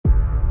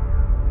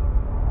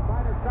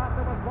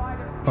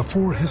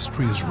Before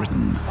history is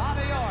written,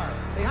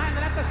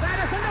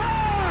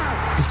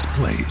 it's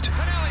played.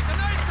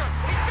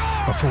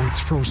 Before it's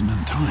frozen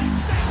in time,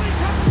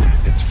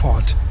 it's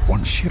fought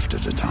one shift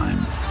at a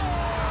time.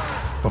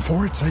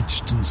 Before it's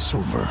etched in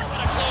silver,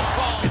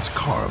 it's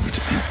carved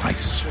in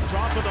ice.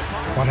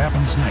 What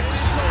happens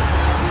next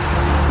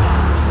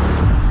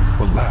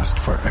will last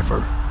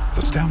forever.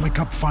 The Stanley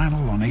Cup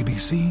Final on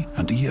ABC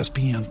and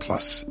ESPN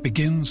Plus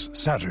begins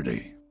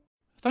Saturday.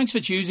 Thanks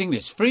for choosing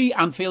this free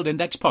Anfield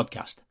Index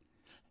podcast.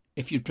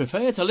 If you'd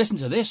prefer to listen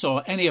to this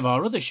or any of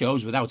our other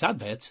shows without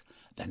adverts,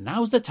 then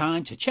now's the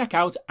time to check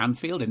out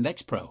Anfield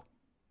Index Pro.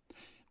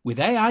 With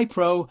AI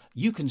Pro,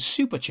 you can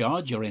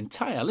supercharge your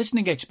entire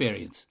listening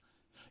experience.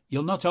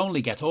 You'll not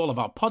only get all of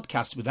our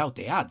podcasts without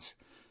the ads,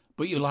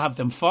 but you'll have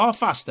them far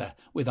faster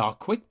with our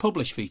Quick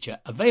Publish feature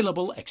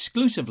available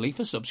exclusively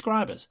for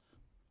subscribers.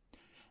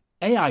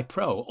 AI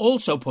Pro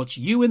also puts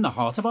you in the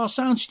heart of our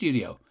sound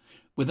studio,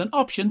 with an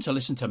option to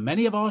listen to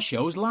many of our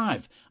shows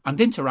live and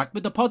interact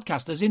with the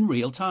podcasters in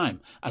real time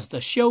as the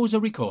shows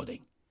are recording.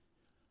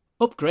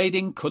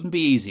 Upgrading couldn't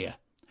be easier.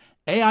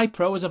 AI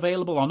Pro is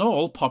available on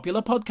all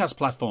popular podcast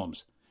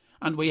platforms,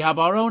 and we have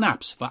our own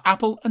apps for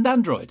Apple and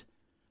Android.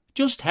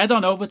 Just head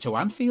on over to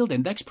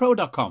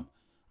AnfieldIndexPro.com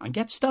and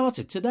get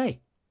started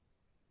today.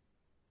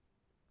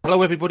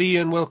 Hello everybody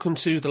and welcome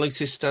to the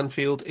latest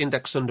Anfield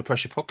Index Under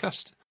Pressure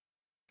podcast.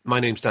 My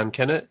name's Dan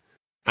Kennett,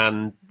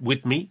 and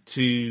with me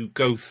to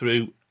go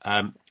through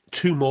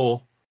two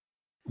more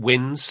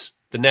wins,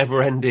 the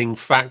never-ending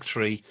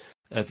factory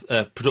of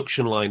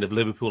production line of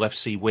Liverpool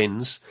FC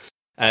wins.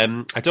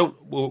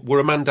 We're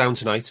a man down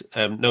tonight.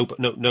 No,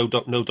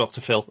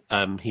 Dr. Phil.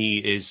 He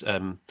is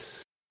on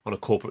a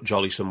corporate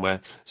jolly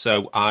somewhere.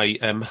 So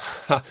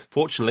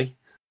fortunately,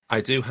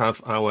 I do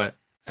have our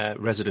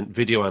resident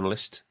video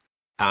analyst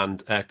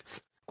and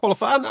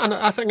qualified, and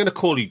I think I'm going to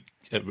call you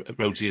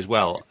Rosie as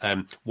well.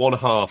 One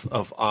half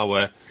of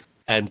our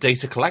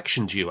data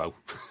collection duo,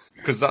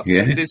 because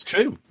it is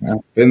true.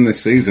 I've been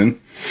this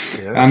season.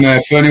 Yeah.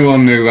 And for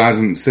anyone who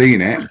hasn't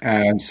seen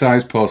it,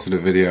 Si's posted a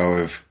video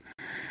of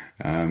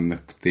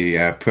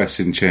the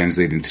pressing chains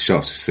leading to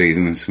shots this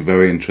season. There's some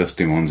very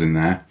interesting ones in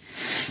there.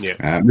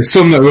 Yeah. There's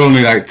some that are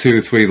only like 2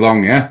 or 3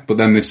 long, but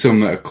then there's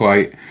some that are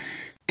quite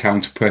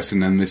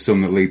counter-pressing, and there's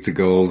some that lead to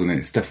goals, and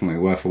it's definitely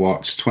worth a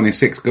watch.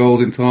 26 goals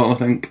in total, I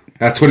think.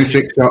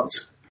 26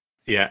 shots.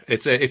 Yeah,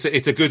 it's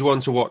a good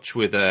one to watch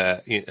with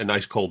a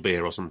nice cold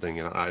beer or something,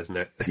 isn't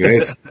it? It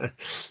is.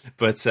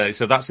 But so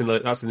that's in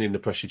the Under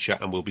Pressure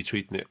chat, and we'll be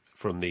tweeting it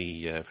from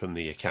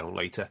the account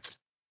later.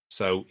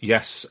 So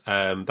yes,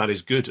 that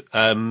is good.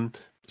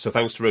 So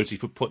thanks to Rosie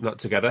for putting that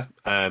together.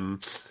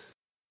 And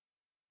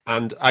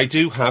I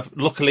do have,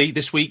 luckily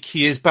this week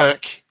he is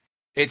back.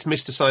 It's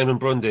Mr. Simon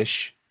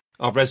Brundish,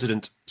 our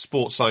resident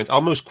sports scientist,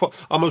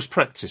 our most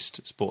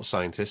practiced sports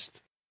scientist.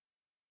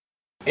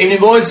 Evening,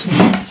 boys.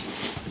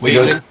 We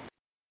good.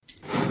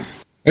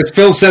 As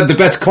Phil said, the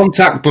best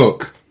contact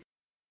book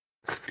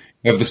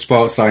of the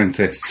sports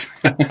scientists.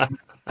 Yeah,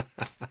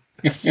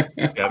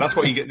 that's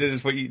what you get. This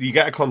is what you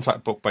get, a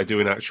contact book by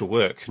doing actual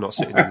work, not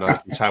sitting in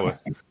the tower.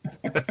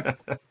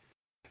 Isn't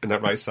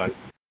that right, Si?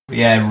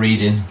 Yeah,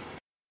 reading.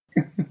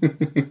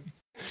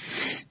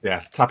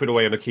 Yeah, tapping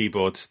away on a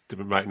keyboard,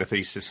 writing a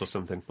thesis or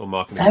something, or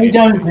marking. They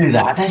don't do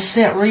that. They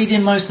sit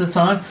reading most of the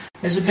time.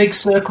 There's a big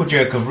circle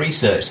jerk of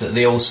research that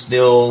they all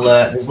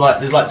there's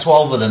like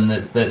 12 of them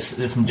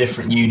that's from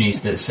different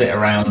unis that sit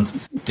around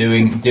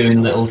doing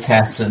little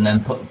tests and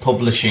then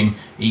publishing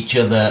each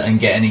other and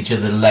getting each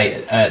other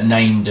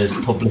named as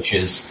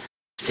publishers.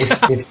 It's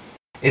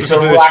a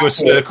virtuous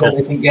circle.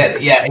 So they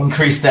can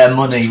increase their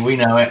money. We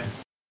know it.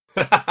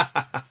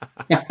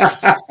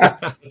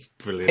 That's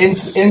brilliant.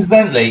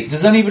 Incidentally,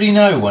 does anybody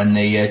know when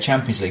the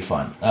Champions League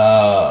final?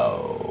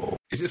 Oh,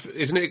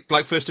 isn't it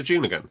like 1st of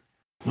June again?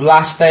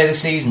 Last day of the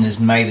season is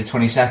May the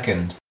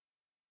 22nd.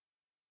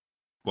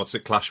 What's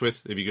it clash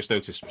with? Have you just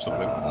noticed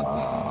something?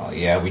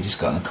 Yeah, we just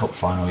got in the cup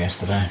final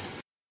yesterday.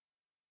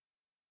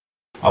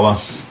 Oh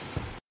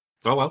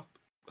well.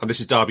 And this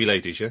is Derby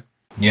Ladies, yeah?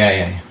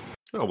 Yeah.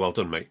 Oh, well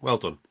done, mate. Well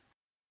done.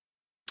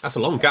 That's a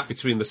long gap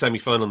between the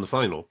semi-final and the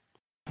final.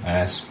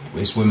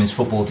 It's women's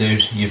football,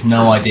 dude. You've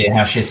no idea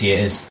how shitty it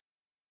is.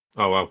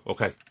 Oh, wow.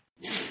 Okay.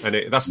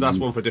 And that's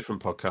one for a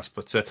different podcast.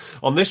 But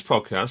on this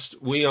podcast,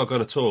 we are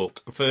going to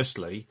talk,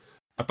 firstly,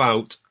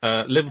 about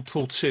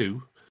Liverpool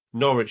 2,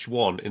 Norwich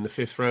 1 in the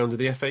 5th round of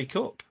the FA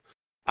Cup.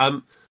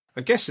 I'm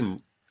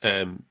guessing,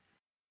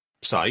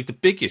 Si, the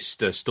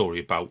biggest story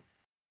about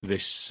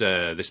this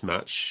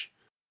match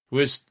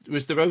was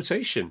the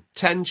rotation.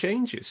 10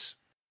 changes.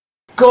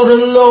 Gotta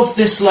love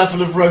this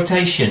level of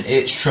rotation.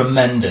 It's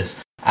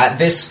tremendous. At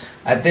this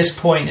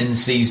point in the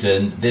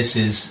season, this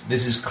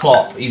is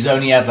Klopp. He's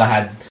only ever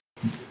had.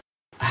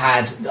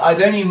 I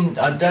don't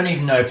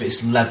even know if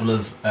it's level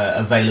of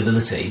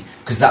availability,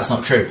 because that's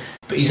not true.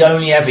 But he's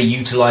only ever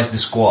utilised the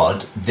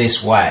squad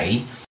this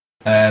way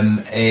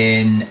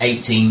in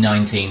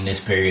 18-19 this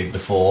period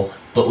before,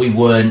 but we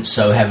weren't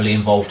so heavily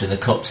involved in the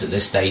cups at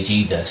this stage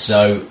either.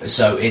 So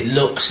it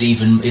looks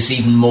it's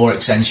even more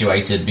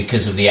accentuated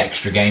because of the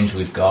extra games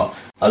we've got.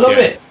 I love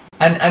it,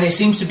 and it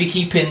seems to be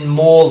keeping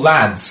more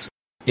lads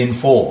in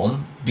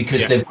form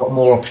because they've got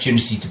more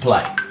opportunity to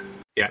play.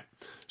 Yeah.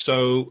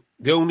 So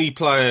the only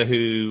player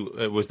who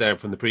was there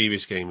from the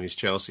previous game against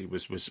Chelsea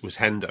was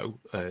Hendo.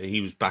 He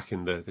was back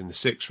in the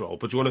sixth role.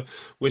 But do you want to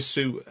whiz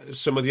through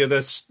some of the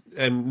other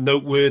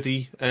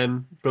noteworthy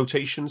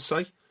rotations,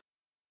 say?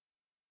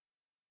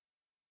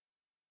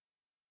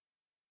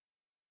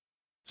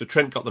 So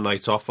Trent got the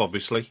night off,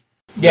 obviously.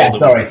 Yeah,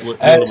 sorry.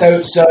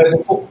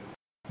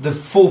 The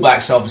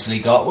fullbacks obviously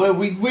got. Well,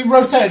 we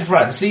rotated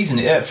throughout the season,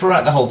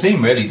 throughout the whole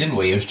team, really, didn't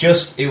we? It was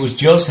just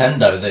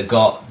Hendo that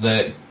got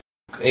the.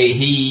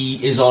 He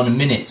is on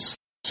minutes,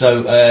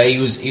 so he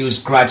was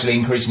gradually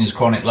increasing his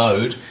chronic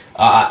load.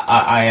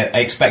 I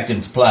expect him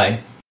to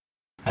play,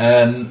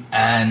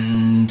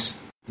 and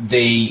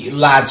the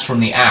lads from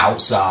the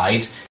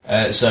outside.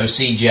 So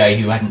CJ,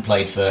 who hadn't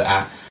played for,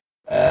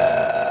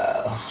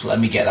 let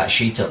me get that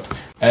sheet up.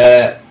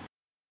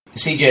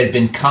 CJ had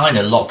been kind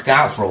of locked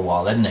out for a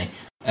while, hadn't he?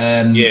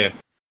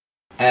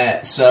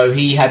 So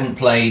he hadn't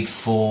played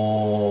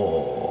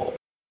for.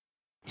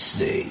 Let's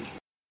see.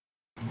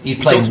 He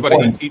played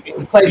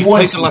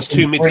the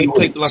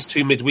last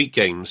two midweek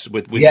games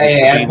with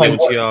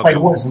played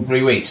once in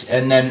 3 weeks,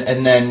 and then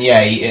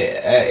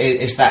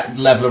it's that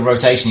level of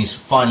rotation. He's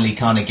finally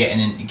kind of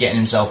getting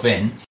himself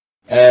in,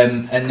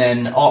 and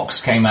then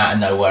Ox came out of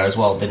nowhere as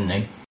well, didn't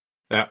he?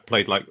 Yeah,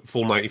 played like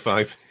full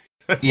 95.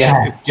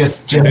 Yeah,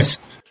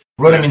 just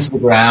run him into the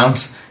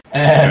ground.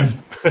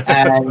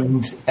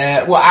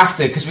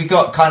 After, because we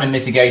got kind of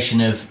mitigation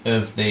of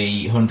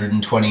the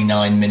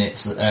 129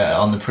 minutes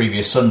on the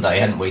previous Sunday,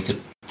 hadn't we, to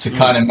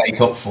kind of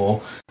make up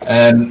for,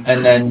 and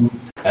then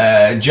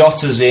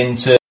Jota's in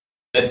to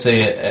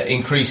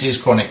increase his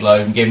chronic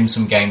load and give him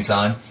some game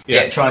time.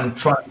 Try and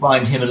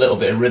find him a little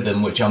bit of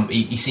rhythm, which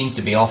he seems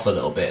to be off a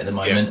little bit at the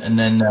moment. And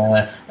then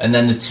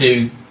the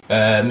two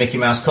Mickey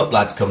Mouse Cup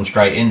lads come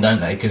straight in, don't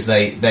they? Because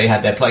they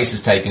had their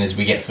places taken as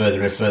we get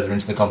further and further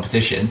into the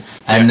competition,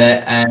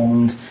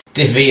 and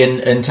Divvy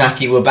and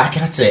Taki were back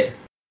at it.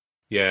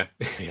 Yeah,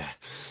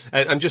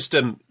 and just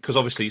because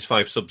obviously it's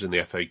 5 subs in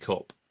the FA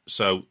Cup,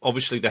 so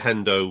obviously the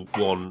Hendo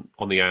one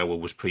on the hour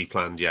was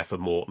pre-planned, for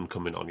Morton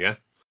coming on, yeah.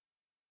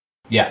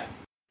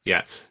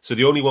 So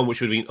the only one which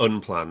would have been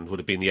unplanned would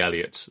have been the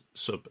Elliott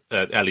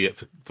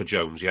for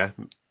Jones, that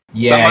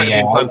might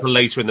have been planned for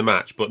later in the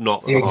match, but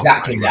not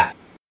exactly that.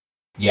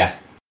 Yeah.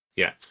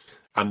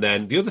 And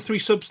then the other 3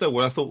 subs, though,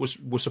 I thought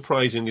were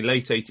surprisingly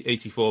late,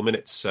 84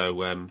 minutes.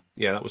 So,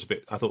 that was a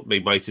bit. I thought they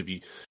might have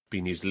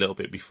been used a little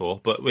bit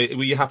before. But were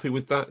you happy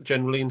with that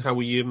generally, and how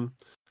we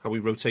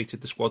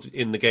rotated the squad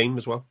in the game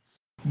as well?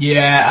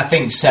 Yeah, I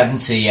think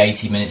 70,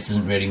 80 minutes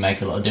doesn't really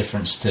make a lot of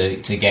difference to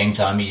game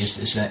time.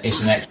 It's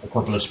an extra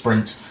couple of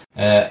sprints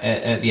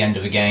at the end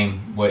of a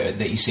game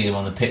that you see them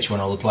on the pitch when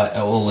all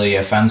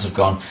the fans have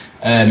gone.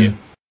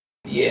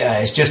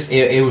 It's just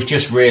it was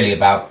just really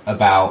about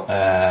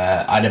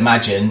I'd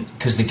imagine,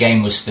 because the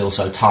game was still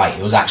so tight,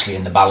 it was actually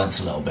in the balance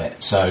a little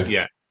bit. So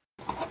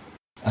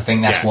I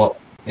think that's what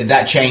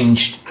that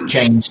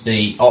changed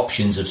the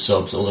options of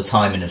subs, or the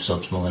timing of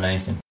subs, more than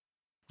anything.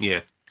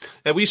 Yeah.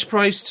 Are we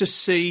surprised to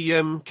see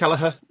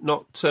Kelleher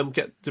not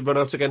get the run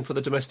out again for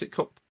the domestic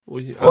cup?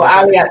 Well,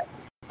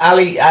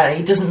 Ali,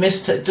 he doesn't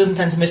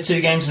tend to miss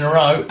 2 games in a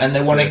row, and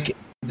they want to.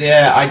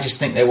 I just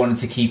think they wanted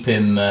to keep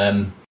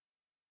him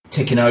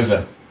ticking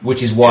over,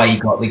 which is why he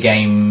got the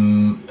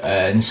game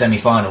in the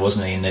semi-final,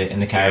 wasn't he? In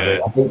the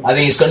Caribou. I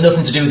think it's got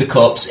nothing to do with the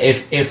cups.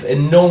 If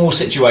in a normal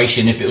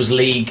situation, if it was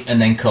league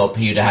and then cup,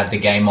 he would have had the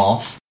game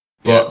off.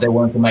 But they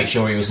wanted to make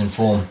sure he was in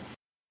form.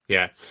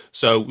 Yeah,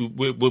 so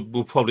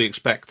we'll probably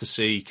expect to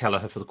see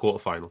Kelleher for the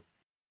quarterfinal.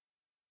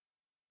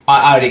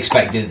 I would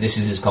expect that this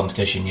is his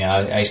competition. Yeah,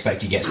 I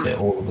expect he gets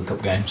all of the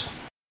cup games.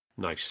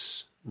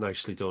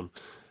 Nicely done.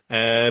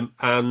 And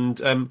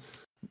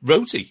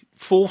Roti,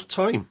 4th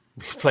time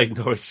we played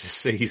Norwich this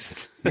season.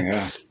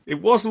 Yeah,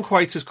 it wasn't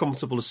quite as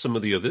comfortable as some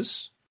of the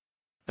others.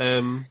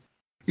 You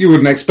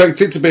wouldn't expect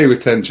it to be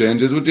with 10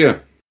 changes, would you?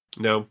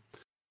 No.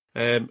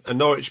 And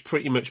Norwich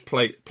pretty much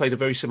played a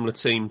very similar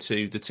team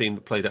to the team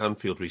that played at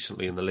Anfield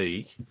recently in the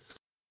league.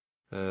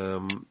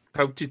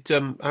 How did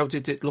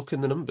it look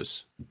in the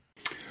numbers?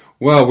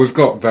 Well, we've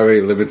got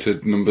very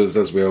limited numbers,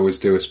 as we always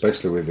do,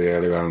 especially with the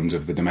early rounds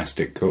of the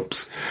domestic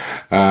cups.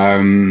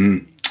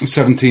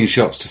 17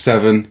 shots to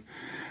 7,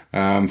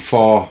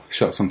 4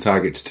 shots on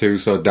target to 2,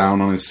 so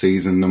down on his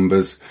season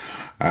numbers.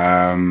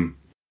 11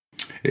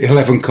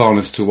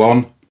 corners to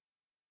 1.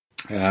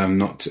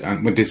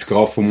 We did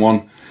score from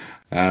 1.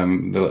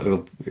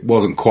 It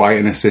wasn't quite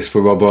an assist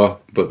for Robbo,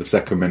 but the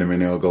second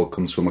Minamino goal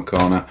comes from a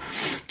corner.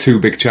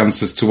 2 big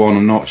chances to 1.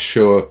 I'm not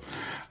sure,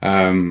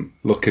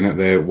 looking at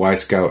the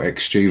Y-Scout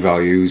XG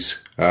values,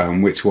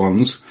 which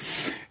ones.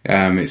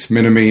 It's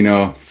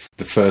Minamino,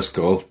 the first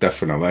goal,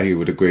 definitely, you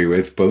would agree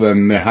with. But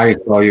then the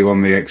highest value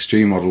on the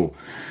XG model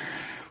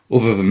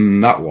other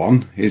than that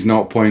one, is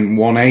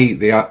 0.18,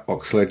 the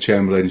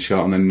Oxlade-Chamberlain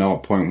shot, and then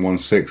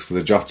 0.16 for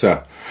the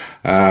Jota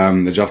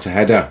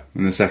header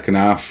in the second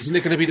half. Isn't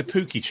it going to be the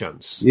Pookie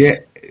chance? Yeah,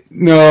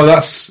 no,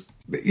 that's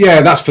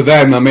for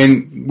them. I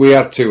mean, we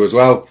had two as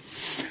well,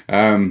 but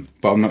I'm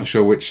not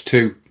sure which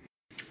two.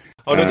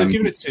 Oh no, they're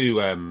giving it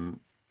to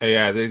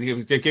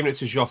they're giving it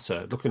to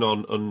Jota. Looking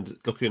on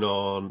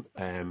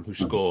who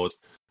scored,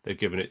 they've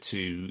given it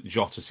to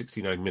Jota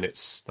 69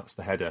 minutes. That's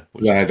the header.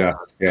 The header,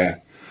 yeah.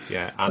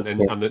 Yeah,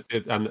 and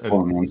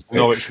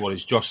Norwich one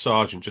is Josh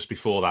Sargent just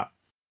before that.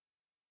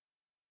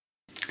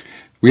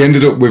 We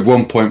ended up with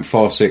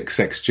 1.46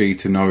 xG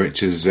to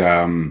Norwich's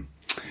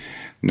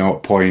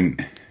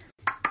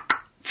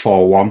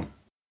 0.41.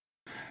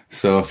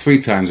 So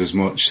 3 times as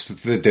much.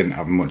 They didn't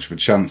have much of a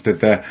chance,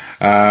 did they?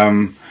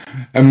 And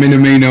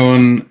Minamino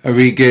and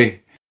Origi,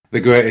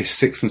 the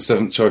greatest 6th and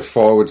 7th choice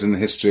forwards in the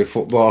history of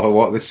football, or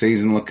what this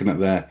season, looking at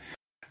their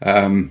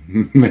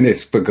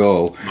minutes per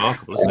goal.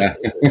 Remarkable, isn't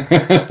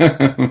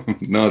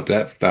it? No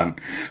depth, Dan.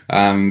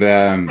 And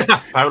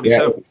apparently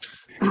so.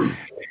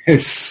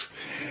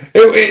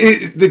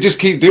 They just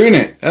keep doing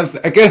it.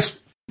 I guess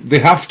they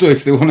have to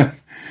if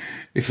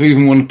they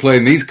even want to play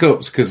in these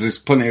cups, because there's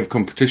plenty of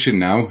competition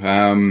now.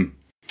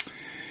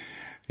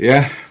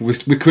 We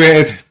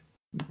created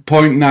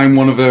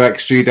 0.91 of their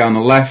XG down the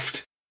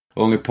left,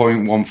 only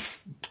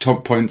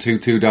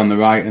 0.22 down the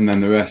right, and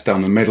then the rest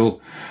down the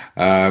middle.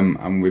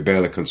 And we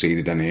barely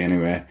conceded any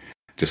anyway.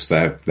 Just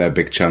their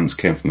big chance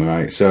came from the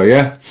right. So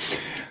yeah,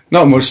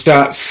 not much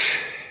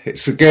stats.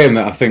 It's a game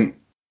that I think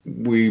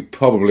we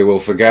probably will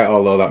forget,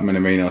 although that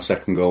Minamino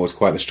second goal was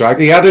quite the strike.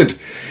 He added,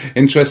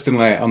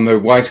 interestingly, on the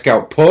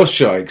Wisecout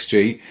post-shot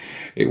XG,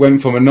 it went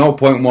from a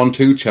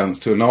 0.12 chance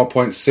to a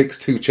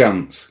 0.62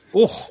 chance.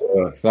 Oh,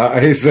 so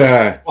that is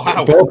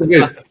wow.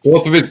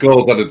 Both of his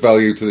goals added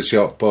value to the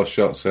shot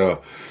post-shot.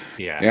 So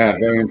yeah,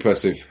 very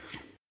impressive.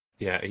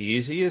 Yeah, he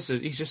is.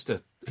 He's just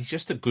a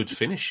good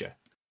finisher.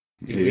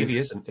 He really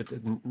is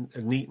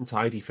a neat and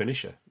tidy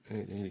finisher.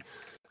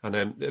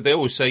 And they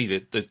always say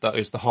that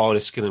is the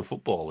hardest skill in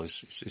football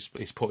is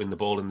putting the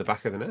ball in the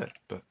back of the net.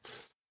 But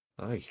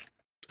aye,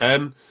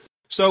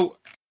 so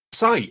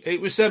Si,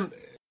 it was.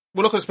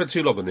 We're not going to spend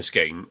too long on this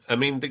game. I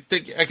mean,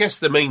 I guess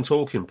the main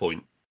talking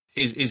point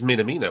is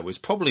Minamino. Is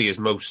probably his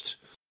most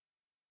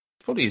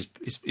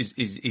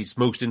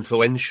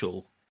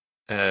influential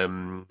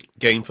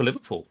game for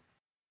Liverpool.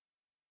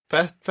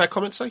 Fair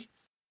comment, Si?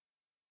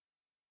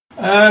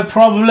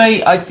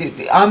 Probably.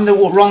 I'm the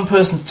wrong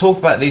person to talk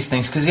about these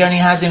things because he only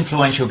has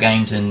influential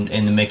games in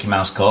the Mickey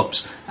Mouse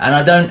Cups, and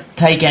I don't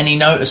take any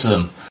notice of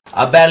them.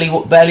 I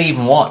barely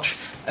even watch.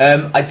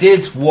 I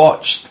did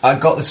watch. I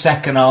got the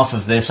second half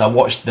of this. I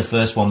watched the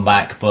first one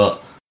back,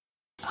 but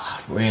I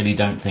really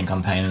don't think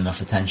I'm paying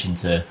enough attention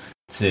to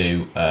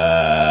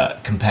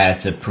compare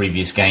to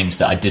previous games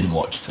that I didn't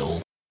watch at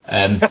all.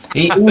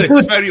 He was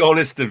good. Very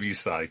honest of you,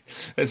 Si.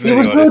 That's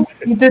very honest.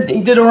 He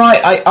did all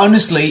right. I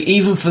honestly,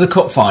 even for the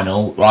cup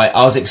final, right,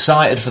 I was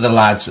excited for the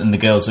lads and the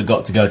girls who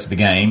got to go to the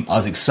game. I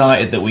was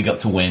excited that we got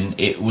to win.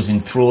 It was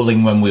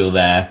enthralling when we were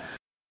there,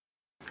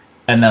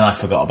 and then I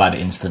forgot about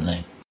it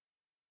instantly.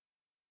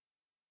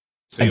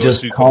 So I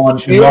just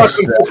can't. You are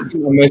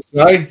consistent on this,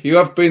 Si. You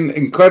have been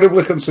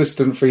incredibly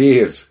consistent for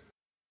years.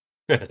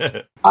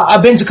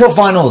 I've been to cup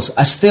finals.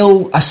 I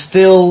still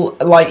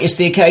like, it's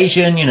the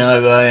occasion, you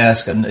know.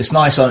 It's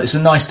nice it's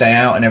a nice day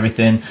out and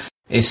everything.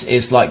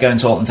 It's like going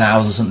to Alton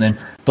Towers or something.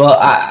 But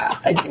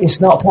it's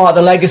not part of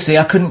the legacy.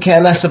 I couldn't care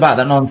less about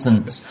that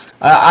nonsense.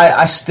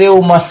 I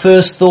still, my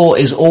first thought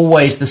is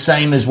always the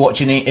same as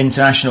watching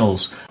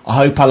internationals. I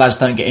hope our lads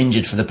don't get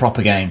injured for the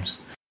proper games.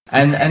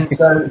 And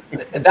so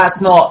that's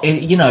not,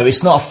 you know,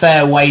 it's not a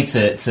fair way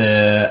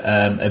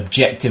to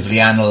objectively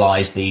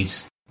analyse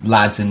these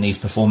lads in these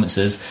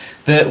performances.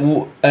 That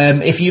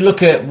if you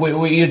look at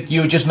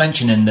you were just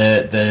mentioning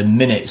the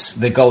minutes,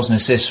 the goals and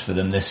assists for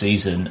them this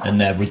season, and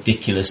their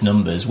ridiculous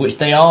numbers, which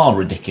they are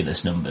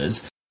ridiculous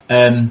numbers.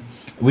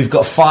 We've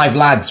got 5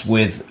 lads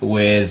with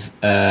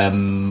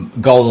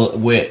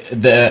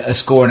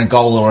scoring a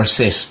goal or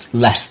assist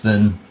less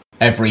than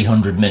every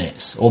 100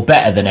 minutes, or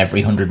better than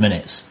every 100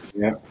 minutes.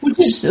 Yeah, which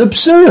is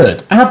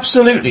absurd,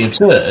 absolutely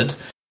absurd.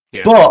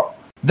 Yeah. But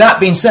that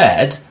being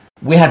said,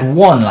 we had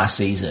 1 last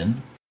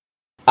season.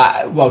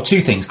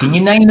 2 things. Can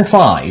you name the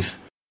 5?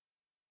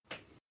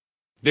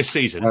 This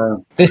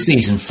season? This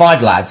season,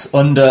 5 lads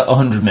under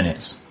 100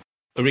 minutes.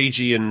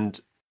 Origi and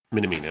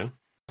Minamino.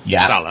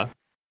 Yeah. Salah.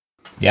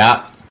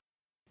 Yeah.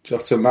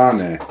 Jota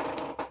Mane.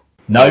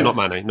 No, not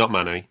Mane.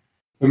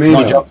 Firmino.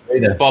 Not Jota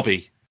either.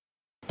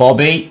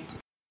 Bobby.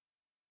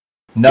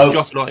 No. Is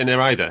Jota not in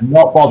there either?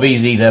 Not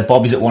Bobby's either.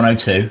 Bobby's at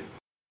 102.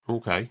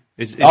 Okay.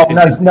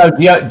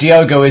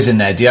 Diogo is in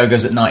there.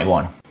 Diogo's at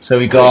 91. So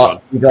we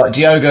got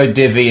Diogo,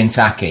 Divi, and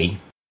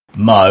Taki.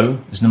 Mo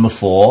is number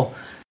 4.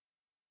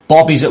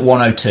 Bobby's at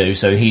 102,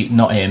 so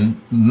not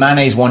him.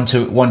 Mane's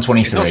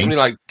 123. It's not something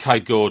like Kai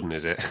Gordon,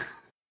 is it?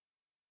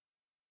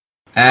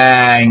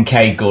 And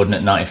Cade Gordon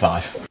at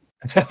 95.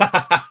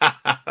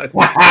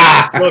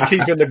 We're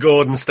keeping the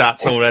Gordon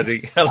stats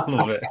already. I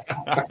love it.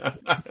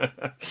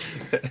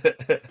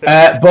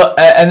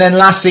 And then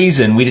last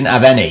season we didn't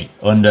have any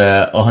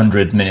under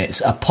 100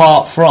 minutes,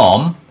 apart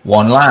from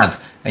one lad,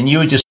 and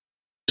you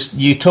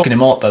talking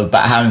him up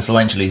about how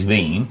influential he's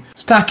been.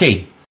 It's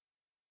Taki.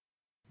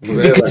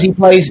 Really? Because he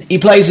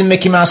plays in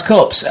Mickey Mouse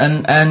Cups,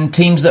 and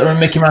teams that are in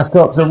Mickey Mouse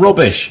Cups are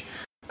rubbish.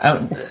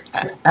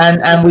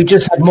 And we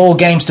just had more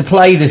games to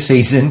play this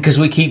season because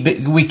we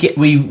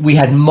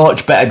had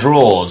much better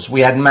draws.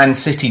 We had Man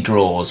City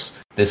draws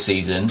this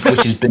season,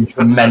 which has been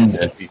tremendous.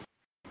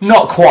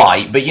 Not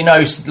quite, but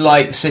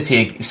like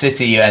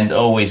City, and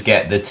always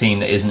get the team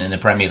that isn't in the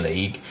Premier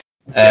League.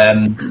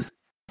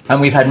 And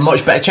we've had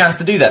much better chance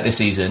to do that this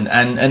season.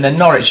 And then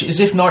Norwich, as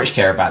if Norwich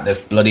care about the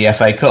bloody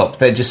FA Cup.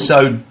 They're just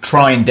so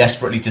trying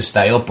desperately to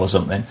stay up or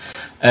something.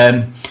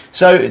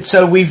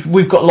 So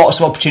we've got lots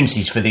of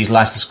opportunities for these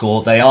lads to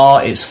score.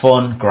 It's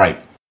fun, great.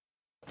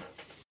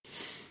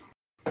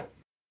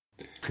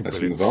 Let's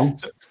move on.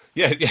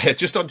 Yeah.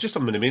 Just on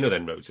Minamino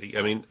then, Rosie.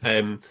 I mean,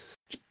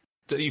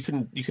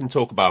 you can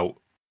talk about.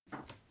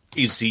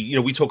 Is he?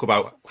 We talk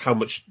about how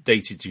much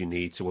data do you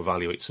need to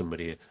evaluate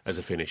somebody as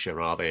a finisher?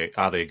 Are they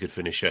a good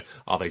finisher?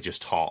 Are they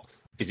just hot?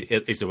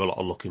 Is there a lot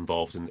of luck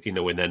involved in in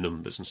their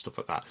numbers and stuff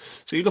like that?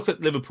 So you look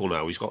at Liverpool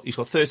now. He's got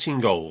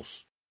 13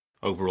 goals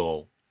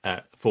overall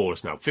for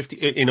us now. 50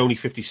 in only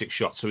 56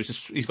 shots. So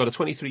he's got a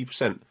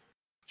 23%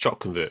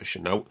 shot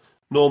conversion. Now,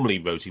 normally,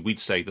 Rosie,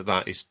 we'd say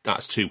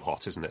that's too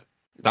hot, isn't it?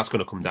 That's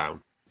going to come down.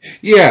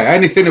 Yeah,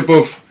 anything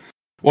above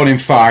 1 in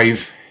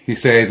 5, you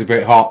say, is a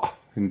bit hot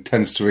and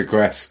tends to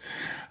regress.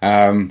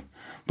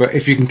 But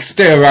if you can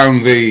stay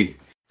around the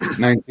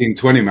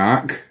 19-20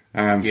 mark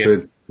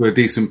for a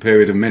decent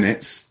period of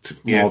minutes,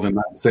 more than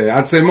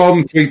I'd say more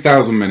than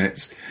 3,000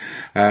 minutes,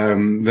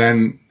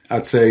 then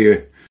I'd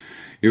say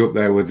you're up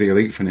there with the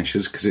elite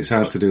finishers because it's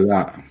hard to do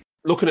that.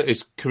 Looking at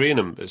his career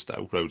numbers,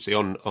 though, Rhodesy,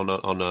 on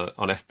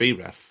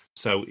FBref,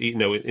 so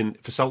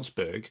for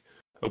Salzburg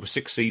over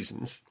 6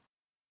 seasons,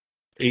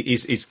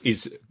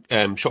 his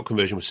shot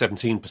conversion was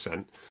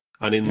 17%.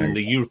 And in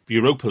the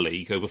Europa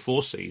League over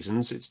 4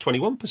 seasons, it's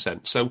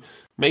 21%. So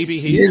maybe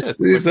he is a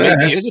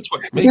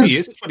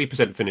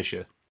 20%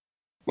 finisher.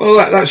 Well,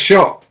 that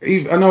shot,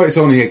 I know it's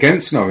only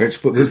against Norwich,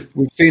 but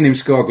we've seen him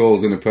score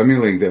goals in the Premier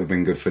League that have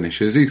been good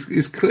finishers.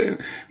 He's clear.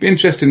 It'd be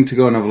interesting to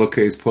go and have a look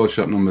at his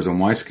post-shot numbers on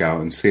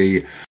Wyscout and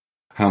see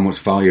how much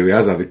value he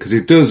has added, because he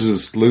does,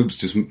 as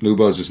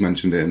Lubo's just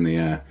mentioned it in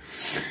the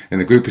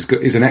group.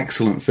 He's an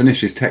excellent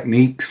finish. His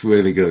technique's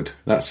really good.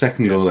 That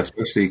second goal,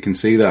 especially, you can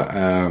see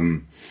that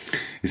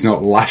he's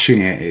not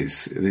lashing it.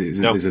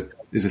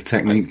 There's a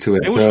technique to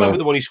it. I always remember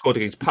the one he scored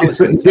against Palace.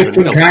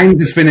 Different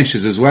kinds of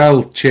finishes as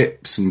well,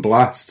 chips and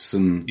blasts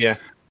and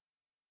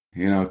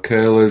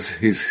curlers.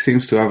 He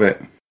seems to have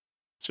it.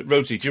 So,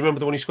 Rhodesy, do you remember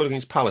the one he scored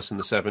against Palace in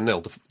the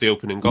 7-0, the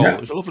opening goal? Yeah. It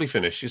was a lovely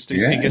finish. He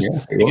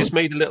just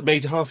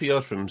made half a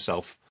yard for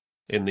himself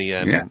in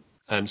the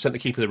sent the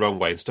keeper the wrong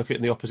way and stuck it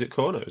in the opposite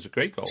corner. It was a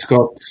great goal.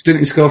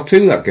 Didn't he score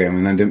 2 that game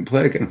and then didn't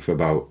play again for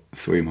about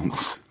 3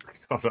 months?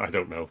 I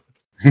don't know.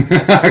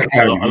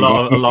 a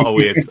lot of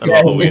weird.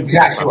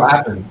 Exactly what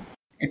happened.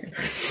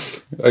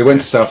 He went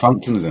to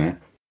Southampton,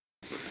 didn't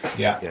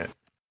he? Yeah.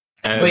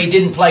 But he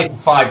didn't play for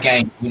 5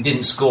 games. He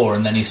didn't score,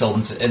 and then he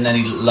sold him and then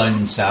he loaned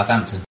him to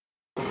Southampton.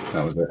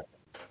 That was it.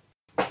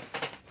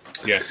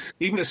 Yeah,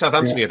 even at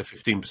Southampton, he had a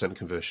 15%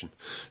 conversion.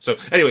 So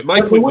anyway,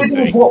 my point was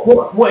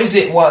what is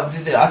it? What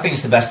I think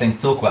it's the best thing to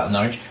talk about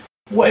Norwich.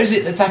 What is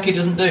it that Taki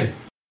doesn't do?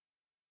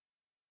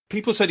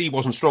 People said he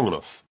wasn't strong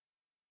enough.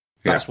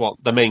 That's what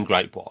the main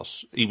gripe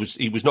was. He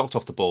was knocked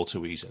off the ball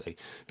too easily.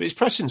 But his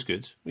pressing's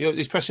good.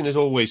 His pressing is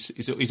always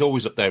he's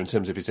always up there in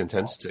terms of his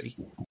intensity.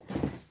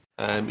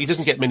 He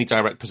doesn't get many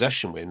direct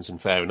possession wins,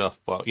 and fair enough.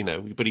 But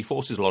he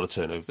forces a lot of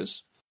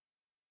turnovers.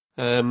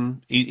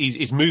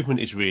 His movement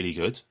is really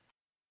good.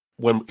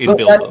 When in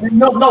build-up.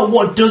 Not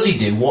what does he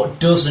do? What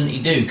doesn't he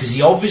do? Because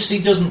he obviously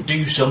doesn't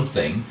do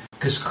something.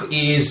 Because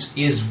he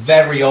is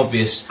very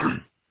obviously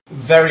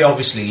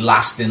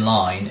last in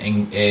line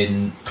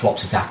in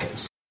Klopp's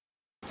attackers.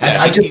 And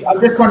I'm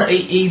just trying to.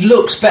 He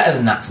looks better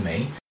than that to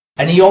me,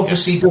 and he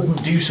obviously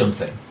doesn't do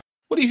something.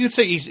 Well, you could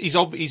say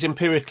he's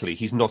empirically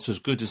he's not as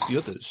good as the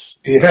others.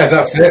 Yeah,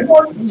 that's it.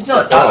 He's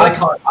not.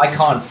 I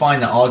can't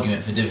find that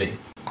argument for Divi.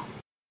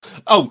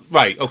 Oh,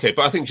 right, okay,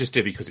 but I think just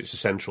Divi because it's a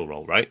central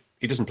role, right?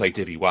 He doesn't play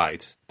Divi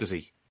wide, does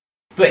he?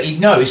 But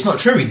no, it's not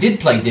true. He did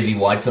play Divi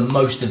wide for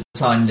most of the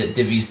time that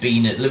Divi's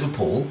been at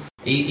Liverpool.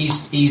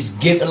 He's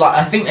given,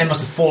 I think they must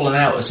have fallen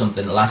out or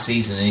something last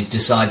season, and he's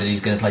decided he's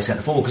going to play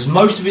centre forward because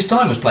most of his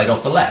time was played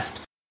off the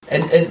left,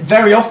 and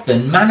very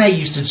often Mane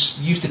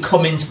used to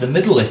come into the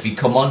middle if he'd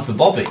come on for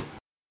Bobby.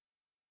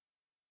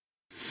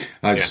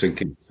 I just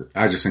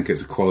think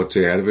it's a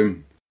quality out of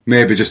him.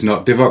 Maybe just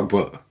not Divock,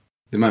 but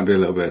there might be a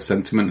little bit of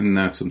sentiment in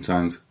there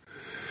sometimes.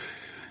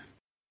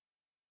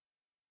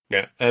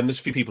 Yeah, there's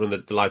a few people in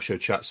the live show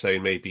chat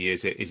saying maybe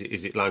is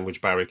it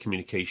language barrier,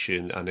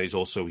 communication, and he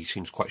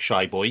seems quite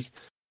shy boy.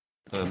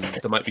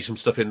 There might be some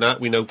stuff in that.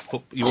 We know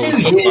you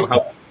always talk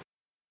about how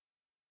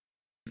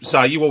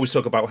Si, you always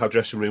talk about how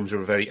dressing rooms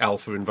are a very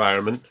alpha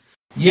environment.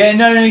 Yeah,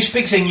 no, he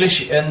speaks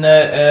English, and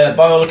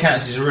by all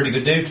accounts, he's a really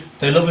good dude.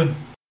 They love him.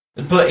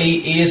 But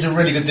he is a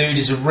really good dude.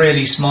 He's a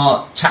really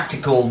smart,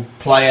 tactical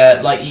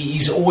player. Like,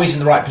 he's always in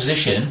the right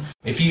position.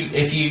 If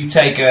you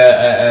take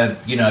a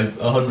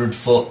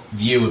 100-foot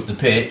view of the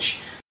pitch,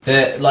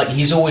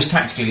 he's always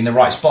tactically in the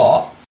right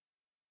spot.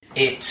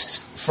 It's,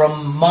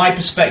 from my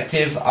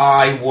perspective,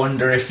 I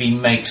wonder if he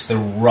makes the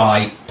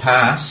right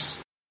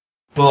pass.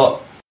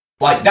 But,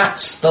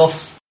 that's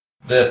stuff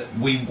that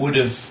we would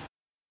have,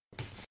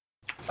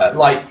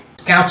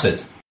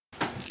 scouted.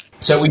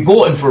 So we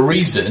bought him for a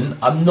reason.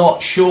 I'm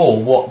not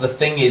sure what the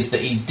thing is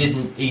that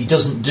he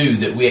doesn't do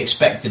that we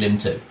expected him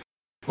to.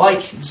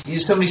 Like,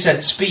 somebody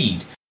said,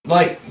 speed.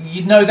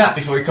 You'd know that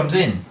before he comes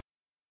in.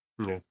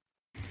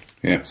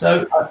 Yeah.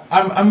 So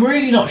I'm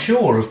really not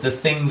sure of the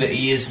thing that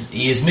he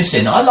is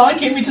missing. I like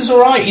him. He does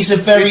all right. He's a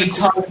very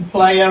talented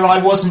player. I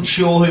wasn't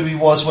sure who he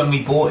was when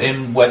we bought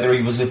him, whether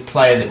he was a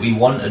player that we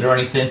wanted or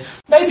anything.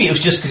 Maybe it was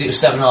just because it was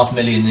 $7.5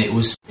 million.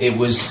 And it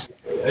was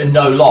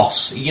no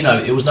loss.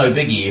 It was no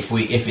biggie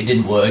if it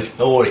didn't work,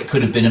 or it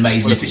could have been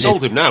amazing if we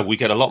sold him now. We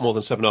get a lot more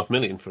than $7.5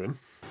 million for him.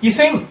 You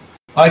think?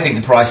 I think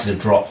the prices have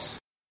dropped.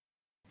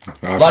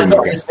 Not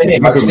just for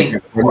him. I just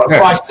think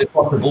prices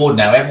across the board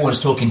now. Everyone's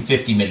talking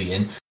 50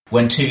 million.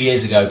 When 2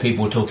 years ago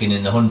people were talking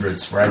in the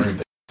hundreds for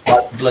everybody.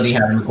 Like bloody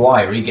Harry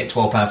Maguire, he'd get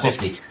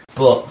 £12.50.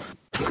 But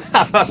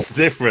that's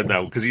different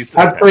though, because he's.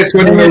 I'd pay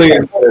 20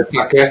 million for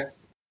Taki.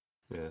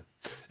 Yeah.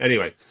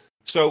 Anyway,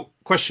 so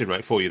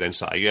question for you then,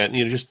 Si.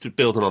 Just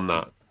building on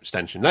that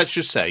extension. Let's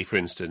just say, for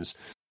instance,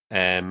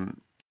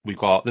 we've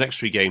got the next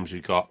 3 games.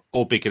 We've got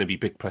all going to be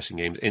big pressing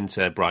games: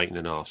 Inter, Brighton,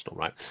 and Arsenal.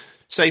 Right.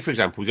 Say, for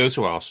example, we go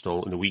to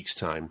Arsenal in a week's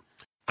time,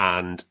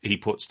 and he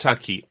puts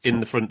Taki in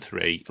the front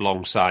 3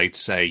 alongside,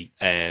 say,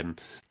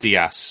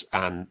 Diaz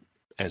and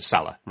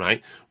Salah,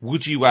 right?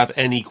 Would you have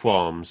any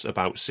qualms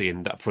about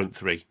seeing that front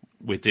 3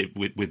 with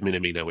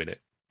Minamino in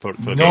it for a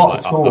game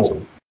like at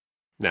all?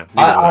 No.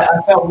 I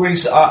felt really.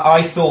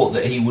 I thought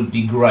that he would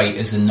be great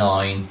as a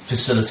 9,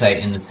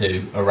 facilitating the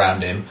 2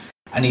 around him,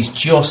 and he's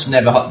just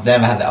never had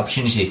that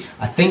opportunity.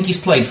 I think he's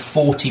played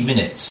 40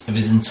 minutes of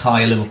his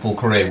entire Liverpool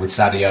career with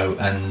Sadio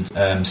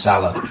and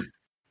Salah.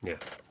 Yeah.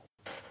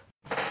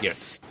 Yeah,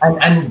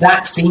 and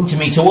that seemed to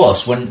me to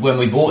us when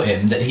we bought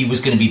him that he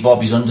was going to be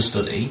Bobby's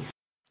understudy.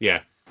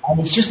 Yeah, and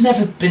he's just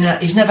never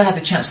he's never had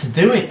the chance to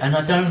do it, and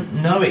I don't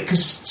know it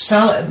because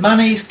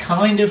Mane's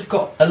kind of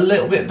got a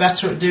little bit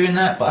better at doing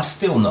that, but I'm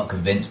still not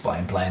convinced by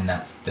him playing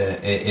that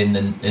in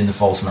the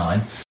false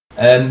 9.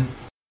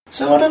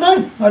 So I don't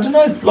know.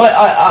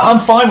 I'm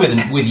fine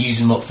with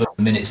using him up for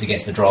minutes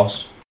against the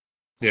Dross.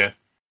 Yeah.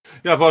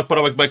 Yeah, but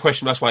my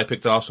question, that's why I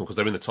picked Arsenal, because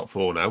they're in the top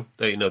 4 now.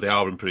 They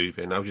are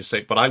improving. I would just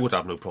say, but I would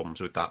have no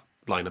problems with that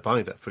lineup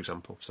either, for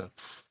example. So,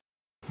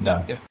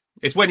 no. Yeah.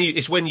 It's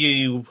when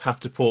you have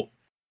to put,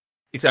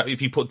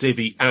 if you put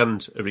Divi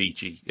and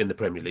Origi in the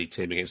Premier League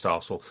team against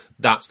Arsenal,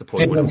 that's the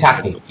point. Divi and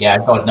Taki. Yeah,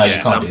 God, no,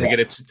 you can't do that.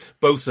 If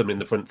both of them in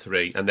the front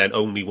 3 and then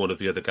only one of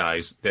the other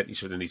guys, then you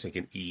should be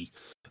thinking,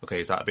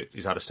 okay, is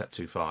that a step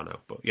too far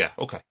now? But yeah,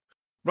 okay.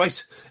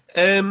 Right.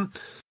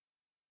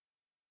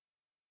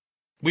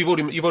 You've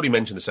already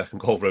mentioned the second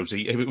goal,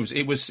 Rosie.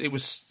 It was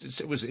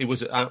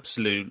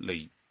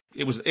absolutely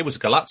it was a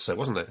Galazzo,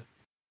 wasn't it?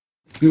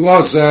 It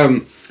was,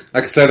 like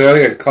I said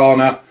earlier,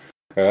 corner.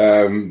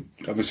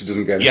 Obviously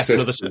doesn't get an assist.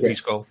 Another set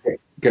piece goal.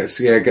 Gets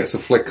a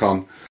flick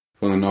on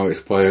from the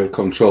Norwich player,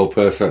 controlled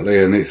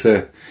perfectly, and it's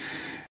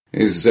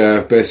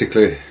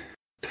basically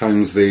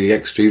times the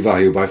XG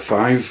value by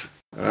 5.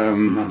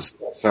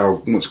 That's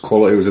how much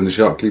quality was in the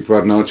shot. Keeper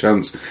had no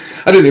chance.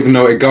 I didn't even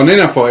know it had gone in.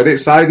 I thought it hit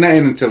side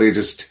netting until he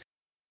just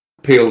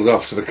peels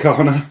off to the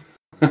corner.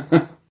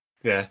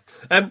 Yeah.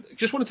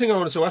 Just one thing I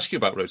wanted to ask you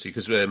about, Rosie,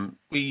 because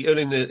we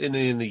early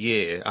in the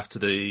year after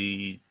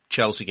the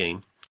Chelsea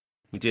game,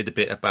 we did a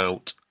bit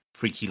about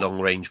freaky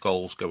long range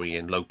goals going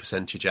in, low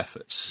percentage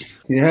efforts.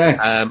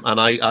 Yeah. And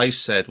I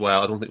said,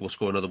 well, I don't think we'll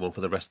score another one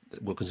for the rest.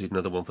 We'll concede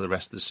another one for the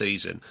rest of the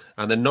season.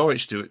 And then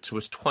Norwich do it to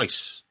us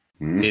twice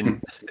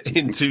in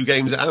 2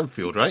 games at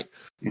Anfield, right?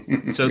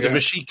 So the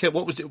Rashika,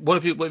 what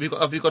have you got?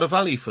 Have you got a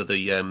value for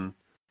the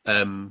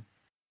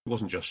it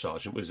wasn't Josh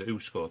Sargent, was it? Who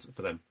scored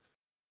for them?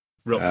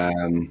 Rupp.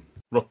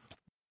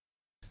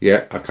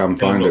 Yeah, I can't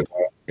find it.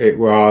 It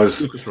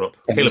was Lucas Rupp.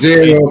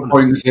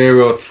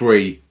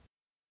 0.03.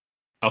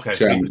 Okay,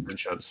 chance. 3%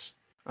 chance.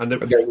 And the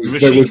was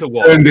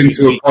Rashika turned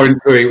into a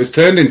 0.3. It was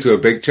turned into a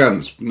big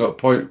chance, not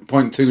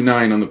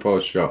 0.29 on the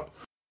post shot.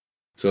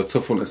 So a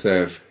tough one to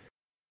save.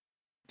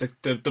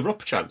 The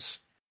Rupp chance,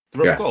 the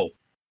Rupp goal.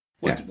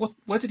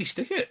 Where did he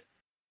stick it?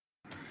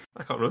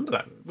 I can't remember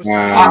that.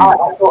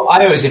 I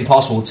thought it was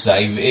impossible to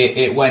save.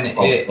 It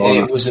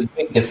was a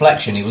big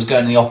deflection. He was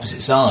going the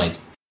opposite side.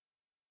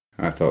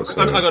 I thought so.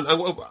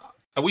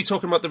 Are we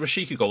talking about the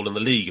Rashika goal in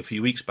the league a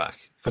few weeks back?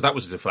 Because that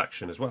was a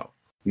deflection as well.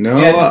 No.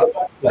 Yeah,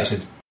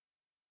 deflection.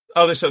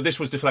 Oh, so this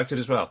was deflected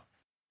as well.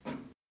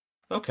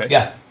 Okay.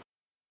 Yeah.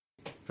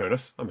 Fair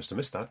enough. I must have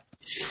missed that.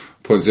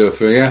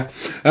 0.03. Yeah.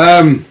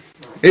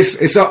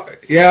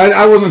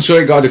 I wasn't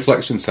sure it got a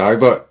deflection side,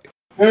 but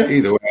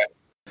either way.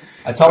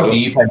 I told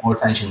you paid more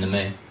attention than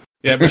me.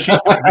 Yeah,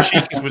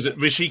 Rashika's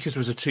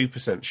was a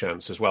 2%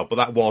 chance as well, but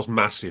that was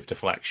massive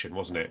deflection,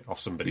 wasn't it,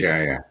 off somebody?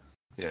 Yeah.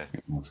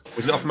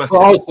 Was it off Matip? But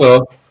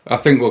also, I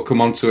think we'll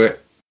come on to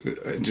it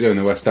during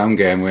the West Ham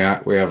game. We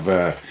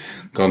have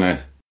gone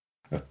a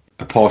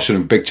portion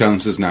of big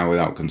chances now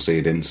without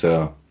conceding.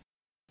 So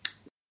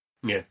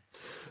yeah.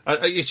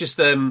 It's just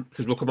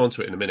because we'll come on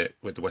to it in a minute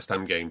with the West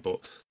Ham game, but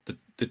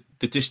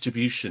the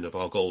distribution of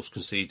our goals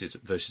conceded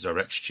versus our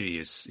XG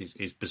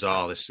is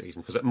bizarre this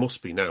season, because it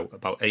must be now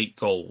about 8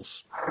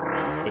 goals,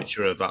 which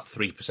are about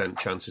 3%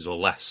 chances or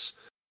less,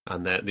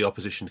 and the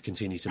opposition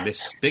continue to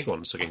miss big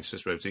ones against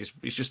us, Rosie.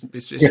 It's just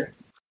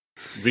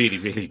really,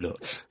 really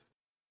nuts.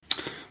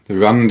 The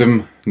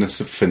randomness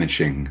of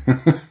finishing.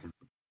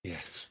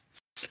 Yes.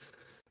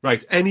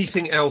 Right.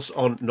 Anything else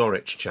on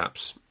Norwich,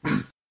 chaps?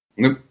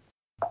 Nope.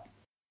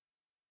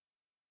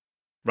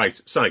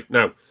 Right, so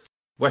now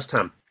West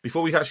Ham.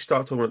 Before we actually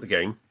start talking about the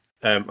game,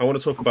 I want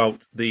to talk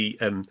about the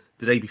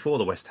day before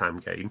the West Ham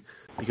game,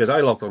 because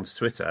I logged onto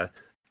Twitter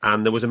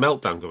and there was a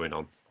meltdown going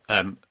on.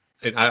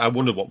 I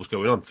wondered what was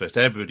going on first.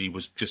 Everybody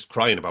was just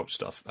crying about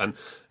stuff, and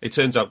it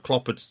turns out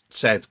Klopp had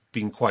said,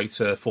 being quite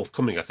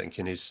forthcoming, I think,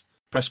 in his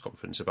press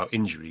conference about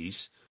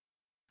injuries,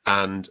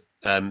 and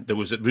there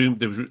was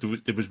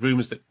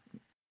rumours that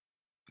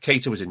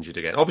Keita was injured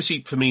again.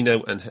 Obviously,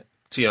 Firmino and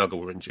Thiago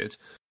were injured.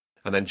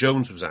 And then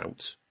Jones was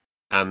out,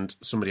 and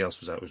somebody else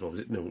was out as well.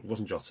 Was it? No, it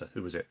wasn't Jota.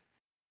 Who was it?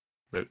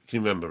 Can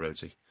you remember,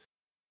 Rosie?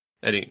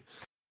 There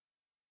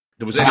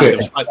was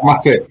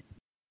Matip.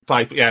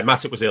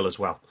 Matip was ill as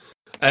well.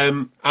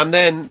 And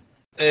then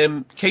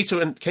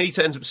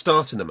Keita ends up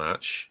starting the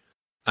match,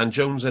 and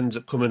Jones ends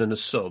up coming in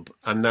as sub.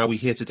 And now we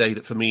hear today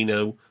that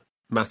Firmino,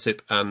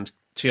 Matip, and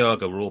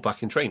Thiago were all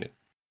back in training.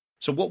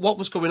 So what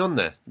was going on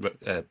there,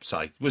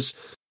 Si? Was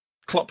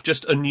Klopp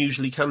just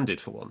unusually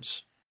candid for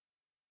once?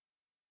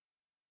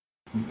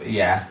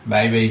 Yeah,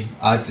 maybe.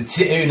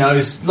 Who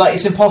knows? Like,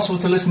 it's impossible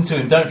to listen to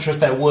him. Don't trust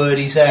that word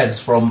he says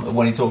from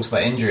when he talks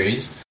about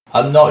injuries.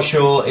 I'm not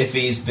sure if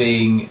he's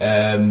being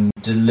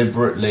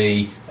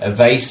deliberately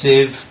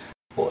evasive,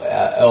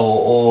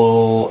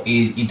 or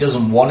he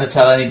doesn't want to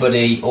tell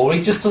anybody, or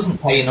he just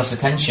doesn't pay enough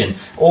attention,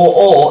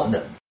 or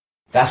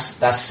that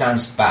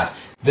sounds bad.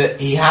 That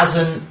he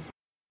hasn't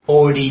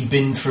already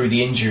been through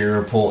the injury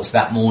reports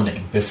that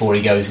morning before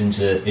he goes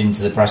into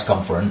the press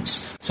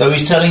conference. So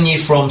he's telling you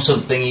from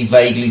something he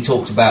vaguely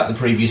talked about the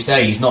previous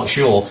day. He's not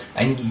sure.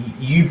 And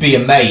you'd be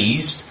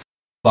amazed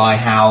by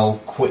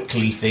how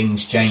quickly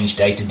things change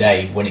day to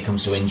day when it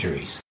comes to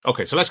injuries.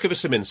 Okay, so let's give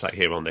us some insight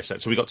here on this.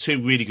 So we've got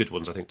 2 really good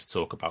ones, I think, to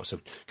talk about. So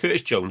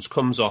Curtis Jones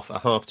comes off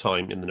at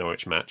half-time in the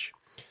Norwich match.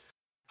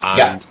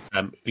 And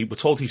we were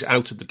told he's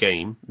out of the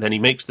game. Then he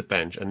makes the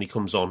bench and he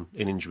comes on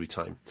in injury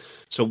time.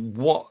 So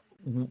what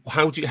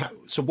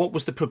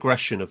was the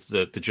progression of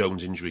the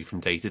Jones injury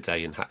from day to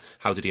day, and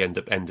how did he end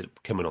up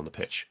coming on the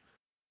pitch?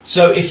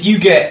 So if you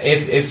get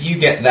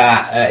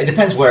that, it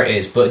depends where it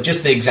is, but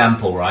just the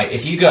example, right?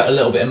 If you get a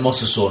little bit of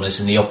muscle soreness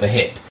in the upper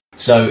hip,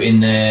 so in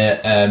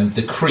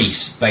the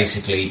crease,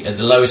 basically at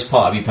the lowest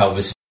part of your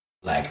pelvis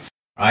leg,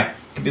 right?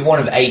 It could be one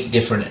of 8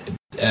 different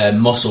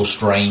muscle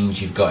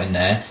strains you've got in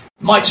there.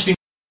 It might just be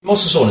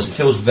muscle soreness. It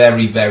feels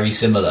very, very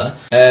similar.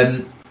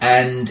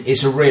 And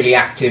it's a really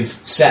active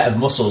set of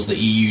muscles that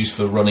you use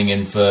for running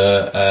and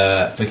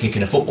for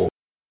kicking a football.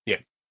 Yeah.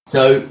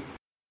 So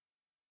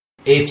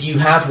if you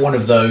have one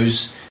of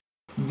those,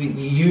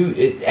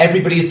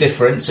 everybody's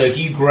different. So if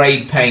you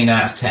grade pain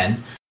out of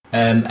 10,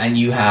 and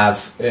you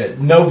have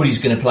nobody's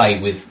going to play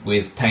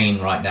with pain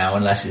right now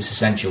unless it's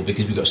essential,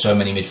 because we've got so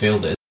many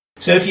midfielders.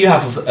 So if you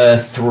have a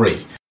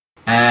 3.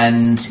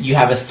 And you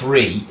have a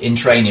 3 in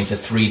training for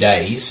 3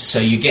 days, so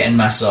you're getting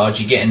massage,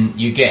 you're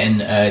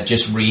getting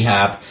just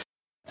rehab,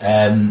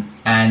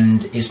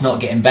 and it's not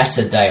getting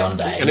better day on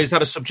day. And is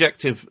that a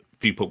subjective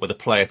viewpoint with a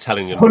player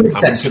telling him?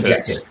 100%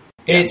 subjective.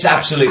 It's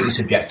absolutely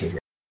subjective.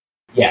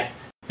 Yeah.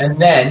 And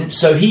then,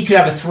 so he could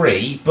have a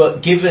 3,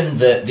 but given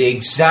the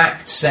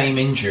exact same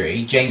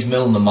injury, James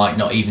Milner might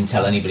not even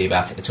tell anybody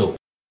about it at all.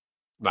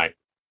 Right.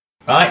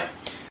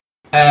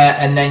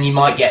 And then you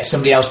might get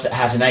somebody else that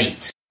has an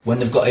 8. When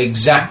they've got the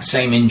exact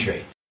same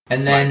injury,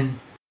 and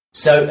then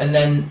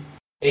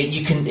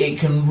it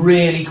can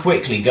really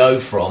quickly go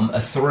from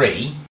a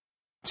 3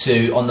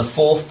 to, on the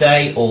 4th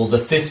day or the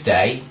 5th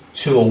day,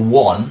 to a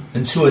 1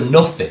 and to a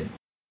nothing,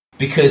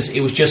 because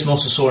it was just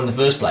muscle sore in the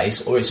first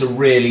place, or it's a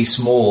really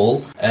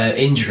small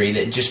injury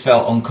that just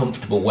felt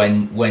uncomfortable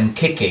when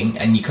kicking,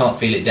 and you can't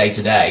feel it day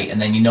to day, and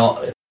then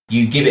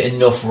you give it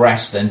enough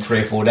rest, then 3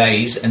 or 4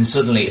 days, and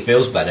suddenly it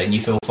feels better and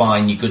you feel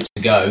fine, you're good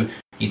to go.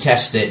 You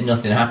test it,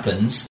 nothing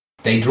happens.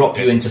 They drop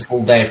you into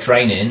full day of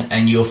training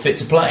and you're fit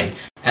to play.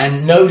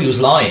 And nobody was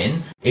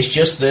lying. It's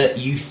just that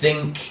you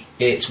think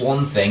it's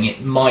one thing,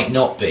 it might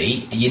not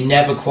be. You're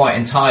never quite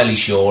entirely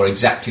sure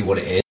exactly what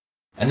it is.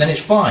 And then it's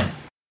fine.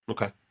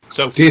 Okay.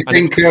 So, do you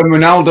think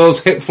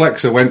Ronaldo's hip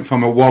flexor went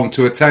from a 1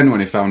 to a 10 when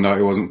he found out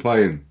he wasn't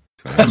playing?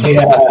 So.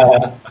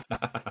 Yeah.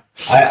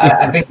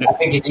 I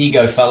think his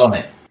ego fell on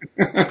it.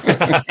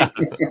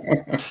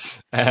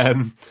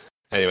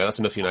 Anyway, that's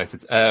enough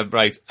United.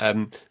 Right.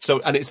 So,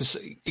 and it's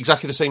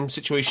exactly the same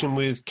situation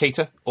with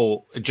Keita,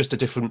 or just a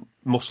different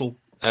muscle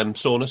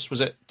soreness,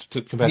 was it?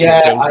 Compared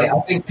to Jones?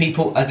 I think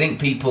people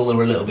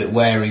are a little bit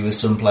wary with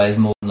some players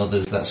more than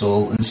others. That's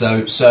all. And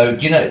so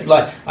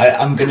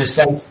I'm going to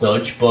say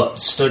Studge, but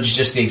Studge is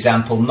just the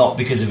example, not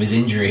because of his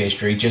injury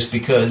history, just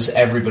because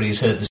everybody's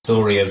heard the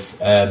story of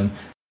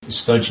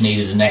Studge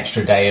needed an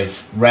extra day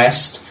of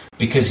rest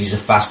because he's a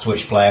fast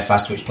twitch player.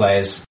 Fast twitch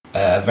players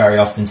very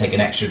often take an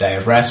extra day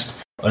of rest,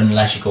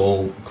 unless you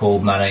call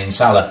Mane and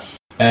Salah.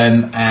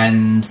 And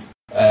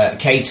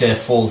Keita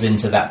falls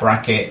into that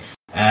bracket,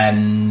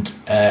 and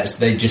so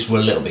they just were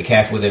a little bit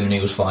careful with him, and he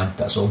was fine.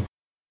 That's all.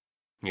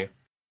 Yeah,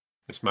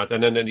 it's mad.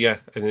 And then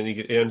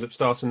he ends up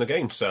starting the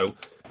game. So,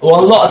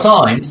 well, a lot of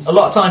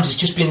times it's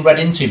just been read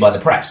into by the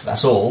press.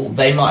 That's all.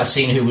 They might have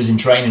seen who was in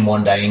training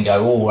one day and go,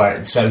 "Oh,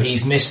 right, so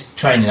he's missed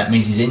training. That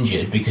means he's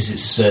injured because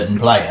it's a certain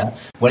player."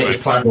 When it was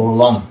planned all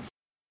along.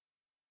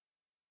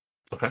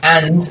 Okay.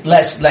 And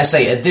let's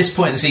say at this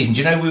point in the season,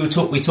 do you know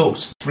we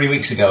talked 3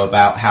 weeks ago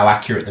about how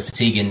accurate the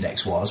fatigue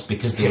index was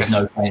because there was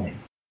no training,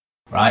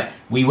 right?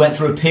 We went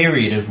through a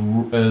period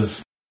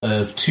of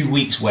 2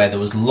 weeks where there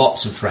was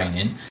lots of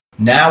training.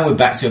 Now we're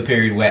back to a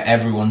period where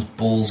everyone's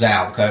balls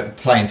out,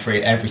 playing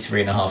every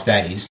 3.5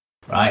 days,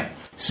 right?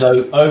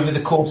 So over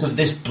the course of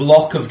this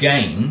block of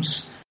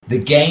games,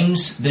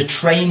 the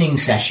training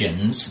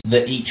sessions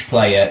that each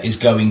player is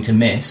going to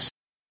miss,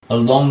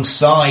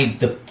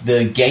 alongside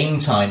the game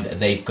time that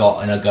they've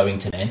got and are going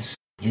to miss,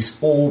 is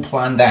all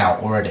planned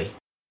out already.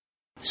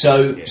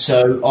 So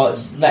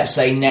let's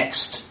say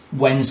next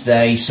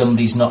Wednesday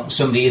somebody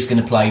is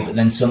going to play, but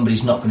then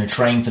somebody's not going to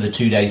train for the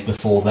 2 days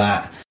before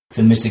that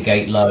to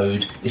mitigate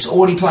load. It's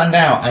already planned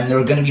out, and there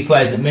are going to be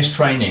players that miss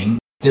training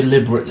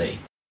deliberately.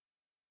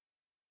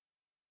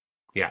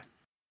 Yeah.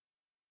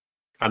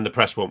 And the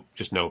press won't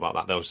just know about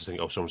that. They'll just think,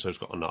 oh, so-and-so's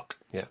got a knock.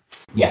 Yeah.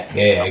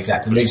 Yeah,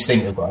 exactly. They just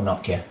think they've got a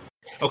knock, yeah.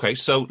 Okay,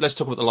 so let's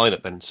talk about the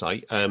lineup then,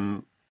 Si.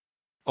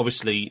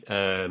 Obviously,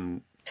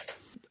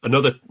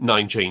 another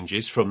 9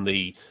 changes from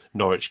the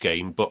Norwich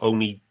game, but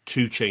only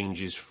 2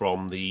 changes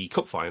from the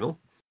cup final.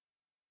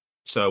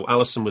 So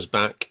Alisson was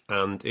back,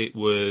 and it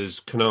was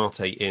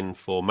Konate in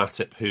for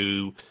Matip,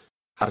 who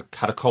had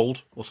a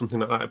cold or something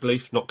like that, I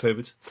believe, not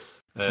COVID.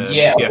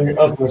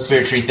 Upper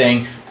respiratory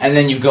thing, and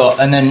then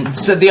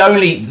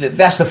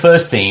that's the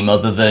first team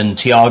other than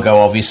Thiago,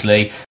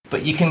 obviously.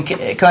 But you can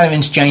kind of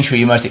interchange for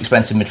your most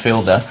expensive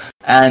midfielder,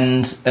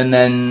 and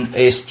then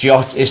it's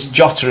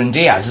Jota and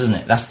Diaz, isn't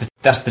it? That's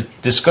the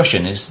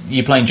discussion. Is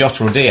you playing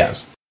Jota or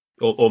Diaz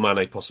or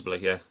Mane possibly?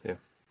 Yeah.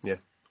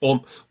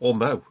 Or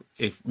Mo.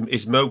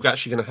 Is Mo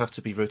actually going to have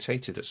to be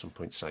rotated at some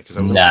point?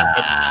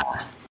 Nah.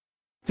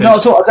 No,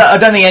 at all. I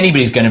don't think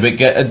anybody's going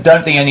to. I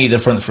don't think any of the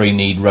front three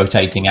need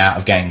rotating out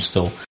of games at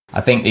all.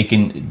 I think they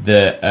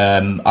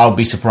can. I'll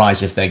be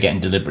surprised if they're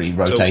getting deliberately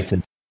rotated.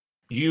 So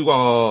you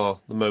are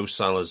the Mo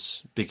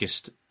Salah's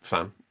biggest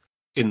fan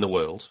in the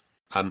world.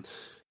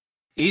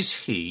 Is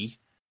he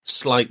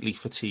slightly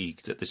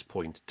fatigued at this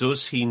point?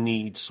 Does he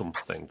need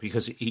something?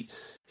 Because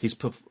his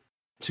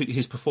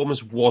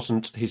performance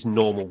wasn't his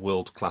normal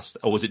world class,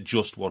 or was it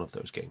just one of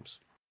those games?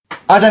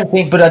 I don't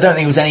think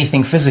it was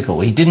anything physical.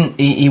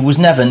 He was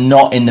never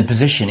not in the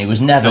position. He was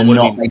never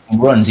not making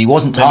runs. He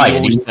wasn't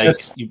tired.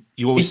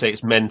 You always say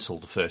it's mental,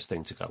 the first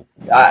thing to go.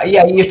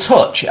 Your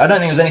touch. I don't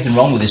think there was anything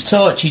wrong with his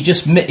touch. He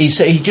just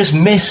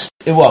missed.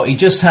 Well, he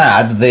just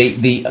had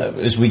the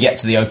as we get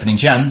to the opening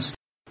chance,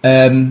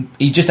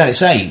 he just had it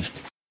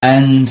saved.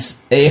 And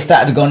if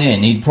that had gone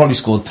in, he'd probably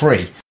scored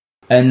 3.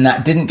 And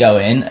that didn't go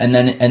in. And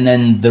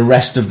then the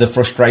rest of the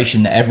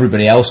frustration that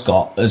everybody else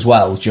got as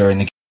well during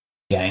the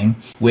game,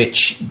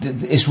 which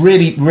is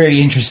really,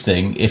 really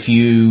interesting if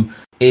you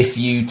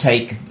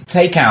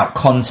take out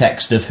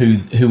context of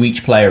who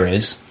each player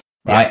is,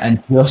 right,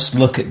 and just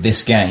look at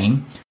this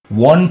game.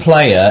 One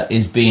player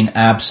is being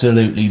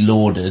absolutely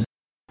lauded,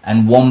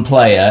 and one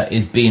player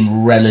is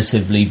being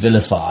relatively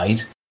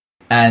vilified,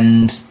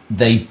 and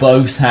they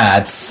both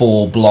had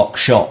 4 block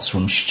shots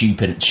from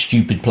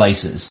stupid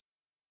places.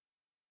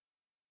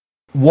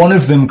 One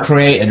of them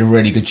created a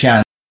really good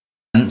chance.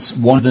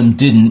 One of them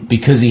didn't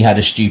because he had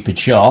a stupid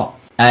shot,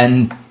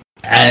 and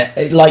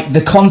like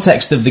the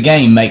context of the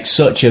game makes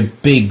such a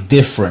big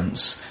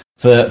difference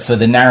for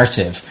the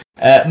narrative.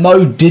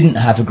 Mo didn't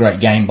have a great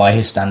game by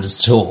his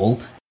standards at all,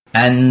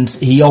 and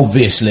he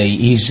obviously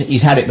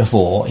he's had it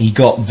before. He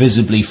got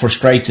visibly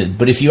frustrated.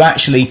 But if you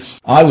actually,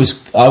 I was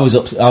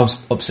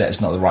upset. It's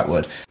not the right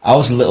word. I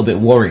was a little bit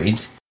worried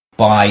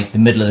by the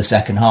middle of the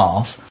second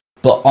half.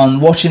 But on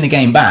watching the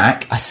game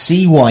back, I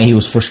see why he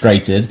was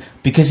frustrated,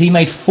 because he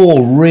made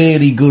 4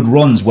 really good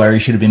runs where he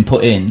should have been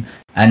put in,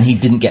 and he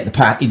didn't get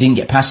he didn't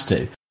get passed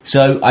to.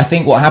 So I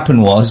think what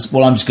happened was,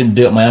 well, I'm just going to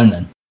do it on my own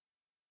then.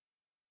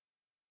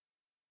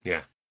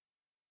 Yeah.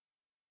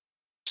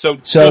 So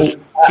just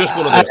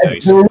one of those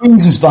days. There are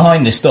reasons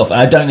behind this stuff,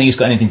 and I don't think it's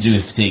got anything to do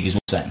with fatigue, is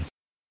what I'm saying.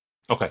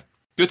 Okay,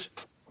 good.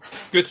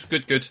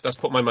 Good. That's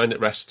put my mind at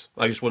rest.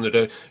 I just wanted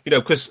to,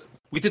 because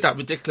we did that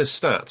ridiculous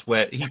stat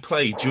where he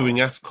played during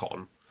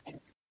AFCON,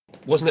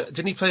 wasn't it?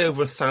 Didn't he play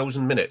over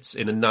 1,000 minutes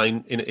in a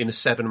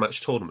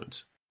 7-match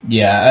tournament?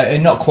 Yeah,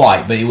 not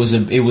quite, but it was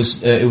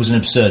an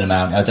absurd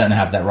amount. I don't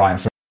have that right in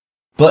front.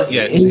 But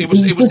yeah, it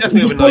was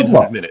definitely over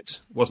 900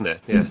 minutes, wasn't it?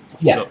 Yeah.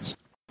 Yeah.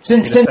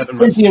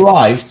 Since he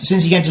arrived,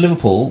 since he came to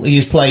Liverpool,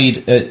 he's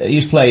played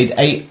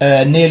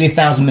nearly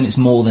 1,000 minutes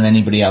more than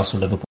anybody else for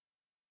Liverpool.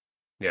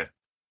 Yeah,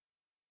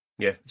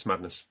 it's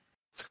madness.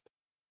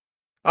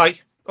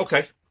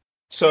 Okay.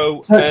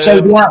 So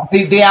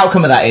the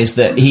outcome of that is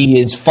that he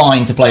is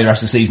fine to play the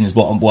rest of the season. Is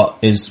what I'm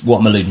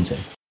alluding to.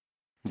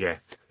 Yeah.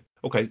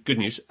 Okay. Good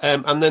news.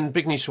 And then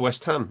big news for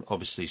West Ham,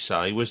 obviously.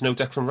 Was no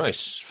Declan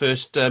Rice.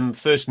 First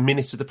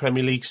minute of the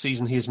Premier League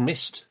season he has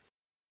missed.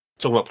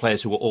 Talking about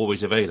players who were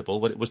always available,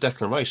 but it was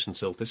Declan Rice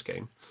until this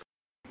game.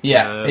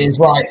 Yeah, it's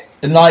right.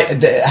 Like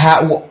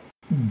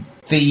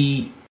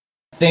the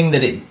thing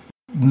that it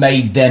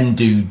made them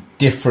do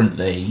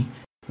differently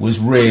was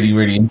really,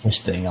 really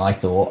interesting, I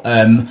thought.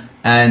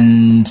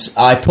 And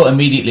I put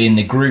immediately in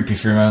the group,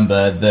 if you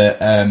remember,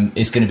 that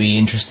it's going to be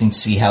interesting to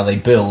see how they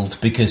build,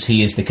 because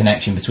he is the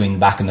connection between the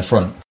back and the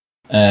front.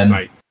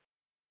 Right.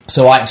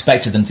 So I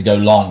expected them to go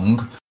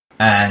long,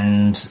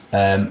 and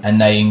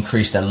they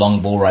increased their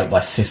long ball rate by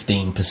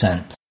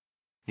 15%.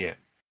 Yeah.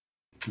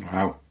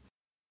 Wow.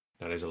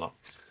 That is a lot.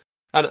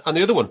 And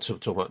the other one to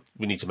talk about,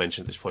 we need to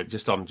mention at this point,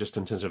 just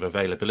in terms of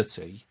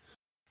availability.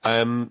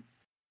 One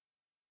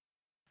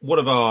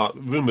of our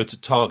rumoured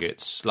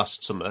targets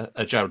last summer,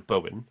 Jared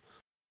Bowen,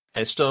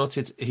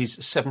 started his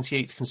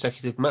 78th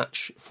consecutive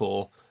match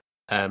for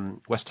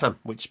West Ham,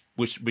 which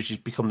has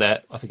become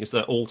their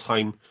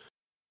all-time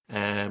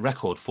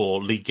record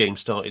for league games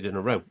started in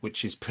a row,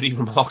 which is pretty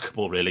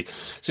remarkable, really.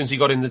 Since he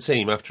got in the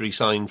team after he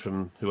signed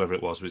from whoever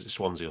it was it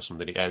Swansea or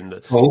something?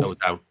 And Hull.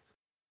 down.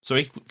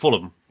 Sorry,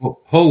 Fulham.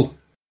 Hull.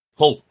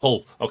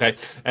 Okay.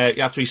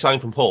 After he signed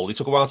from Hull, he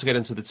took a while to get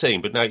into the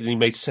team, but now he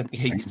made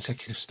 78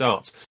 consecutive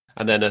starts,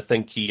 and then I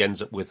think he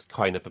ends up with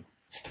kind of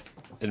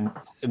an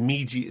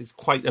immediate,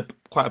 quite a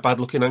bad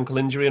looking ankle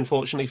injury,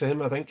 unfortunately for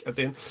him. I think at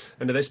the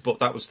end of this, but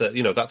that was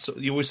that's,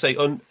 you always say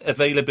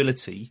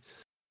availability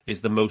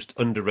is the most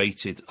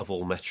underrated of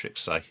all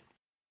metrics. I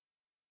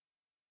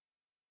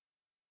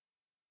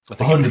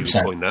think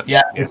 100%.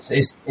 Yeah.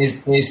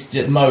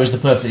 Mo is the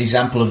perfect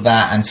example of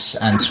that, and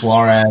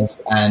Suarez,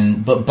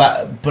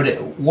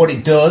 what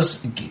it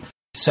does.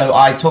 So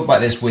I talk about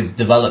this with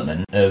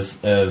development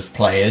of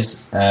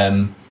players,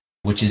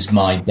 which is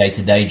my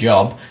day-to-day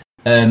job.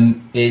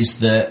 Is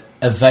that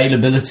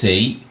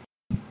availability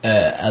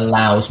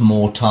allows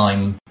more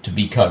time to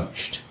be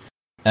coached.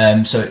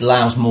 So it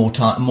allows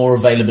more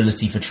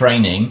availability for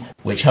training,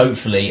 which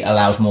hopefully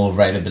allows more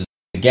availability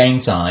for game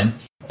time.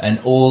 And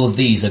all of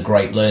these are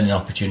great learning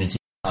opportunities,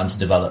 time to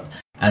develop.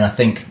 And I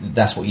think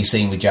that's what you're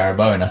seeing with Jared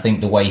Bowen. I think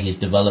the way he's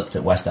developed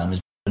at West Ham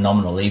is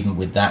phenomenal, even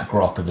with that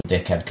grok of a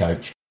dickhead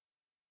coach.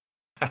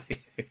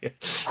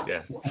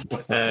 Yeah.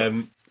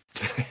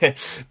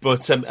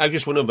 But I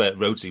just wonder about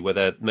Rhodesy,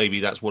 whether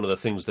maybe that's one of the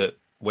things that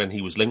when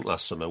he was linked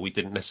last summer, we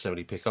didn't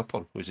necessarily pick up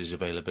on, was his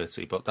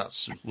availability. But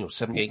that's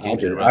 78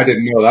 games in a row. I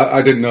didn't know that.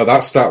 I didn't know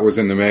that stat was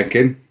in the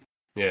making.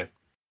 Yeah.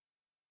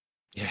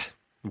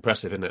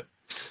 Impressive, isn't it?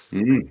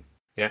 Mm.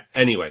 Yeah.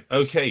 Anyway,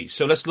 okay.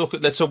 So let's talk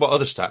about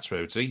other stats,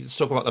 Rhodesy. Let's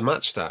talk about the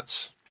match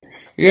stats.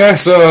 Yeah.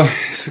 So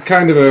it's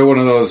kind of one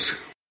of those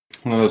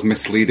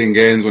misleading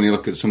games when you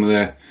look at some of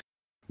the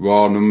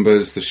raw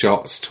numbers. The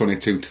shots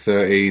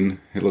 22-13.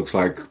 It looks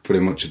like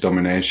pretty much a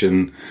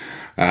domination.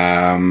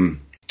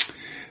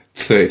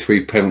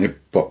 33 penalty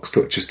box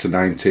touches to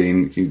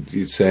 19.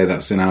 You'd say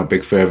that's in our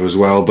big favour as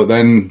well. But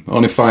then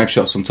only 5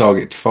 shots on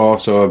target to 4,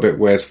 so a bit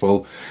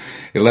wasteful.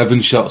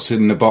 11 shots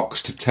in the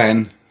box to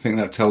 10. I think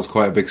that tells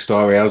quite a big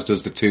story, as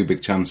does the 2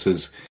 big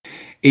chances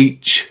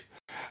each.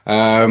 We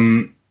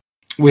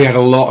had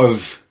a lot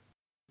of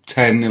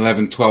 10,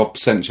 11,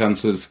 12%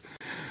 chances.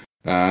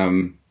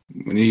 When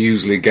you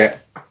usually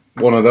get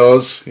one of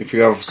those, if you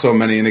have so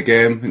many in a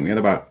game, I think we had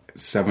about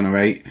 7 or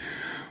 8.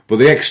 But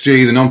the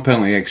XG, the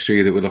non-penalty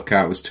XG that we look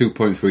at was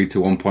 2.3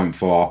 to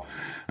 1.4.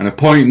 And a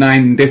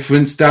 0.9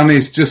 difference, Dan,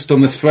 is just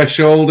on the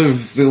threshold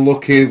of the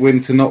lucky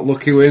win to not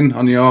lucky win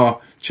on your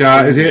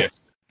chart, is it?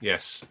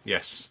 Yes.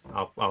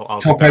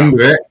 I'll top end of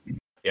it.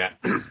 Yeah.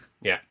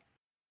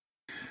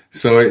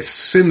 So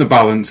it's in the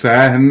balance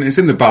there, and it's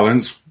in the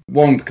balance,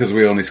 one, because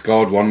we only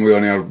scored one. We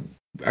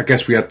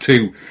had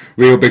 2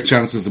 real big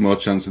chances, the more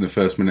chance in the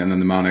first minute, and then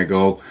the Mane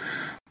goal.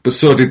 But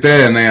so did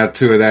they, and they had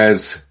 2 of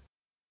theirs.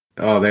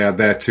 They had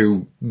their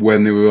 2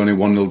 when they were only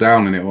 1-0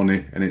 down,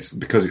 and it's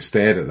because it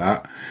stayed at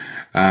that.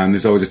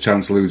 There's always a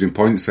chance of losing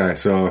points there,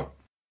 so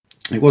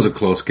it was a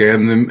close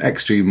game. The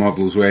XG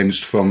models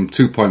ranged from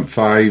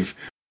 2.5.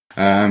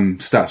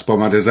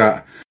 StatsBomb had us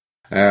at,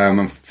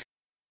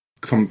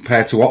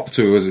 compared to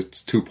Opta as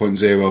it's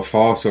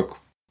 2.04, so a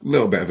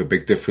little bit of a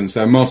big difference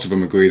there. Most of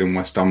them agreed on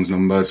West Ham's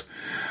numbers.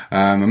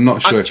 I'm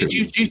not sure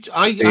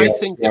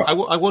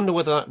I wonder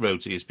whether that,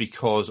 Rhodesy, is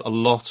because a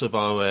lot of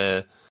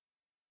our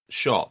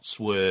shots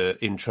were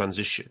in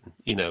transition,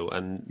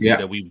 and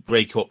we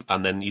break up,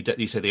 and then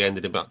you say they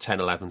ended about 10,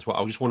 11, 12.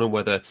 I was just wondering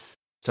whether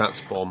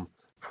StatsBomb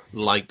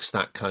likes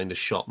that kind of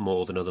shot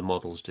more than other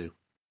models do.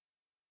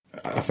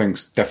 I think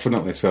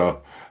definitely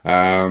so.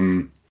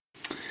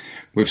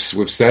 We've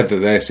said that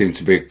they seem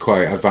to be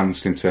quite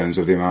advanced in terms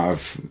of the amount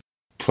of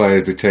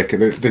players they take,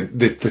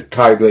 the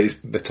type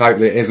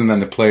that it is, and then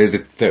the players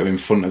that are in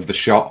front of the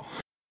shot.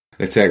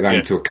 They take that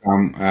into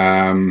account.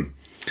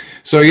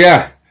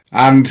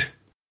 And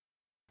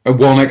a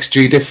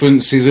 1xG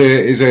difference is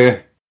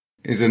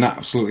an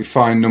absolutely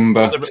fine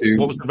number.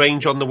 What was the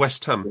range on the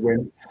West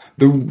Ham?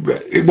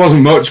 It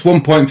wasn't much.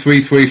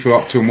 1.33 for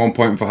up to and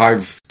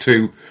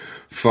 1.52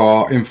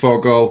 for info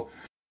goal.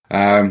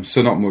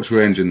 So not much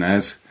range in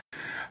theirs.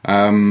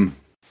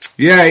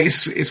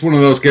 It's one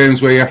of those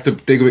games where you have to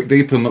dig a bit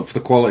deeper and look for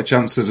the quality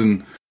chances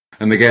and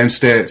the game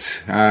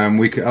states.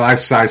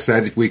 As I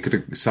said, if we could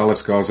have Salah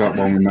scores that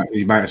one,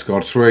 he might have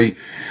scored 3.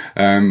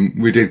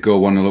 We did go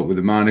 1-0 up with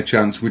a minor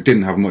chance. We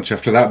didn't have much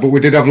after that, but we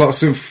did have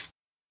lots of,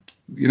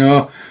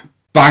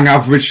 bang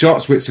average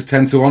shots, which are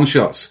 10-1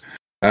 shots.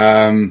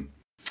 Our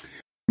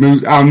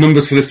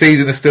numbers for the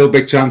season are still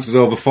big chances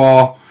over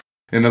 4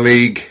 in the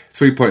league,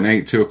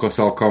 3.82 across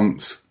all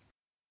comps.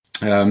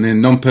 The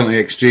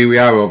non-penalty XG, we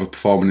are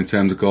overperforming in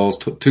terms of goals,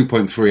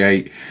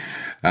 2.38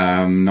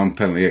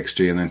 non-penalty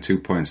XG, and then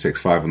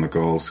 2.65 on the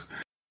goals.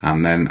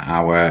 And then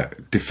our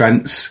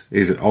defence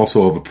is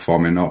also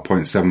overperforming,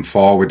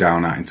 0.74 we're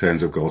down at in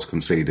terms of goals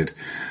conceded,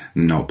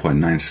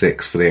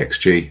 0.96 for the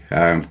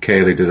XG.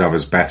 Cayley does have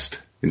his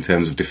best in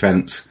terms of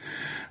defence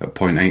at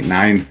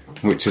 0.89,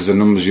 which is the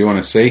numbers you want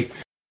to see.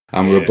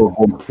 And we're above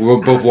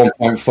 1.4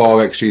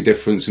 XG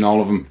difference in all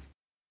of them,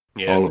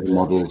 all of the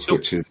models,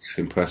 which is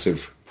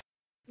impressive.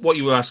 What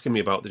you were asking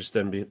me about this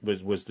then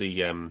was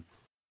the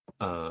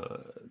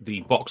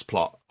box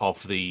plot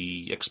of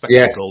the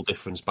expected goal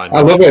difference by match.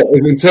 I love it.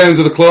 In terms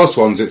of the close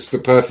ones, it's the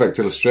perfect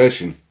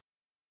illustration.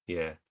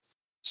 Yeah.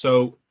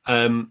 So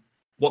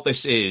what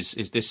this is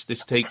this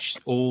takes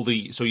all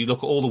the... So you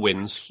look at all the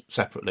wins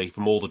separately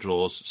from all the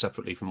draws,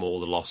 separately from all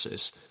the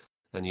losses,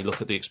 and you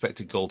look at the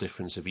expected goal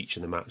difference of each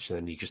in the match, and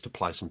then you just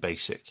apply some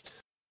basic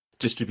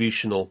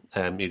distributional.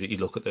 You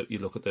look at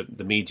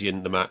the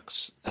median, the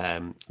max,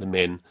 the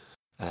min,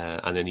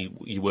 and then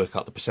you work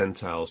out the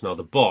percentiles. Now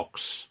the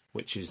box,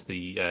 which is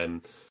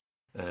the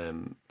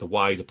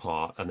wider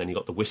part, and then you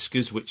got the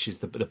whiskers, which is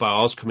the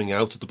bars coming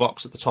out of the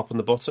box at the top and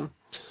the bottom.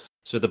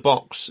 So the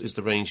box is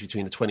the range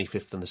between the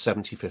 25th and the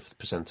 75th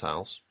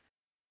percentiles,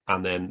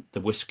 and then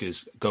the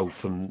whiskers go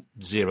from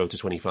 0 to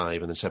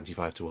 25 and then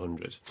 75 to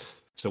 100.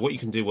 So what you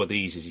can do with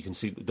these is you can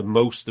see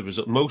most of the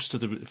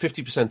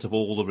 50% of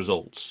all the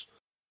results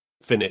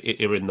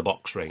are in the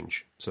box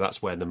range. So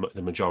that's where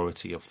the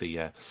majority of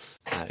the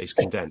is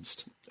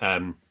condensed.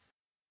 And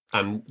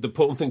the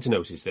important thing to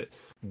note is that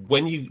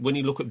when you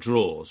look at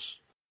draws,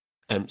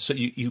 so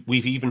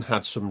we've even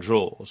had some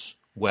draws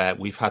where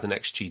we've had an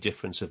XG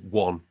difference of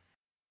 1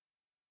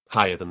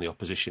 higher than the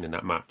opposition in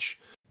that match.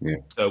 Yeah.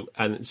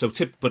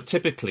 But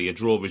typically a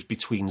draw is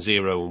between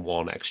 0 and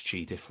 1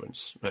 XG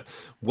difference. Right?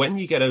 When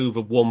you get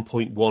over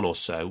 1.1 or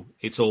so,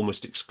 it's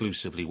almost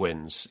exclusively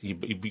wins.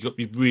 You've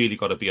really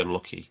got to be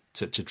unlucky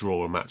to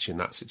draw a match in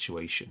that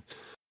situation.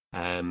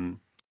 And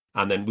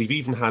then we've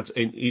even had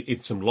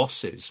in some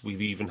losses,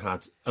 we've even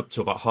had up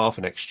to about half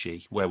an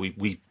XG where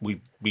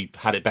we've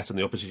had it better than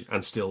the opposition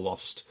and still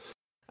lost.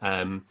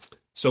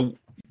 So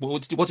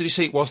what did you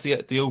say it was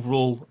the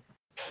overall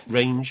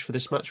range for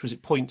this match? Was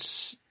it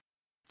points?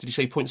 Did you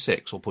say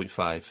 0.6 or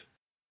 0.5?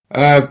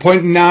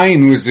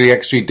 0.9 was the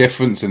XG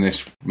difference in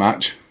this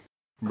match.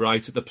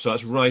 So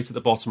that's right at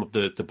the bottom of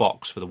the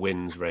box for the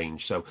wins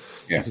range. So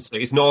you could say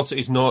it's not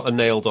a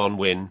nailed on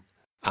win,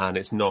 and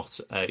it's not.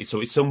 So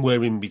it's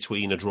somewhere in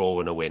between a draw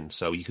and a win.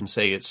 So you can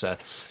say it's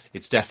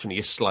definitely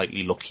a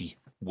slightly lucky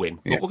win.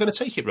 But we're going to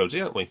take it,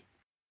 Rosie, aren't we?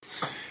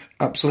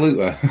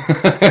 Absolutely.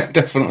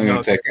 Definitely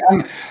going to take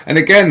it. And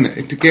again,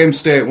 the game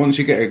state, once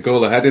you get a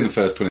goal ahead in the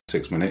first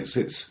 26 minutes,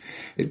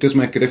 it does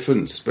make a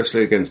difference,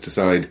 especially against a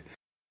side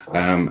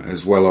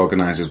as well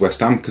organised as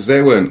West Ham, because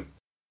they weren't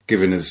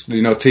giving us...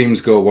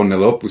 teams go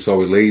 1-0 up. We saw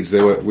with Leeds,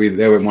 they went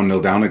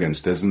 1-0 down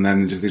against us, and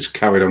then they just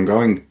carried on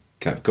going,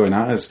 kept going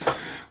at us,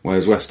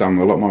 whereas West Ham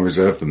were a lot more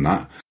reserved than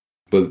that,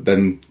 but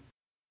then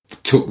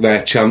took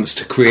their chance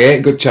to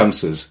create good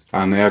chances,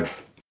 and they had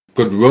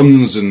good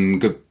runs and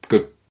good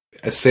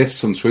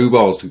assists and through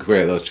balls to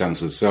create those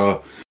chances.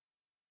 So,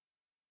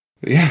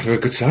 yeah, they're a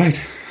good side.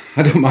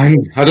 I don't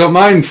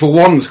mind for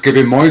once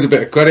giving Moyes a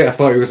bit of credit. I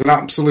thought he was an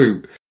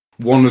absolute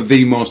one of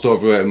the most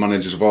overrated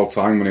managers of all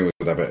time when he was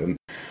at Everton,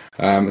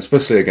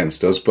 especially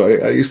against us.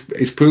 But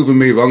he's proven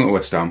me wrong at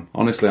West Ham.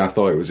 Honestly, I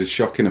thought it was a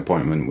shocking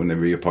appointment when they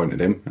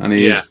reappointed him, and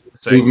he's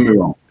proven me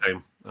wrong.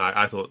 Same.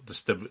 I thought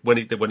when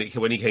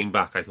he came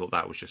back, I thought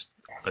that was just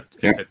an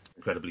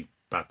incredibly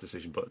bad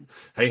decision. But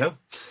hey ho.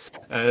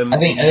 I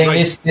think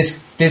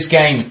this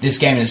game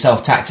in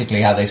itself,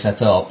 tactically how they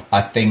set up,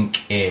 I think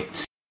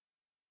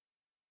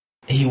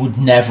he would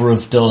never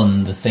have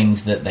done the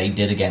things that they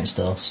did against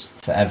us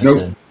for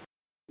Everton.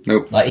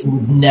 Nope. Like, he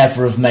would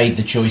never have made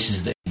the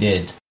choices that he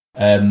did.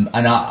 And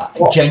I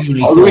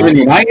genuinely thought... Even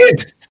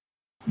United.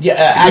 Yeah,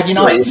 at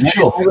United, for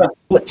sure.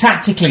 But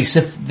tactically,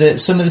 some of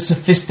the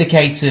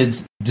sophisticated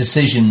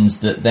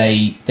decisions that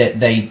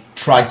they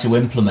tried to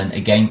implement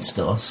against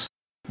us,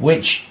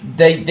 which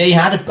they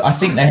had, I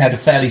think they had a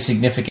fairly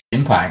significant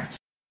impact.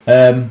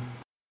 I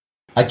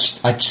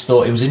just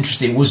thought it was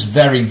interesting. It was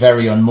very,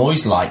 very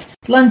un-Moyes-like.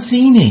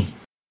 Lanzini.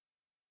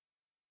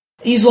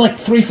 He's like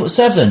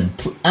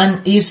 3'7",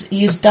 and he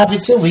is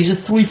David Silva. He's a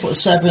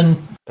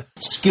 3'7",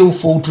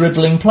 skillful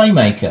dribbling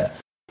playmaker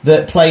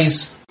that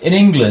plays in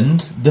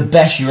England. The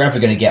best you're ever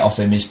going to get off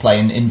him is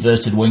playing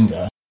inverted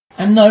winger.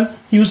 And no,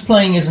 he was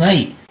playing as an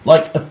 8,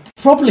 like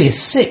probably a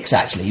 6.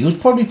 Actually, he was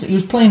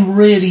playing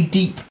really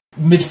deep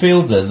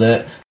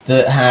midfielder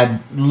that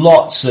had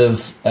lots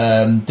of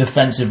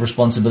defensive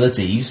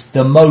responsibilities,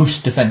 the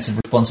most defensive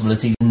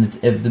responsibilities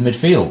of the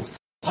midfield.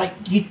 Like,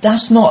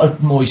 that's not a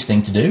Moyes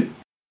thing to do.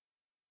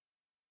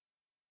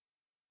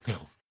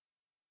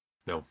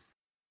 No.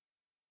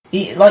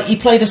 He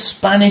played a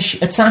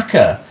Spanish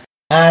attacker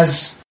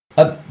as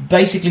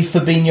basically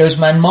Fabinho's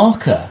man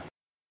marker.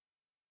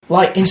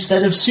 Like,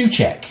 instead of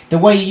Souček. The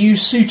way he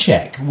used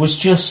Souček was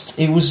just,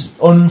 it was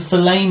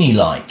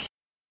un-Fellaini-like.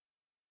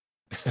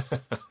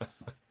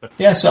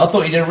 Yeah, so I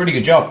thought he did a really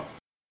good job.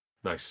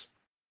 Nice.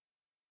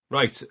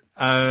 Right.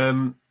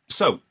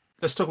 So,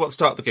 let's talk about the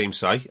start of the game,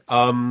 Si.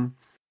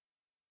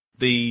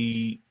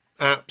 The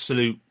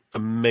absolute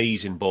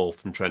amazing ball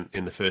from Trent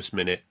in the first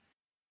minute.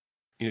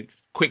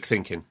 Quick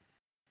thinking.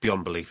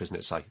 Beyond belief, isn't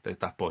it, Si?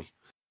 That boy.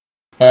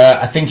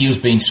 I think he was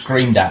being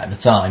screamed at the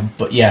time,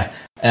 but yeah.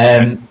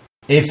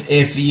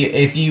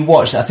 If you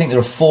watch, I think there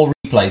are 4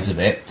 replays of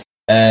it,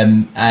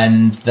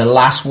 and the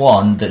last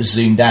one that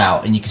zoomed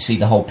out, and you can see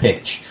the whole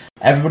pitch.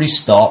 Everybody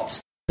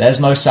stopped. There's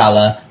Mo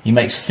Salah. He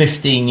makes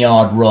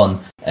 15-yard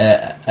run.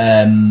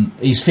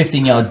 He's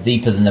 15 yards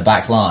deeper than the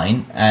back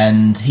line,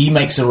 and he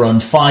makes a run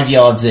 5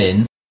 yards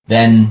in.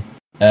 Then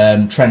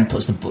Trent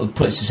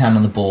puts his hand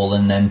on the ball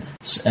and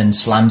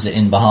slams it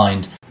in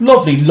behind.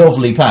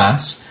 Lovely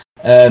pass.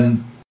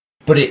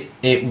 But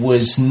it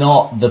was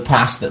not the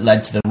pass that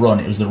led to the run;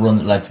 it was the run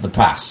that led to the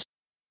pass.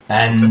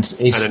 And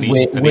we just had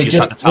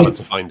the talent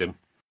to find him.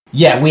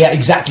 Yeah, we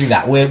exactly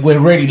that. We're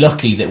really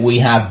lucky that we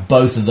have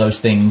both of those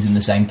things in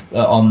the same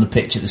on the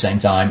pitch at the same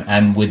time,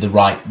 and with the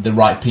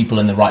right people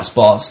in the right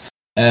spots.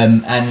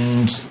 It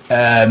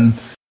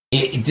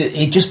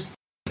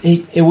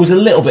was a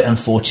little bit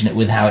unfortunate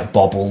with how it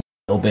bobbled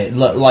a little bit.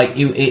 Like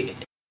it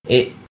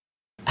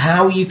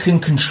how you can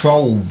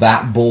control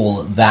that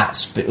ball at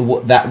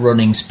that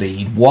running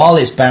speed while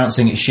it's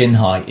bouncing at shin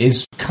height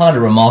is kind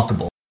of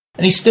remarkable.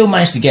 And he still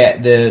managed to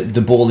get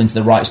the ball into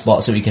the right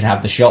spot so he could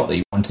have the shot that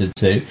he wanted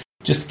to.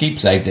 Just keep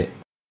saved it.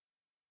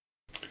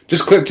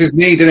 Just clipped his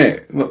knee, didn't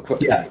it? Look,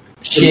 yeah,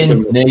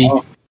 shin, knee.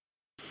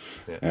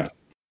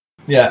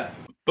 Yeah.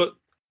 But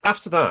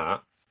after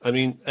that, I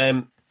mean,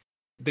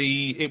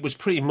 it was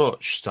pretty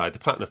much the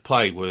pattern of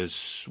play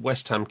was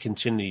West Ham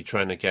continued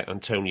trying to get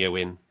Antonio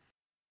in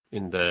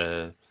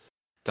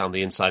down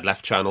the inside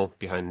left channel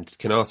behind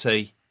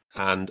Konate,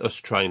 and us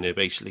trying to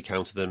basically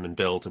counter them and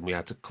build, and we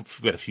had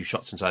a few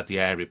shots inside the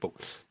area, but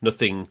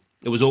nothing.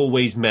 It was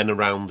always men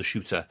around the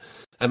shooter.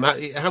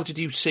 How did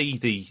you see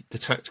the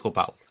tactical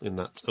battle in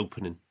that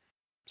opening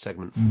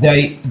segment?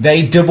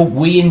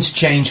 We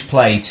interchange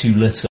play too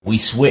little. We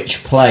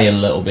switch play a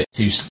little bit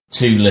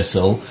too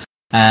little,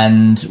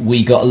 and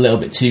we got a little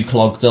bit too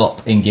clogged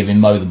up in giving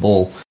Mo the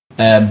ball.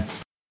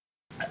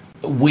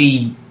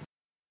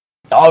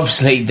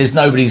 Obviously, there's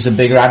nobody who's a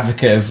bigger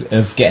advocate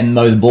of getting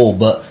Mo the ball,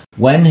 but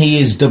when he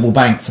is double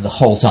banked for the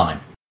whole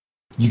time,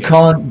 you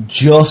can't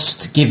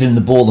just give him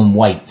the ball and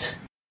wait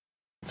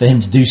for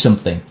him to do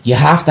something. You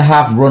have to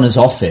have runners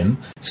off him.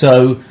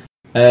 So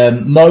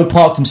Mo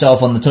parked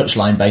himself on the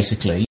touchline,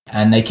 basically,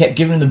 and they kept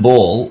giving him the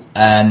ball,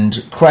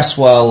 and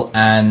Cresswell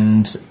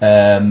and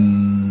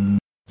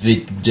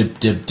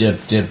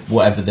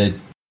whatever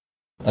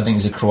I think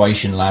it's a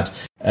Croatian lad.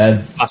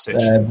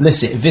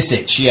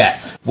 Visic, yeah.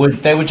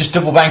 They were just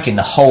double banking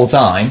the whole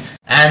time,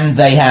 and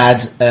they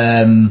had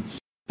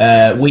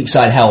weak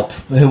side help,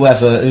 it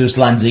was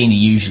Lanzini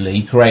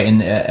usually,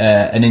 creating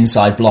an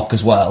inside block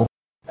as well.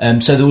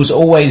 So there was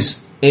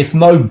always, if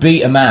Mo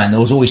beat a man, there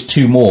was always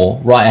 2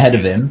 more right ahead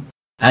of him,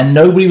 and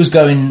nobody was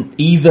going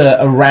either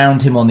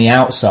around him on the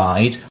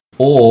outside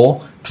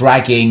or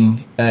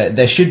dragging.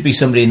 There should be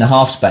somebody in the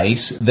half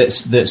space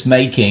that's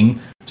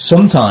making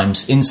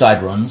sometimes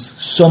inside runs,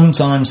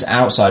 sometimes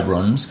outside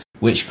runs,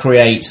 which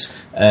creates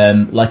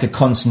like a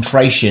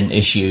concentration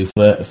issue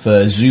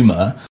for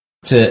Zuma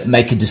to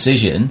make a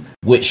decision,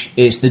 which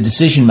it's the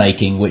decision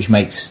making which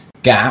makes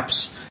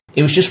gaps.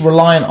 It was just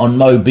reliant on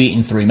Mo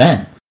beating 3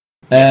 men.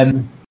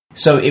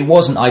 So it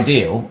wasn't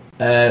ideal.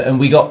 And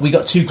we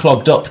got too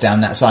clogged up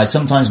down that side.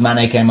 Sometimes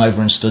Mane came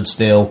over and stood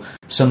still.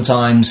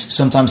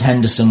 Sometimes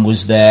Henderson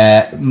was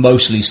there,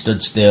 mostly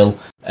stood still,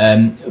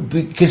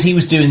 because he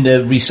was doing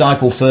the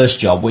recycle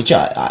first job, which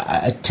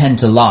I tend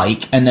to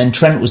like. And then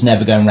Trent was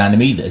never going around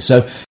him either.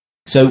 So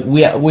So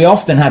we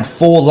often had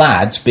 4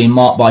 lads being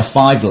marked by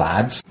 5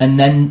 lads, and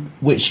then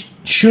which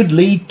should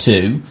lead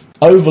to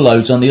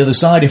overloads on the other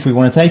side if we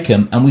want to take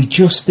them, and we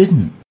just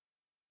didn't.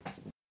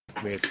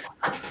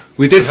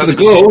 We did for the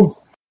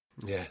goal.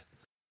 Yeah.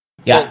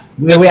 Yeah,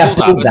 we had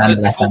people down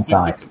the left-hand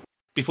side.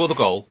 Before the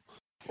goal,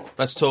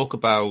 let's talk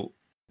about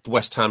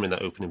West Ham in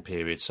that opening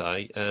period,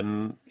 Si.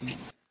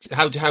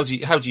 How do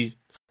you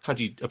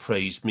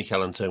appraise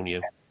Mikel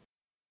Antonio?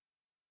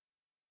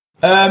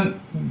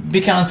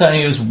 Mikel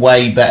Antonio is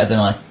way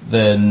better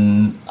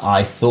than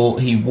I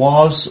thought he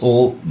was,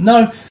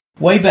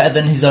 way better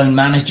than his own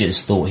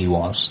managers thought he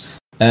was.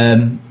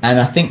 And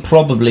I think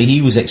probably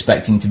he was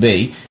expecting to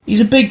be. He's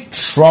a big,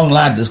 strong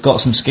lad that's got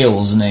some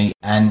skills, isn't he?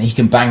 And he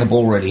can bang a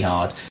ball really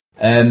hard.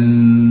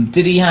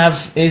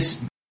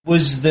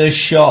 Was the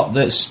shot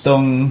that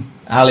stung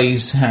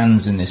Ali's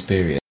hands in this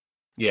period?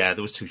 Yeah,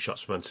 there was 2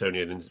 shots from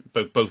Antonio, and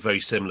both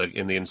very similar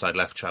in the inside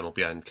left channel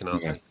behind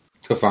Canati. Yeah.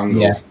 Tough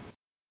angles. Yeah.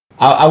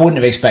 I wouldn't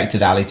have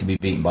expected Ali to be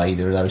beaten by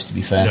either of those, to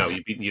be fair. No,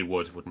 you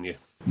would, wouldn't you?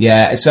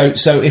 Yeah,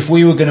 so if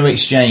we were going to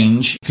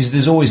exchange, because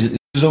there's always a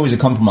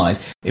compromise,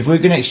 if we're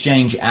going to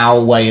exchange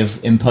our way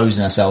of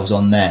imposing ourselves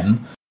on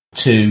them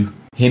to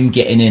him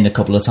getting in a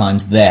couple of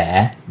times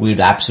there, we would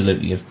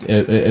absolutely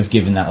have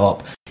given that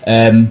up.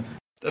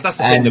 That's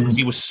the thing, because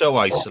he was so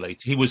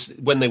isolated. He was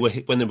when they were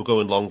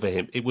going long for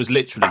him. It was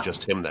literally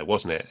just him there,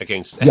 wasn't it?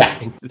 There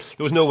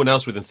was no one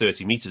else within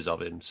 30 meters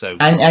of him. So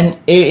and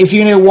if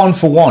you're going to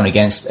 1-for-1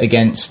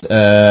 against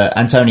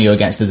Antonio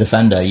against the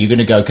defender, you're going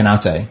to go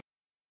Canate.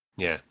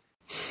 Yeah,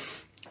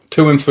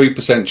 2 and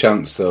 3%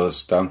 chance, though,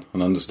 Stan,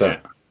 and understand.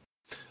 Yeah.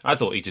 I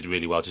thought he did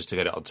really well just to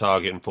get it on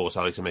target and force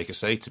Ali to make a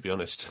save, to be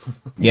honest.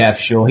 Yeah,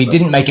 for sure. He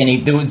didn't make any...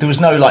 There was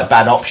no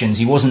bad options.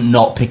 He wasn't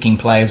not picking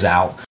players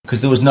out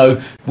because there was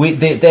no...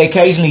 They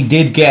occasionally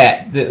did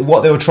get... What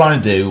they were trying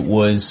to do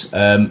was,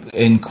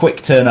 in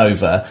quick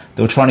turnover,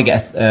 they were trying to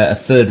get a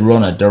third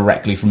runner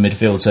directly from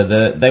midfield.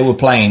 So they were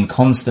playing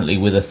constantly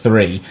with a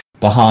 3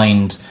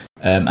 behind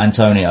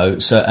Antonio.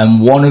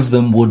 And one of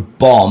them would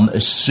bomb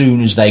as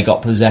soon as they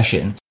got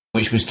possession,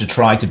 which was to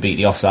try to beat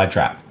the offside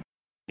trap.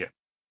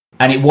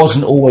 And it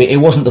wasn't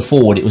the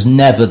forward. It was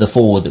never the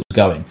forward that was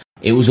going.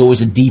 It was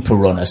always a deeper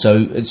runner.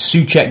 So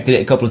Souček did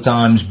it a couple of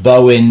times.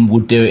 Bowen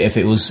would do it if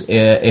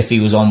he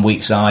was on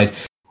weak side.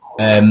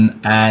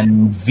 And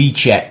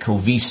Vicek or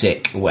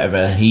Visic or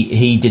whatever,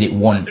 he did it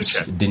once,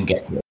 didn't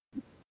get through.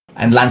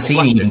 And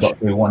Lanzini even got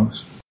through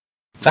once.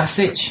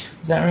 Vasic,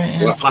 is that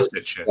right? Yeah.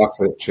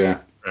 Vlasic, yeah.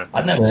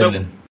 I'd never heard of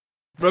him.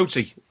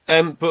 Roti,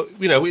 but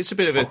it's a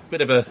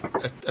bit of a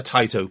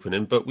tight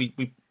opening, but we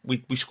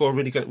score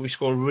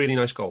a really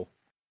nice goal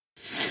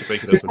to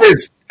break it open. It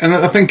is, and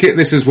I think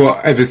this is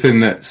what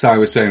everything that Si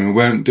was saying we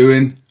weren't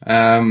doing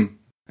in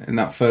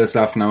that first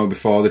half an hour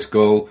before this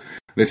goal.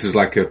 This is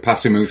like a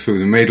passing move through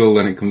the middle,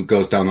 then it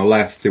goes down the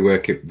left. They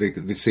work it.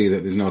 They see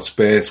that there's no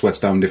space.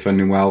 West Ham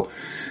defending well,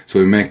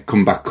 so we make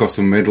come back across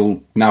the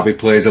middle. Naby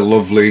plays a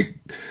lovely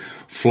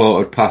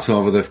floated pass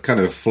over the kind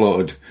of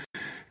floated.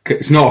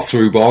 It's not a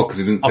through ball because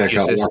it didn't take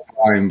out that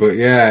time, but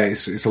yeah,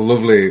 it's a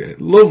lovely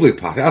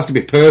pass. It has to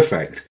be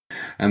perfect,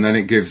 and then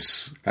it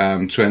gives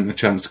Trent the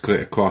chance to cut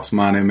it across.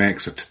 Mane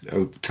makes a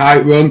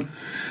tight run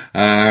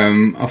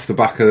off the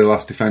back of the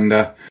last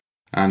defender,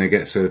 and he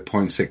gets a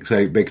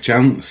 0.68 big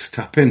chance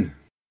tap in.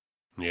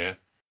 Yeah,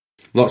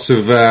 lots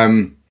of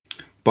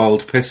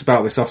boiled piss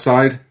about this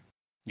offside.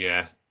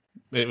 Yeah.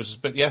 It was,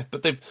 but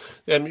they've.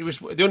 It was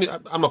the only.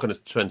 I'm not going to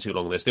spend too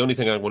long on this. The only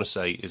thing I want to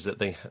say is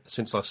that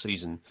since last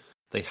season,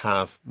 they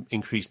have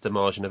increased the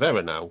margin of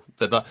error now.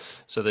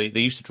 So they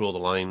used to draw the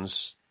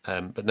lines,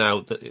 but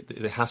now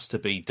there has to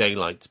be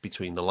daylight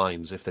between the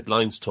lines. If the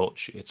lines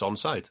touch, it's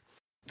onside.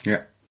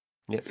 Yeah.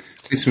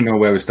 At least we know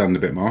where we stand a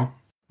bit more.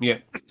 Yeah.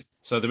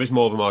 So there is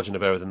more of a margin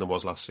of error than there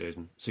was last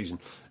season.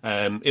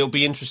 It'll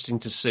be interesting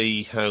to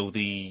see how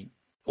the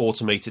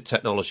automated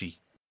technology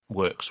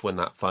works when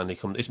that finally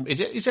comes.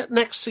 Is it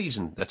next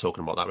season they're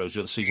talking about that, Rose?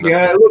 Or the season?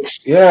 Yeah,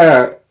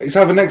 it's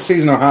either next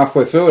season or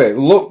halfway through it. It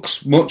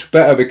looks much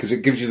better because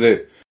it gives you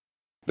the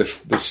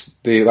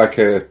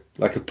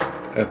like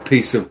a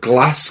piece of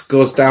glass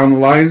goes down the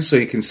line, so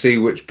you can see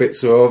which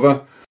bits are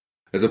over,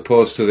 as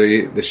opposed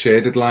to the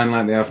shaded line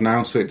like they have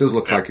now. So it does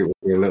look like it will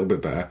be a little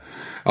bit better,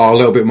 or a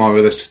little bit more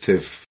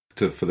illustrative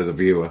for the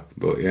viewer.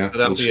 But yeah,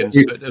 doesn't mean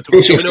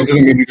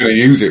you're going to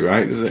use it,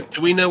 right? Does it? Do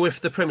we know if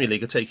the Premier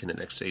League are taking it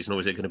next season, or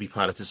is it going to be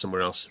piloted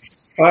somewhere else?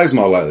 Si's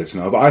more likely to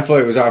know, but I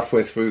thought it was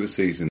halfway through the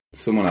season.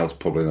 Someone else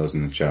probably knows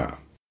in the chat.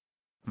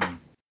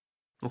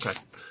 Okay.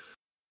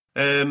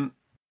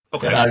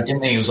 Okay. I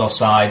didn't think it was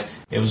offside.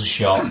 It was a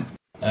shot,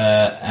 and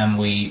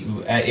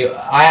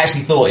I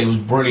actually thought it was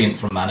brilliant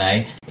from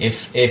Mane.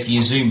 If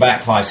you zoom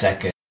back 5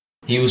 seconds,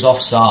 he was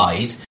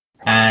offside,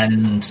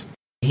 and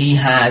he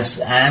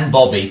and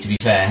Bobby, to be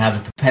fair, have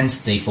a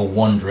propensity for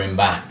wandering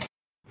back,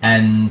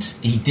 and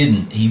he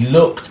didn't. He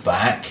looked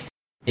back.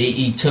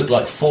 He took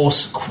like 4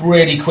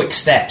 really quick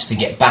steps to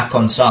get back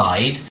on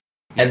side,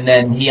 and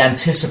then he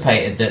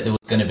anticipated that there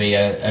was going to be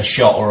a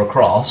shot or a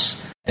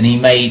cross, and he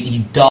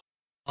dived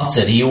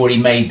started, he already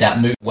made that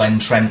move when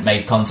Trent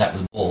made contact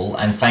with the ball,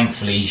 and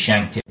thankfully he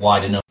shanked it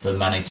wide enough for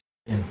Mane to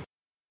hit him.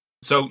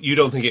 So you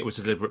don't think it was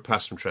a deliberate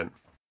pass from Trent?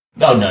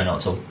 Oh, no, not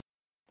at all.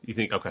 You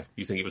think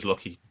it was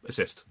lucky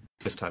assist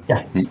this time?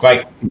 Yeah,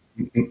 great.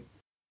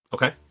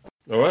 Okay,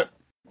 all right,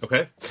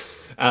 okay.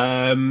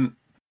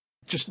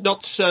 Just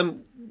not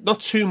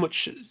too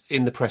much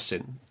in the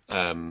pressing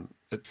in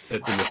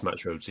this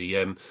match,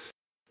 Rhodesy.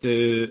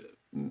 The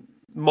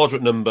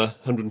moderate number,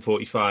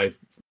 145.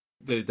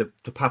 The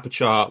Papa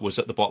chart was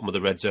at the bottom of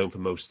the red zone for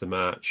most of the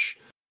match.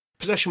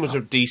 Possession was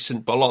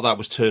decent, but a lot of that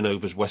was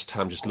turnovers. West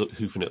Ham just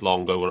hoofing it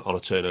long, going on a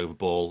turnover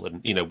ball,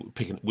 and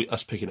picking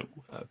it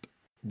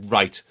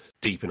right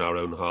deep in our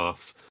own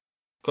half.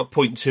 Got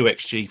 0.2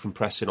 xG from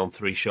pressing on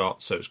 3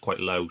 shots, so it's quite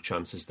low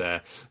chances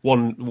there.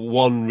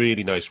 One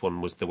really nice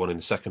one was the one in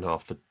the second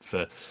half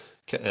for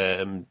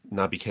Naby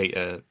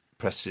Keita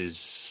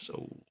presses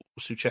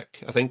Souček,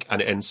 I think,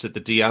 and it ends at the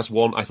Diaz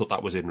one. I thought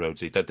that was in,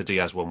 Rhodesy. The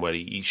Diaz one where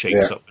he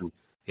shakes up and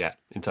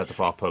inside the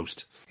far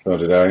post. So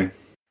did I.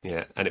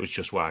 Yeah, and it was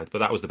just wide, but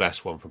that was the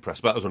best one from press.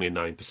 But that was only a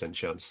 9%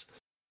 chance.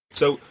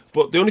 So,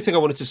 but the only thing I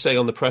wanted to say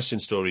on the pressing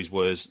stories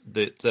was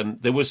that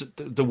there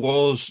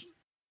was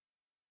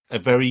a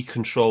very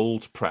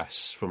controlled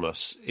press from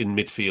us in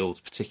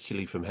midfield,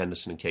 particularly from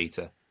Henderson and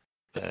Keita,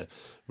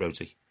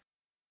 Rhodesy.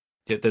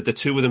 The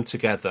two of them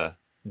together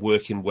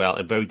working well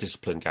and very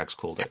disciplined, Gags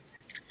called it.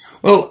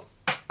 Well,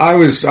 I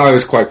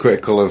was quite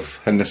critical of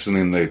Henderson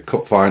in the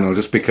cup final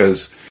just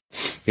because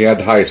he had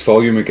the highest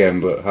volume again,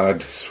 but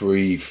had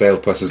 3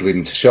 failed passes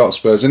leading to short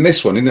spurs. In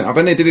this one, he didn't have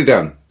any, did he,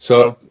 Dan?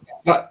 So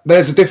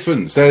there's a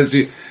difference. There's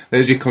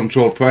your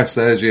controlled press.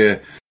 There's your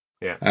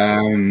They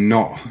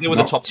the were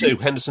the top two.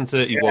 Henderson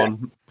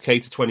 31,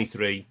 Keita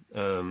 23.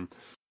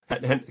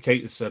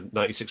 Keita's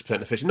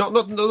 96%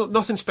 efficient.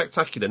 Nothing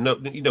spectacular. No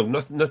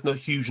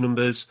huge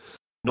numbers.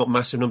 Not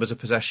massive numbers of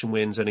possession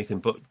wins, anything,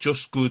 but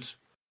just good,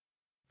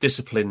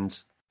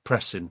 disciplined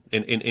pressing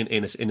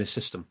in a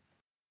system.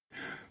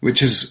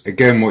 Which is,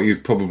 again, what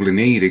you'd probably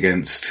need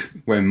against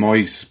when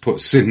Moyes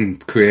puts in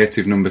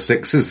creative number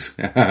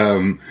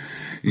 6s.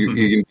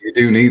 You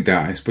do need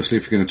that, especially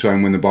if you're going to try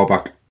and win the ball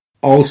back.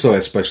 Also,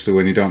 especially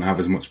when you don't have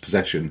as much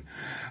possession.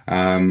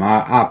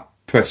 Our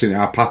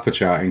Papa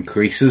chart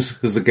increases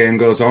as the game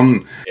goes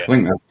on. Yeah. I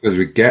think that's because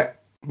we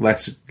get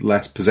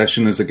less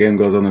possession as the game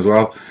goes on as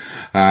well.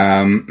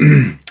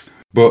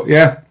 But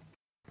yeah,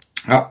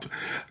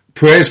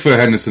 praise for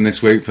Henderson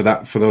this week for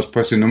those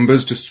pressing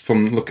numbers. Just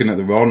from looking at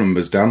the raw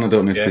numbers, Dan, I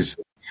don't know if there's.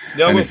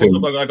 No, I've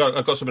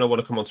got something I want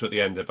to come on to at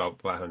the end about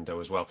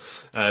Hendo as well.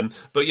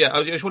 But yeah,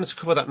 I just wanted to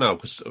cover that now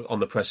because on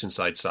the pressing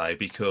side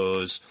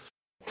because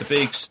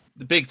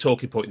the big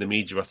talking point in the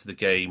media after the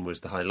game was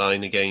the high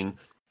line again,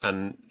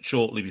 and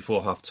shortly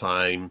before half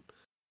time,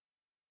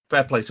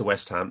 fair play to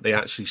West Ham, they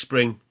actually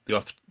spring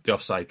the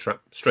offside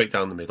trap straight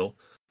down the middle,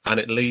 and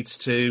it leads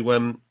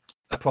to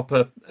a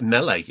proper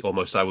melee,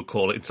 almost I would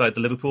call it, inside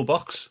the Liverpool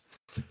box.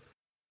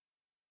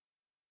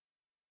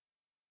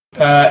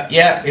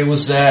 It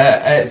was.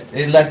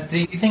 It led. Do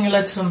you think it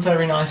led to some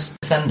very nice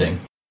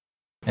defending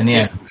in the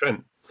end?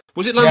 Trent.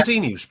 Was it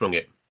Lanzini who sprung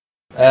it?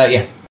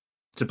 Yeah.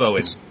 To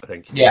Bowen, I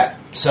think. Yeah.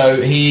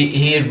 So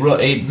he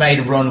made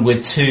a run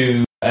with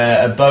 2.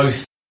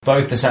 Both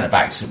the centre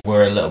backs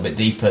were a little bit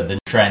deeper than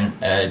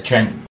Trent.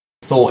 Trent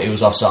thought he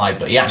was offside,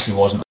 but he actually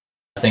wasn't.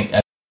 I think.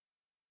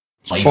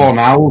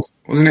 Fornal,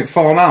 wasn't it?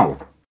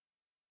 Fornal.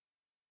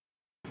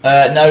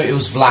 No, it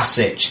was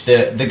Vlasic,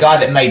 the guy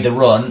that made the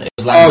run. It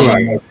was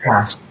Lanzini. Oh,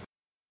 right,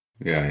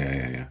 okay.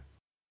 Yeah.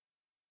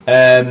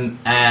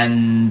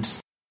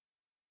 And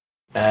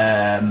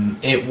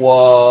it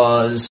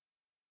was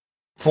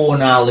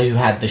Fornal who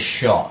had the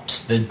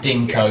shot, the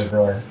dink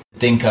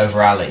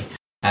over alley,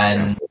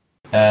 and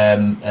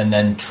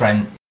then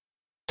Trent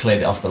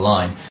cleared it off the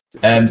line.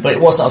 But it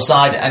wasn't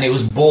offside, and it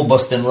was ball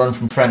busting run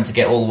from Trent to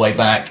get all the way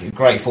back.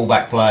 Great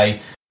fullback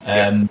play.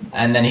 And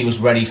then he was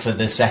ready for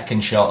the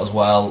second shot as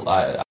well.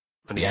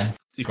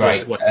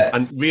 Great.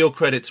 And real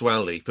credit to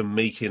Ali for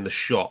making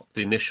the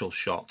initial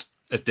shot,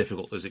 as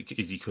difficult as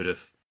he could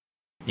have.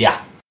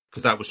 Yeah,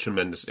 because that was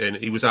tremendous, and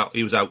he was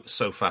out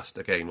so fast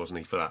again, wasn't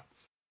he? For that,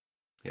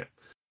 yeah.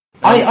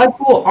 I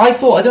thought. I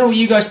don't know what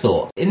you guys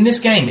thought. In this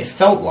game, it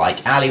felt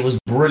like Ali was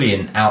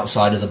brilliant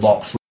outside of the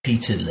box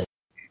repeatedly.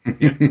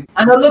 And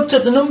I looked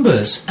at the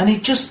numbers, and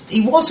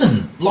he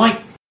wasn't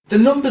like. The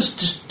numbers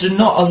just do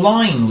not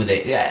align with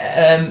it.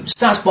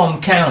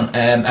 StatsBomb count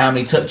how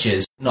many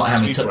touches, not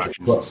how many touches,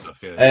 but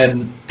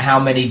how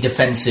many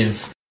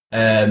defensive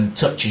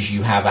touches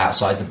you have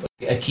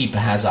a keeper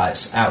has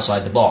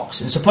outside the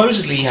box. And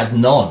supposedly he has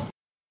none.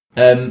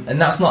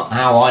 And that's not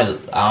how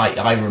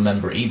I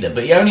remember it either.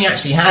 But he only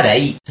actually had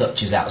 8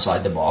 touches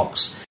outside the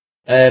box,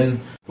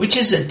 which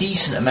is a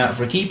decent amount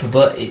for a keeper.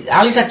 But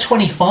Ali's had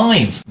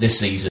 25 this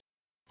season.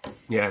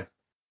 Yeah.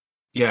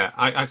 Yeah,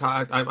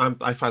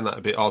 I find that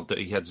a bit odd that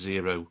he had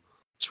 0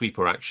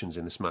 sweeper actions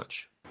in this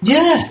match.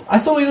 Yeah, I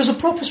thought he was a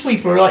proper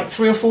sweeper like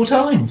 3 or 4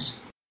 times.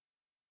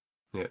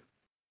 Yeah.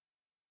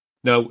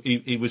 No,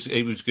 he was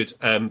good.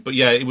 But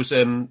yeah, it was.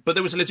 But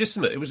there was a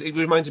legitimate. It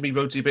reminded me,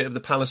 Rhodesy, a bit of the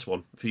Palace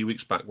one a few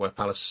weeks back, where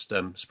Palace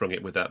sprung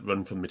it with that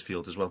run from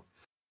midfield as well.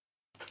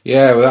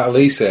 Yeah, with that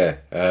Elise.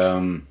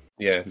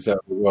 Yeah, is that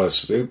what it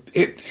was?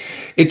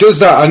 It does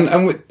that,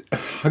 and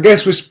I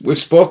guess we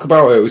spoke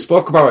about it. We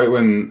spoke about it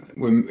when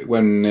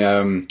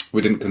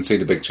we didn't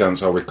concede a big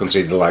chance, or we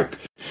conceded like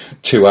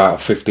 2 out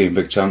of 15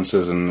 big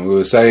chances, and we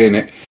were saying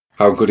it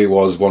how good he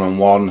was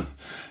 1-on-1.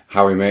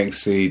 How he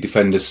makes the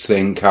defenders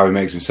think, how he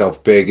makes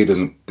himself big. He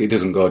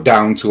doesn't go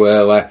down too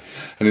early.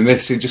 And in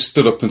this, he just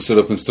stood up and said,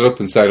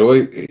 "Oh, are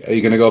you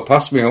going to go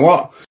past me or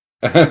what?"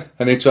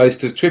 And he tries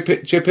to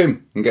chip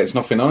him and gets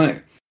nothing on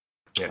it.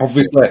 Yeah.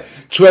 Obviously,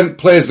 Trent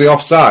plays the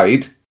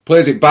offside,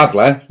 plays it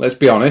badly. Let's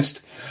be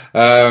honest.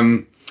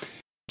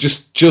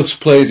 Just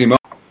plays him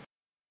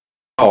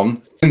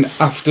on, and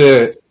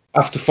after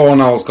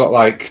Fornall's got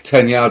like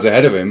 10 yards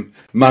ahead of him,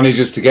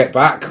 manages to get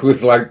back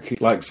with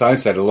like Si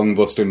said, a long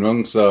busting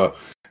run. So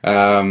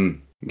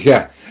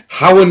yeah,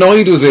 how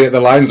annoyed was he at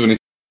the linesman?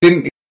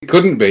 He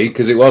couldn't be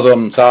because it was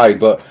onside,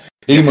 but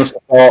he must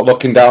have thought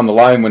looking down the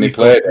line when he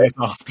played it.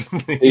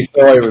 He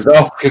thought it was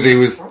off because he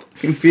was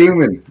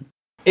fuming.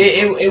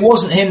 It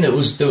wasn't him that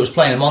was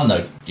playing him on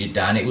though,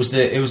 Dan. It was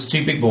the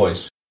two big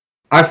boys.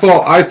 I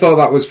thought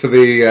that was for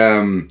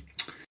the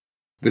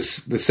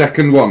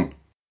second one.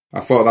 I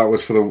thought that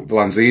was for the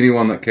Lanzini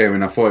one that came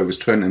in. I thought it was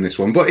Trent in this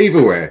one. But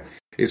either way,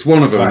 it's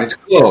one of them and it's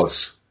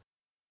close.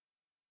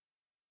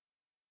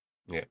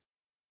 Yeah.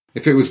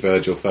 If it was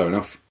Virgil, fair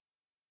enough.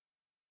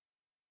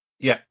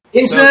 Yeah.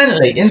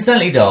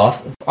 Incidentally,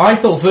 Darth, I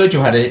thought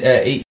Virgil had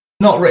he's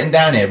not written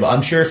down here, but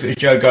I'm sure if it was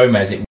Joe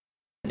Gomez, it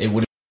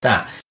would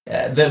have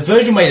that. That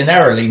Virgil made an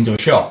error leading to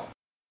a shot.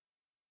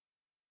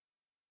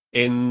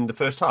 In the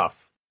first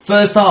half?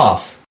 First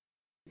half.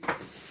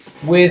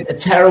 With a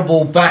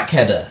terrible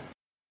backheader.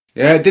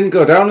 Yeah, it didn't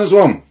go down as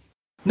one.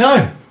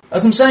 No,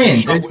 as I'm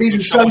saying, these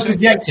are so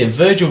subjective.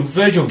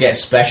 Virgil gets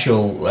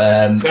special.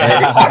 Everybody,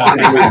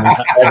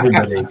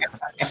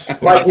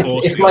 like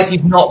it's like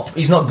he's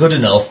not good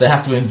enough. They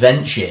have to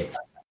invent shit.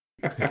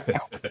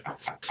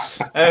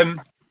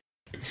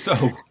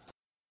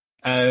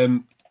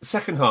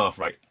 Second half,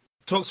 right?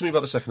 Talk to me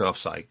about the second half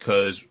side,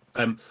 because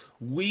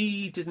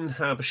we didn't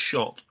have a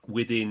shot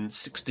within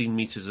 16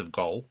 metres of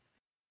goal.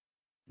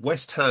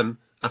 West Ham,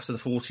 after the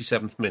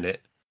 47th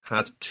minute,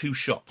 had 2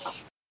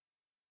 shots,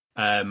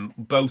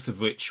 both of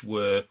which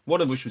one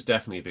of which was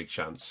definitely a big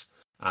chance,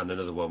 and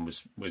another one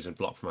was a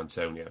block from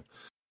Antonio.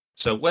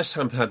 So West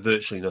Ham had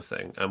virtually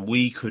nothing, and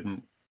we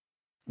couldn't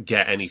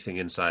get anything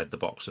inside the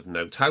box of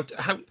note. How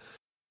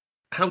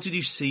did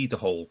you see the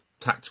whole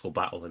tactical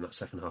battle in that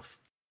second half?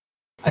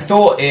 I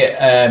thought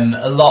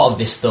a lot of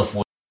this stuff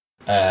was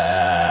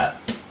a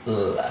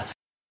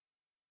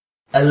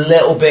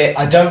little bit.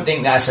 I don't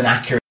think that's an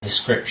accurate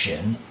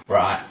description,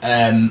 right?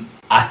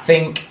 I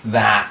think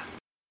that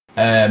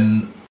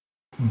Bowen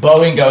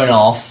going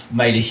off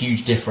made a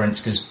huge difference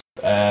because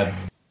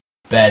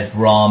Bed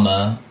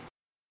Rama.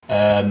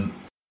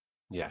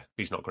 Yeah,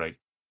 he's not great.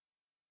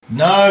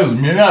 No,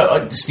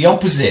 it's the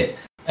opposite.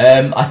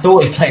 I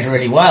thought he played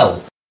really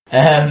well.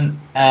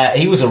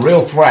 He was a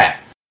real threat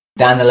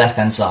down the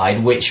left-hand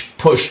side, which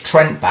pushed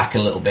Trent back a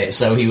little bit,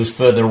 so he was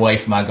further away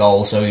from our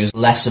goal, so he was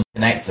less of a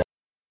connector.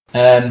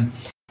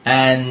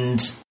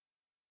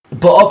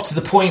 But up to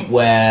the point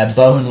where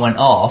Bowen went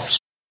off,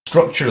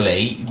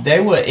 structurally, they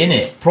were in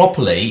it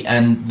properly,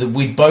 and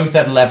we both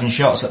had 11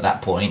 shots at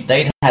that point.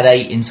 They'd had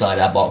 8 inside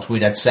our box,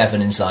 we'd had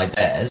 7 inside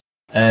theirs.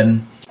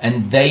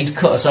 And they'd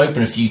cut us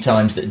open a few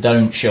times that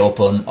don't show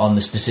up on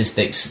the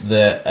statistics.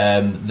 That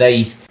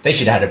they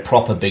should have had a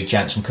proper big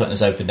chance from cutting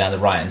us open down the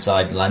right-hand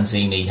side.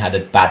 Lanzini had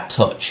a bad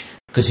touch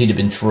because he'd have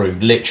been through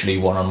literally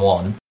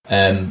one-on-one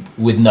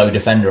with no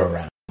defender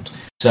around.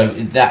 So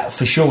that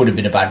for sure would have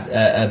been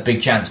a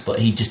big chance, but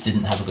he just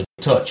didn't have a good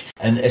touch.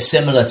 And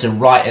similar to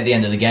right at the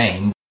end of the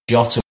game,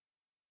 Jota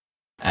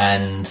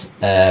and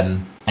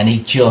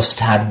he just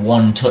had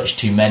 1 touch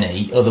too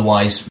many.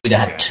 Otherwise, we'd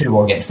have had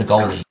 2 against the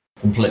goalie,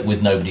 complete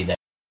with nobody there.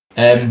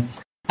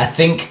 I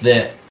think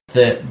that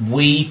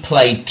we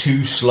played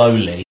too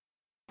slowly,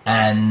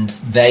 and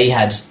they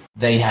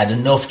had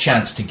enough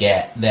chance to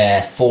get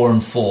their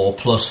 4-4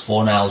 plus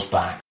Fornals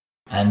back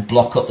and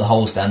block up the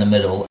holes down the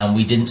middle, and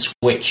we didn't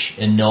switch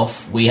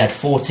enough. We had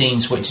 14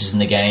 switches in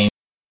the game.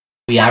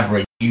 We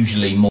average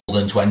usually more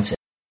than 20,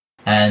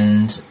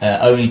 and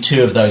only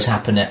 2 of those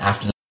happened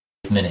after the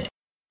 5th minute.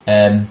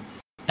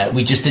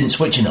 We just didn't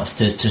switch enough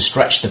to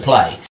stretch the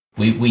play.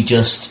 We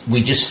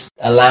just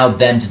allowed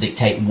them to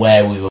dictate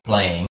where we were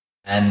playing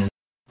and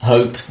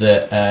hope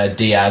that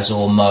Diaz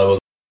or Mo or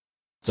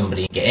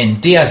somebody get in.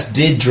 Diaz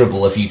did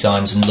dribble a few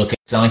times and look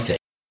exciting,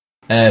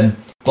 but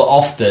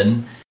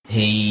often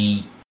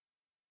he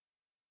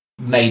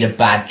made a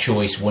bad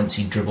choice once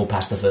he dribbled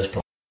past the first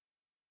play.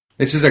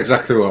 This is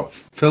exactly what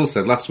Phil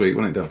said last week,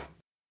 wasn't it, Don?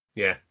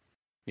 Yeah.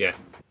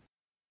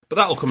 But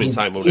that'll come in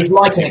time, won't it? He's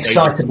like an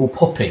excitable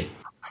puppy.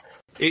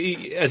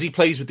 As he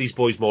plays with these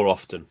boys more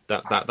often,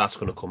 that's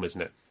going to come,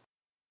 isn't it?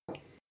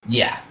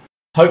 Yeah.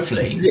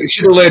 Hopefully. He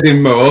should have laid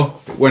in more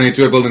when he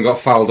dribbled and got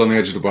fouled on the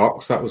edge of the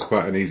box. That was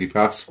quite an easy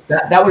pass.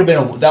 That would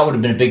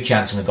have been a big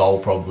chance and a goal,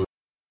 probably.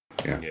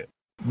 Yeah.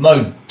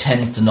 Mo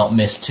tends to not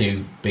miss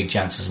two big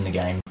chances in the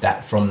game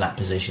from that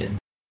position.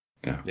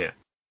 Yeah.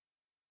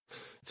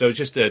 So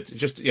just like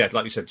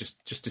you said,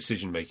 just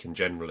decision making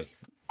generally.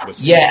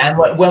 Yeah,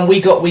 and when we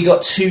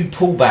got two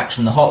pullbacks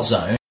from the hot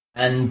zone,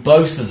 and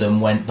both of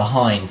them went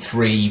behind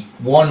three.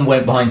 One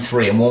went behind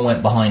three, and one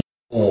went behind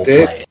four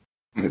players.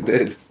 It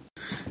did.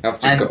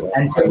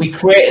 And so we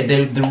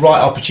created the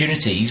right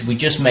opportunities. We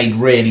just made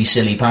really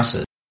silly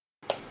passes.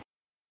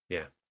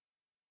 Yeah.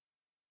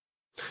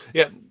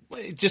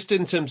 Just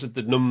in terms of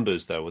the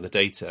numbers, though, and the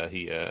data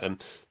here,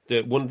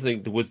 the one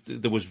thing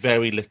there was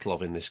very little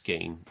of in this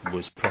game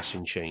was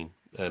pressing chain.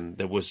 I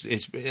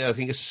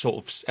think it's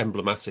sort of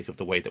emblematic of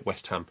the way that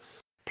West Ham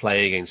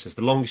play against us.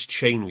 The longest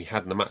chain we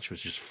had in the match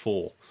was just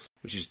 4,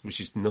 which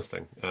is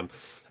nothing. And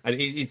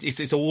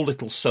it's all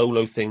little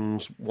solo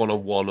things,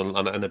 one-on-one,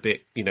 and a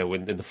bit,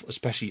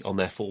 especially on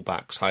their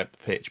fullbacks, high up the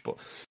pitch. But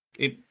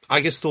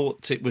I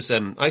thought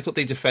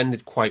they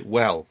defended quite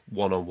well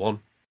one-on-one.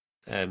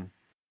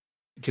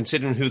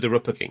 Considering who they're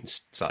up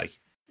against,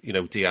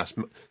 Diaz,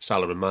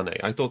 Salah and Mane,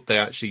 I thought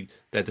their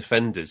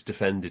defenders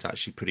defended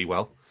actually pretty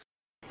well.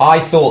 I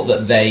thought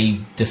that they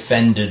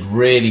defended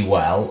really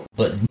well,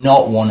 but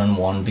not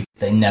one-on-one because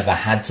they never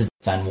had to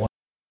defend one.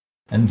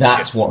 And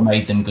that's what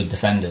made them good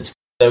defenders.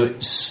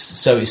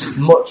 So it's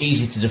much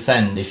easier to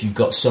defend if you've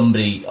got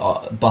somebody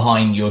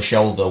behind your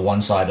shoulder,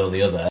 one side or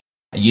the other,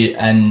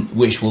 and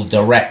which will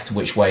direct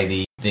which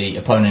way the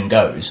opponent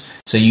goes.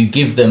 So you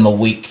give them a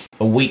weak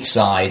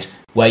side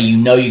where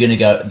you're going to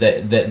go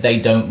that they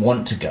don't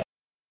want to go,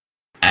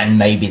 and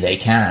maybe they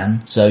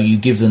can. So you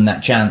give them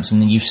that chance,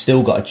 and then you've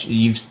still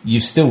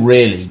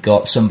really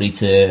got somebody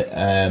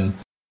to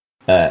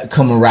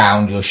come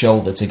around your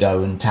shoulder to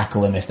go and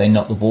tackle them if they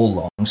knock the ball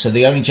long. So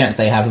the only chance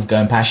they have of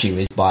going past you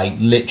is by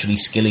literally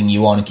skilling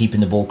you on and keeping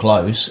the ball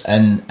close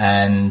and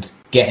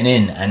getting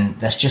in, and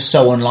that's just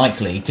so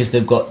unlikely because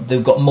they've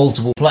got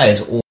multiple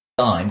players all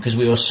the time because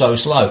we were so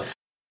slow.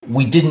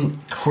 We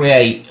didn't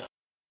create.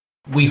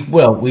 We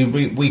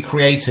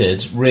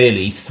created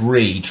really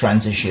 3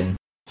 transition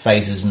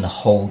phases in the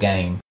whole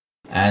game,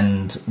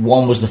 and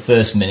one was the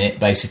first minute,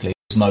 basically it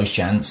was Mo's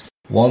chance.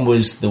 One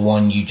was the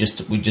one we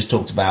just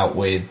talked about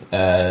with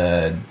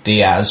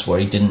Diaz, where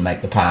he didn't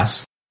make the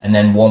pass, and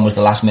then one was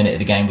the last minute of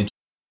the game with.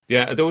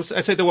 Yeah,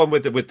 I'd say the one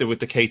with the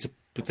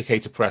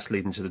Keita press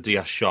leading to the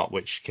Diaz shot,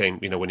 which came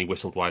when he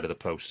whistled wide of the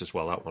post as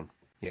well. That one,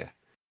 yeah.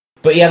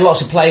 But he had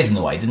lots of players in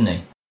the way, didn't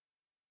he?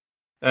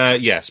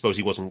 Yeah, I suppose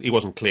he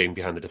wasn't clearing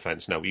behind the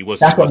defence. No, he was.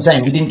 That's what I'm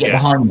saying. We didn't get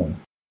behind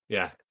them.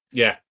 Yeah.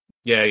 Then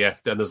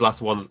there's the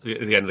last one at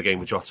the end of the game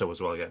with Jota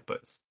as well. Yeah,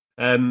 but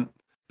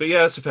yeah,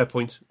 that's a fair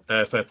point.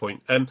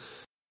 Can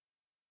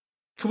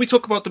we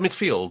talk about the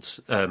midfield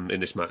in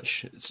this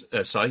match,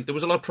 Si? There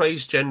was a lot of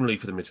praise generally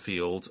for the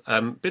midfield.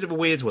 Bit of a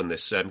weird one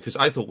this, because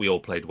I thought we all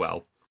played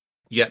well.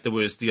 Yet there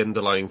was the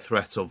underlying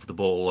threat of the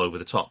ball over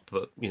the top,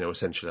 but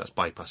essentially that's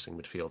bypassing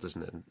midfield,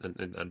 isn't it?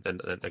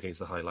 And against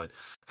the high line.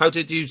 How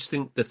did you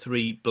think the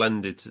 3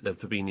 blended?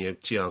 Fabinho,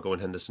 Thiago,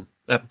 and Henderson.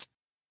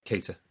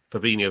 Keita.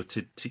 Fabinho,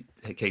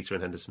 Keita,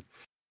 and Henderson.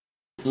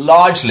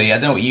 Largely, I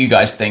don't know what you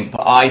guys think,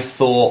 but I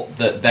thought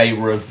that they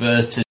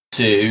reverted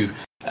to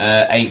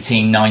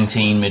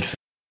 18-19 midfield.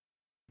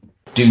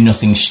 Do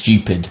nothing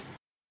stupid.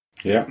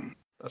 Yeah,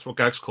 that's what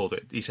Gags called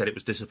it. He said it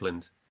was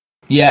disciplined.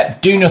 Yeah,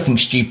 do nothing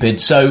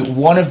stupid. So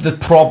one of the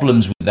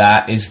problems with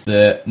that is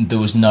that there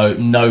was no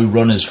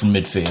runners from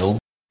midfield,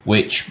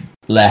 which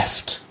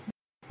left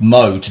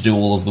Mo to do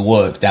all of the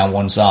work down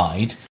one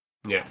side.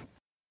 Yeah.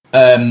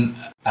 When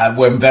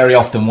very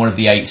often one of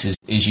the 8s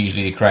is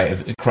usually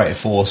the creative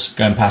force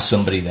going past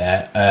somebody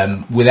there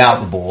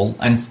without the ball,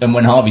 and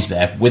when Harvey's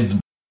there with the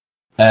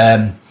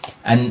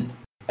and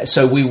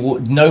so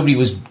nobody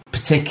was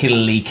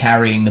particularly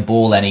carrying the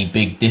ball any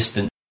big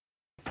distance.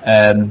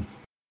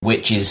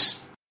 Which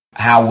is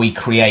how we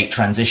create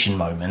transition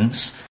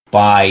moments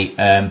by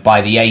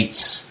the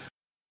 8s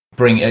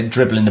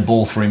dribbling the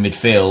ball through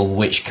midfield,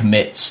 which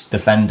commits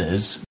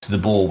defenders to the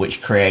ball,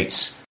 which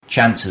creates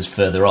chances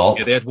further up.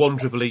 Yeah, they had 1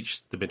 dribble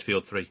each, the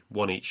midfield 3,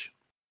 1 each.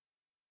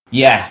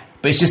 Yeah,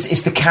 but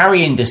it's the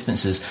carrying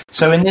distances.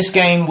 So in this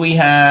game we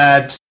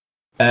had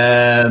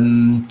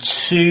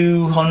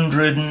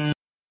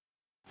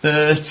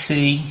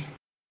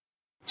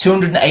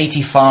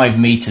 285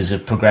 metres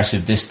of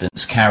progressive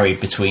distance carried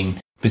between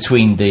the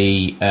 3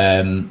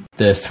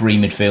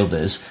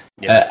 midfielders.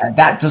 Yeah.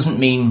 That doesn't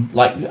mean,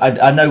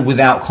 I know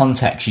without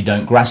context you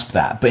don't grasp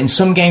that, but in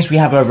some games we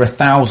have over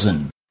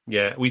 1,000.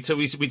 Yeah, we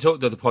talked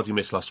about the pod you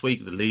missed last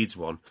week, the Leeds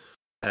one.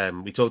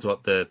 We talked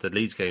about the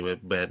Leeds game where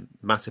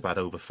Matip had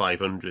over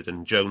 500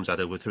 and Jones had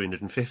over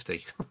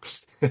 350.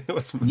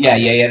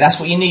 Yeah. That's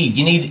what you need.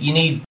 You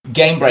need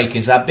game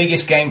breakers. Our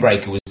biggest game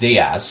breaker was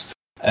Diaz.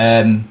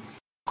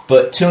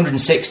 But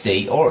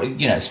 260, or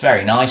it's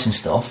very nice and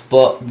stuff.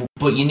 But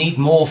you need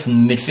more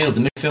from the midfield.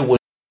 The midfield was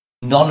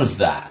none of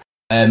that.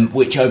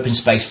 which opens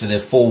space for the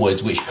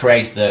forwards, which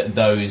creates the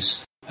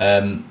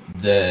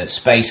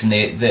space and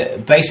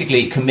the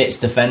basically it commits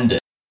defenders,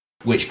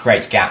 which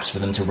creates gaps for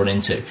them to run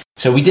into.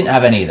 So we didn't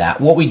have any of that.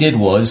 What we did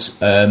was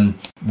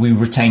we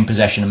retained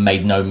possession and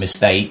made no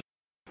mistake.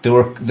 There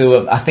were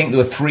I think there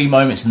were 3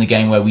 moments in the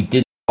game where we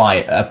did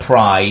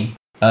apply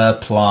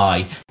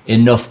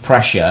enough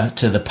pressure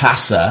to the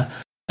passer,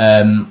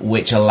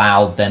 which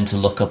allowed them to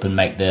look up and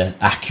make the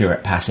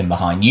accurate pass in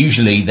behind.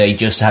 Usually they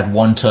just had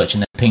one touch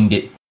and then pinged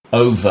it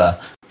over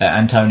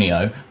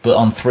Antonio, but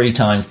on 3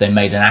 times they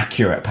made an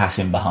accurate pass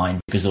in behind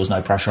because there was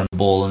no pressure on the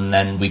ball, and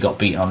then we got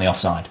beaten on the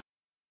offside.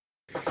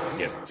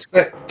 Yeah.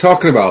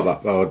 Talking about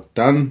that though,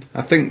 Dan,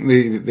 I think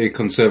the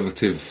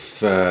conservative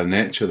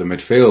nature of the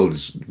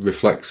midfield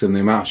reflects in the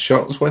amount of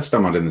shots West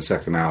Ham had in the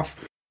second half.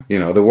 You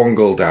know, they're 1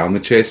 goal down,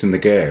 they're chasing the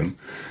game,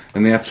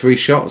 and they had 3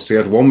 shots. They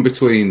had one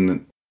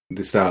between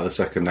the start of the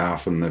second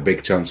half and the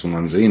big chance from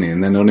Lanzini,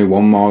 and then only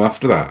 1 more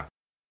after that.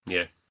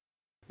 Yeah.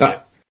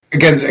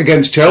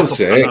 Against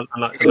Chelsea,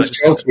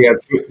 we had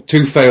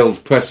 2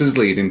 failed presses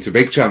leading to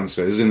big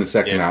chances in the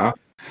second half.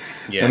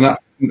 Yeah.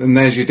 And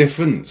there's your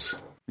difference.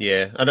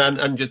 Yeah,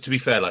 and just to be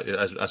fair, like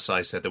as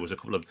Si said, there was a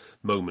couple of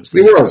moments.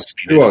 There was.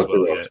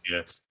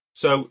 Yeah.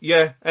 So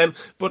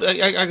but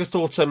I just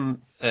thought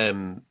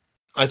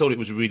I thought it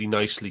was a really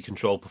nicely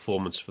controlled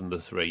performance from the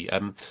 3.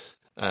 And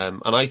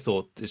I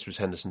thought this was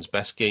Henderson's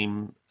best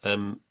game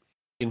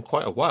in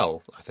quite a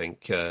while, I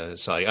think,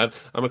 Si. And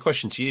my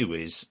question to you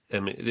is,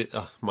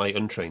 my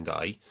untrained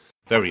eye,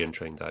 very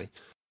untrained eye,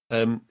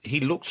 he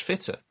looks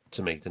fitter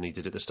to me than he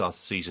did at the start of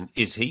the season.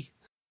 Is he?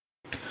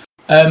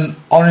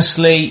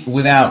 Honestly,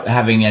 without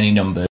having any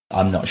numbers,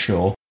 I'm not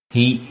sure.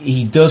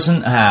 He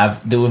doesn't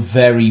have. There were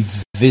very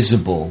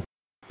visible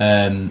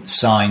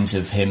signs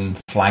of him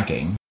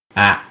flagging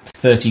at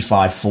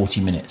 35,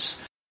 40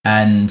 minutes,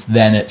 and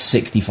then at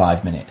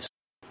 65 minutes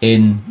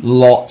in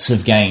lots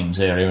of games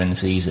earlier in the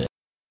season.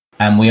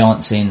 And we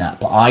aren't seeing that.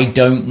 But I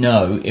don't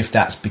know if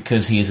that's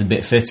because he is a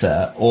bit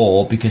fitter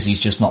or because he's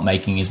just not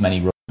making as many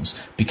runs.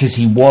 Because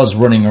he was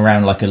running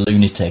around like a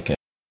lunatic,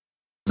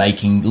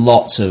 making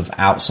lots of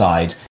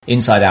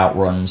inside-out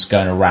runs,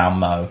 going around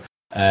Mo,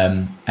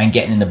 and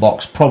getting in the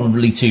box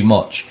probably too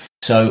much.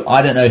 So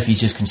I don't know if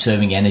he's just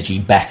conserving energy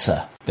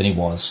better than he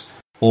was,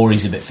 or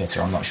he's a bit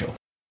fitter. I'm not sure.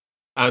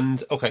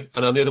 And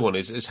then the other one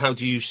is how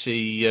do you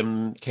see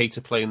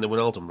Keita playing the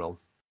Wijnaldum role?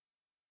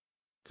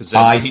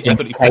 I think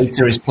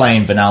Keita is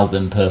playing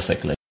Wijnaldum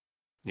perfectly.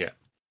 Yeah.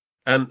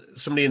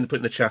 Somebody put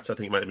in the chat, I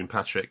think it might have been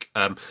Patrick,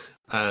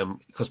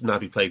 because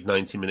Naby played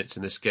 90 minutes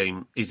in this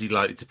game, is he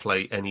likely to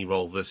play any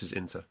role versus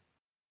Inter?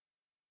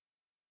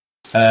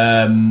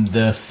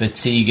 The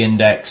fatigue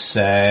index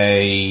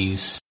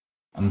says,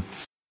 I'm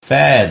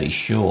fairly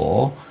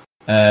sure,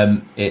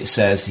 it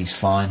says he's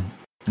fine.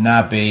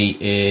 Naby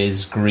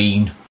is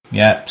green,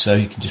 so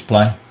he can just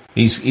play.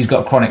 He's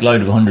got a chronic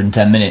load of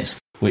 110 minutes.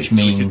 Which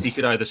means he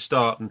could either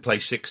start and play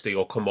 60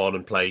 or come on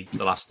and play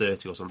the last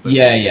 30 or something.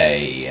 Yeah,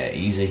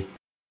 easy.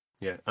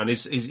 Yeah, and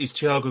is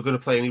Thiago going to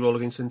play any role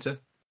against Inter?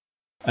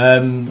 I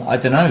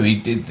don't know. He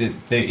did.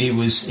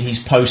 He's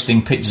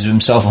posting pictures of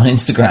himself on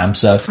Instagram,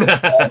 so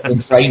in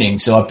training.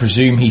 So I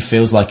presume he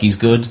feels like he's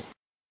good.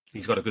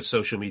 He's got a good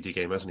social media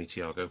game, hasn't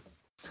he, Thiago?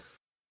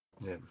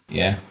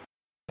 Yeah.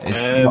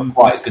 It's not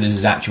quite as good as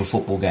his actual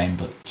football game,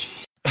 but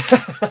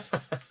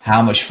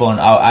how much fun!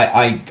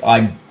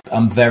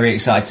 I'm very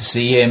excited to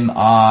see him.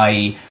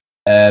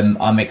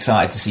 I'm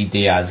excited to see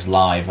Diaz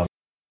live.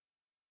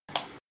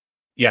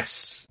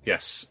 Yes.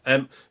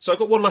 So I've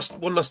got one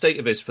last date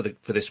of his for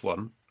this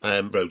one,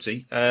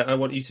 Rhodesy. I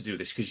want you to do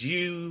this because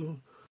you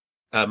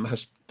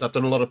have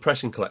done a lot of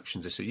pressing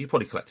collections this season. You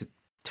probably collected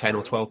 10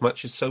 or 12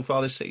 matches so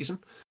far this season.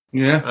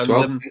 Yeah, and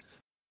 12.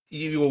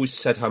 You always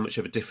said how much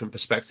of a different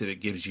perspective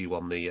it gives you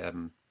on the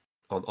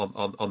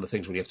on the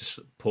things when you have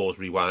to pause,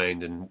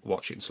 rewind, and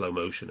watch it in slow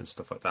motion and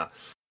stuff like that.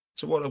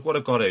 So what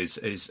I've got is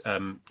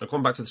I've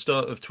gone back to the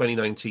start of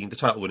 2019, the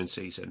title-winning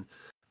season,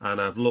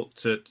 and I've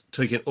looked at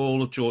taking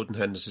all of Jordan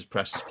Henderson's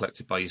presses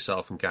collected by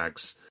yourself and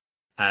Gags,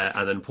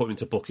 and then put them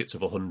into buckets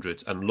of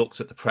 100, and looked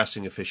at the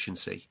pressing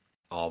efficiency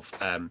of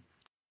him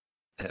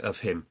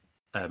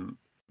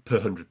per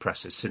 100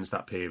 presses since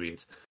that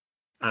period.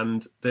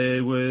 And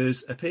there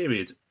was a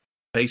period,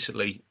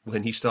 basically,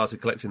 when he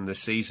started collecting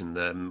this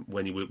season,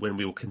 when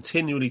we were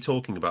continually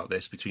talking about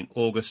this between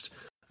August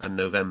and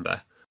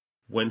November,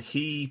 when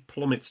he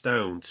plummets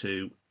down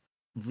to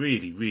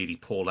really, really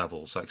poor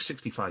levels, like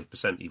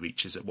 65% he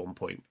reaches at one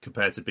point,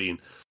 compared to being,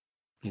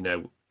 in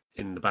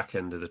the back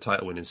end of the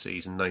title-winning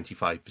season,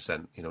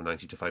 95%,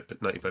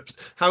 95%.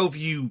 How have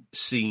you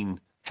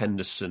seen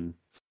Henderson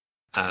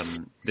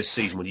this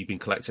season when you've been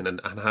collecting, and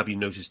have you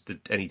noticed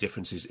any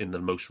differences in the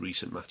most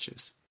recent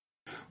matches?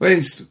 Well,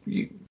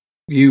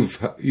 you've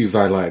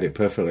highlighted it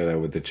perfectly there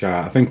with the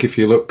chart. I think if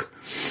you look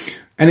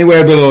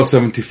anywhere below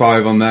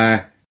 75 on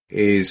there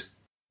is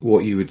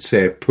what you would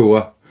say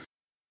poor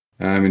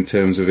in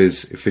terms of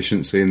his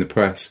efficiency in the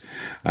press.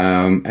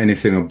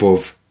 Anything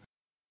above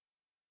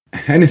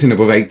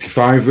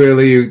 85,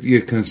 really,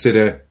 you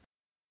consider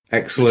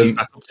excellent. Which is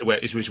back up to where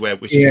is where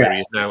he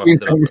is now. Between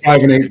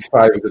 75 and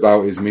 85 is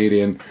about his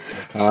median.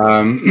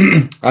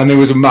 And there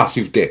was a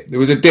massive dip. There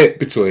was a dip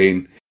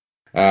between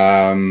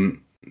the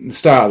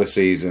start of the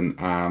season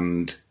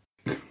and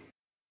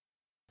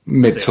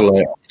mid to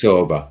late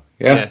October.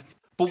 Yeah.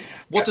 But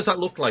what does that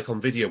look like on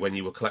video when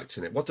you were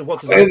collecting it? What does that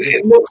do?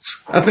 It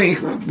looks, I think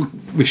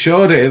we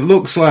showed it. It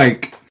looks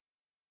like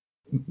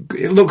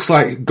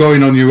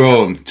going on your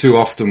own too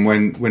often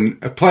when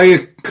a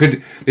player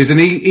could. There's an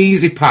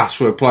easy pass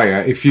for a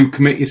player if you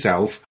commit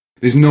yourself.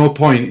 There's no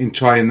point in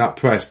trying that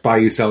press by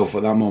yourself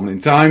at that moment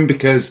in time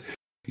because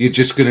it's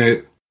just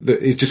gonna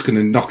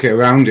knock it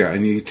around you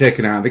and you're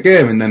taken out of the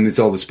game, and then there's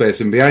all the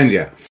space in behind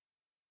you.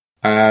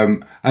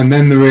 And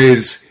then there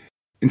is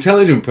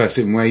intelligent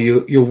pressing where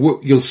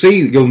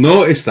you'll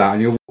notice that,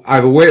 and you'll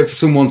either wait for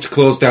someone to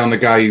close down the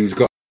guy who's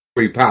got a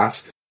free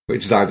pass,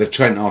 which is either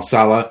Trent or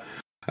Salah.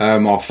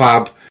 Or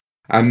Fab,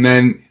 and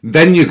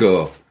then you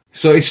go.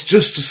 So it's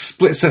just a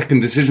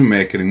split-second decision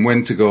making, and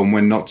when to go and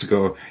when not to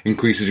go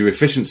increases your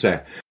efficiency.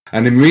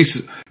 And in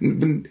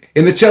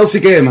the Chelsea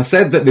game, I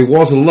said that there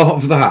was a lot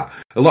of that,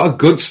 a lot of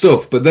good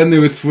stuff, but then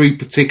there were 3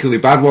 particularly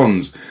bad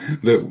ones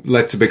that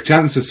led to big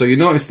chances. So you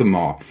notice them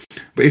more.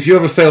 But if you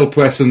have a failed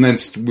press and then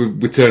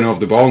we turn over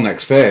the ball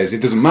next phase,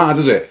 it doesn't matter,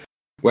 does it?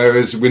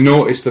 Whereas we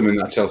noticed them in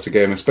that Chelsea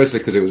game, especially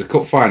because it was a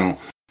cup final.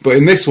 But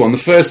in this one, the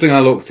first thing I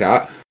looked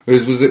at were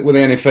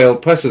there any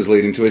failed presses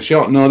leading to a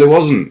shot? No, there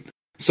wasn't.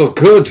 So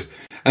good.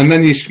 And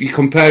then you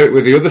compare it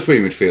with the other 3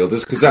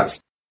 midfielders because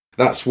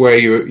that's where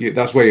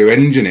your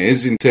engine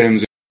is in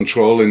terms of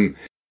controlling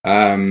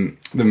the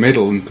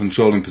middle and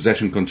controlling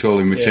possession,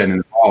 controlling retaining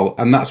the ball,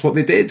 and that's what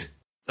they did.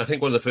 I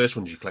think one of the first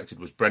ones you collected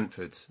was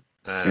Brentford,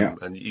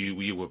 and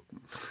you were.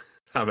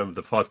 I remember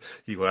the pod.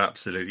 You were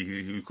absolutely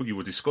you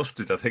were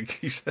disgusted. I think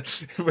he said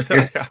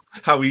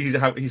how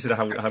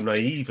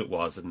naive it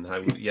was, and how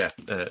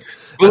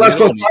Well, that's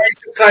what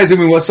ties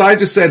in with what Si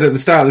just said at the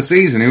start of the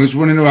season. He was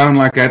running around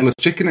like a headless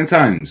chicken at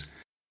times.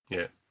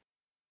 Yeah.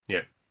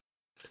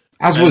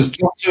 As was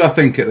Jota, I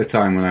think, at the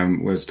time when I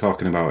was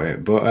talking about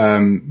it.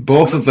 But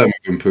both of them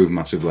have improved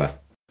massively.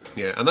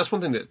 Yeah, and that's one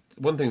thing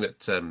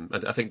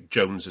that I think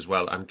Jones as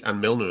well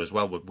and Milner as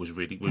well were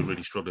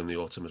really struggling in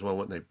the autumn as well,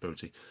 weren't they,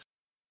 Booty?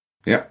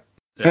 Yeah.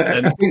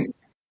 I think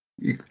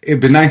it'd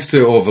be nice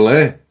to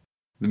overlay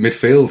the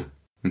midfield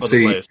and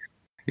see players.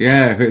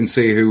 And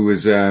see who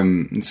was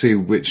and see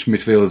which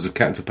midfielders have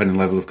kept up any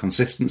level of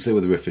consistency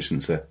with their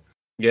efficiency.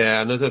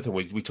 Yeah, another thing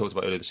we talked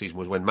about earlier this season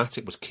was when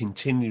Matip was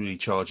continually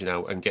charging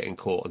out and getting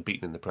caught and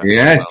beaten in the press.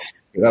 Yes,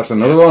 that's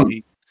another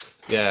one.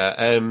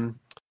 Yeah.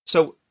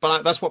 So,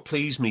 but that's what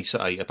pleased me,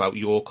 say, about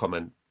your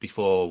comment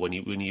before when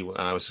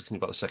I was talking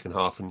about the second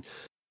half and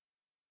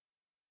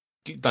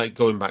like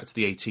going back to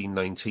the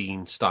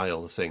 18-19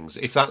 style of things.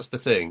 If that's the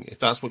thing, if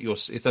that's what you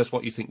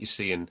think you're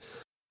seeing,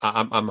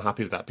 I'm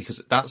happy with that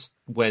because that's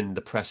when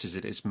the press is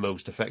at its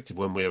most effective.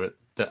 When we're at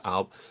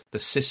the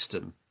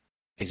system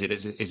is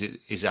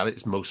at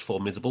its most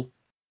formidable.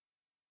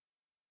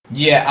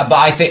 Yeah, but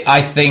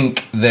I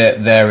think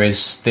that there is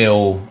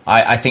still.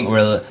 I think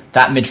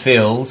that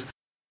midfield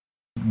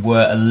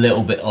were a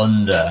little bit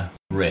under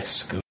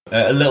risk,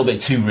 a little bit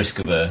too risk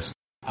averse.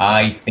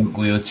 I think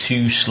we were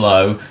too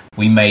slow.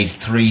 We made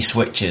 3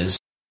 switches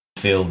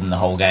field in the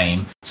whole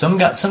game.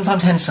 Sometimes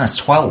Henderson has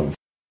 12.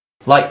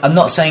 Like, I'm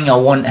not saying I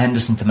want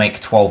Henderson to make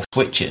 12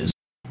 switches,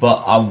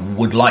 but I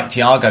would like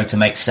Thiago to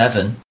make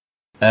 7.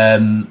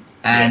 I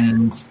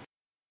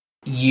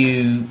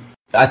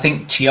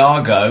think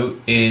Thiago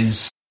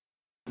is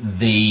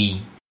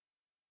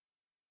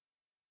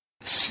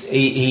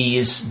he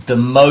is the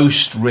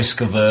most risk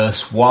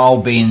averse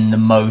while being the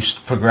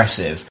most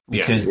progressive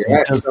because he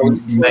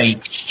doesn't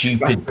make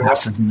stupid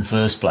passes in the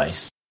first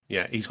place.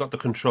 Yeah, he's got the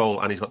control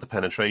and he's got the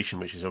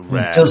penetration, which is a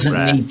rare. He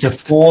doesn't need to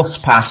force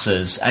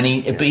passes, and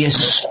but he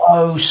is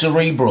so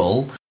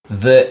cerebral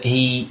that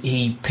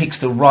he picks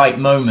the right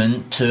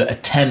moment to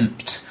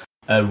attempt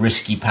a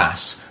risky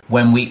pass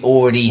when we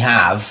already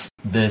have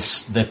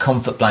the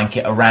comfort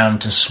blanket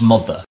around to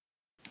smother.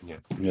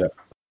 Yeah.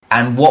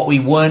 And what we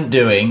weren't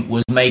doing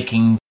was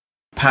making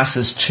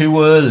passes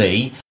too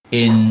early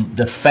in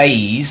the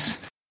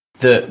phase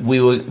that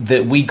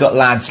we got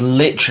lads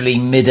literally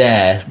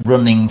mid-air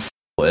running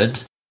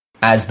forward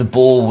as the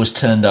ball was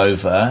turned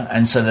over,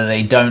 and so that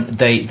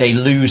they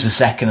lose a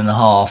second and a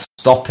half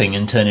stopping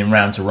and turning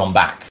round to run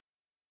back.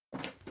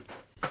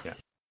 Yeah.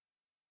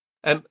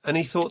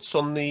 Any thoughts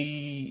on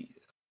the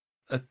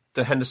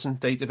Henderson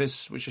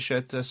database which I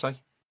shared, Si?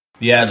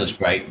 Yeah, that's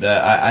great.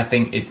 I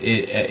think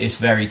it's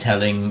very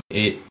telling.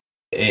 It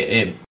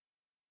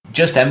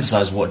just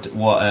emphasised what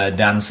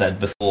Dan said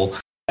before.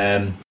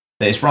 That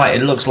it's right.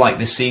 It looks like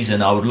this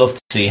season. I would love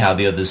to see how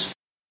the others fit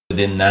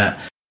within that.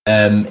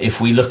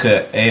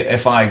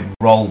 If I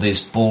roll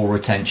this ball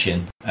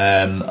retention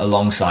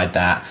alongside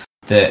that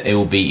it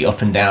will be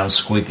up and down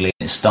squiggly.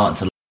 It's starting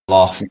to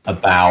level off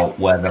about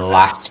where the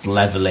last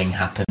levelling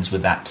happens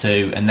with that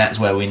too, and that's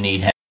where we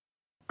need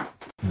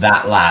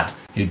that lad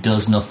who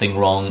does nothing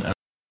wrong.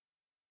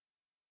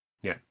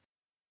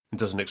 and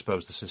doesn't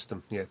expose the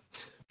system.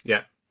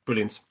 Yeah,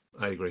 brilliant.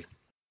 I agree.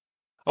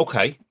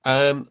 Okay.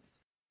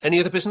 Any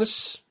other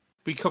business?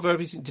 We cover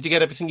everything. Did you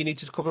get everything you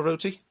needed to cover,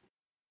 Roti?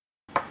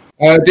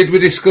 Did we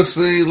discuss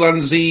the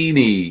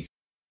Lanzini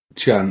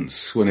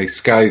chance when he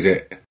skies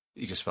it?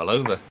 He just fell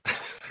over.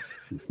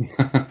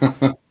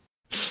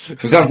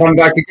 Was that Van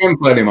Dijk again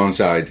playing him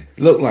onside?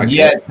 Looked like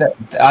it.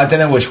 I don't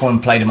know which one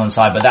played him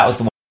onside, but that was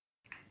the one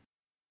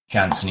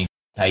chance, and he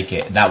take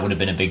it. That would have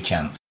been a big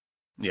chance.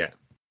 Yeah.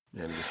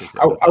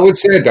 I would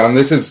say, Dan,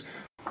 this is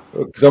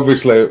because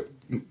obviously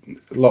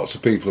lots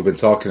of people have been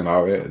talking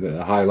about it.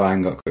 The high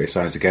line got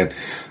criticised again.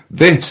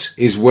 This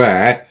is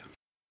where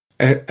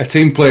a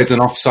team plays an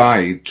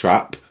offside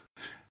trap,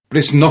 but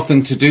it's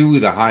nothing to do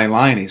with a high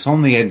line. It's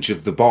on the edge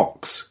of the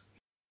box.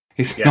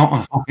 It's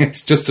not.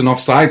 It's just an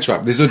offside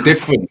trap. There's a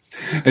difference.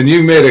 And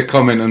you made a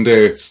comment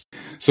under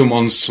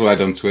someone's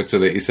thread on Twitter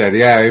that you said,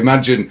 "Yeah,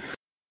 imagine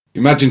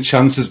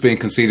chances being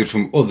conceded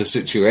from other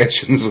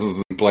situations other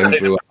than playing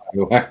through a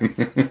high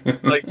line."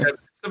 Like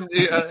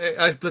somebody,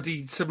 a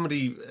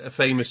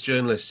famous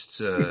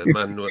journalist,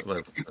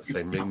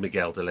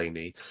 Miguel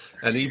Delaney,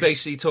 and he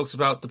basically talks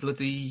about the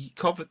bloody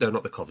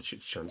not the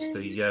Kovacic chance,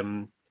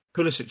 the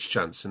Pulisic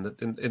chance in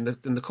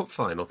the cup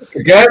final.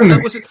 Again,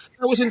 that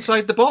was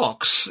inside the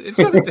box. It's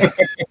nothing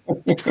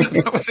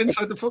that was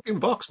inside the fucking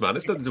box, man.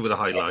 It's nothing to do with a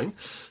high line.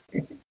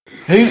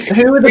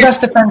 Who are the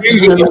best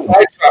defenders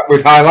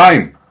with high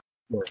line?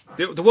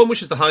 The one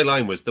which is the high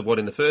line was the one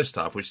in the first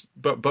half, which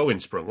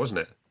Bowen sprung, wasn't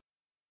it?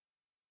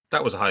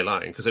 That was a high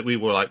line because we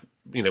were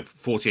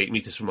 48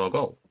 metres from our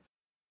goal.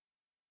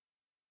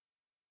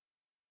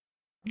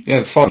 Yeah,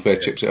 the forward player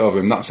chips it over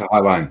him. That's a high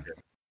line.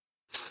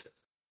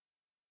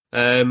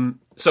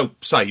 So,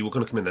 Si, you were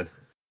going to come in then?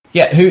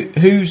 Yeah,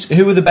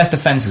 who are the best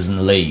defenders in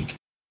the league?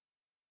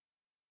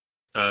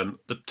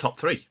 The top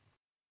three.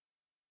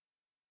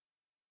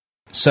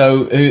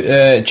 So,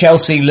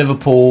 Chelsea,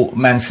 Liverpool,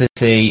 Man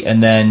City,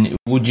 and then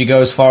would you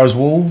go as far as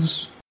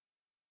Wolves?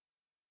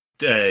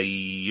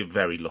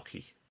 Very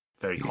lucky.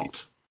 Very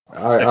hot.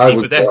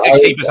 Their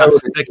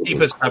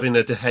keepers having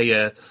a De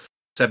Gea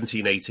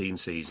 17-18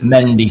 season.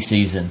 Mendy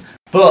season.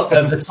 But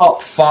of the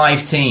top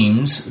 5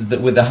 teams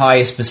that with the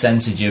highest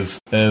percentage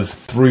of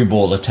through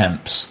ball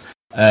attempts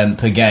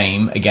per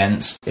game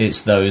against,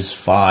 it's those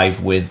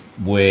 5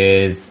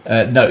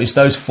 it's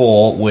those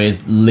 4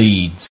 with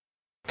Leeds,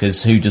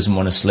 because who doesn't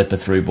want to slip a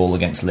through ball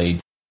against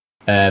Leeds?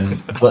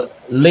 But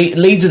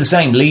Leeds are the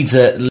same. Leeds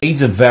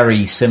are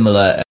very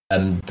similar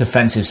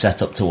defensive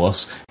setup to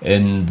us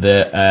in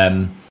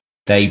that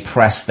they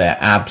press their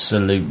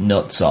absolute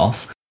nuts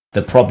off.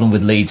 The problem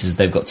with Leeds is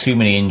they've got too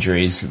many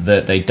injuries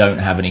that they don't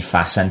have any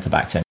fast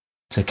centre-backs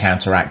to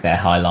counteract their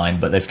high line,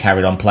 but they've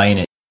carried on playing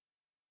it.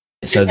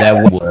 So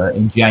there were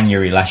in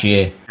January last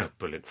year. Oh,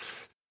 brilliant.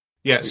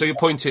 Yeah, so your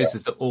point is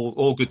that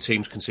all good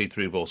teams concede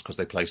through balls because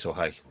they play so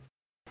high.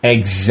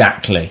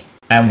 Exactly.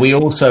 And we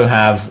also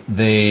have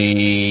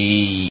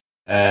the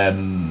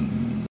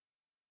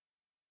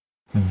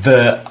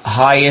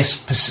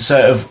highest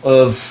sort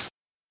of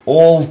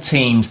all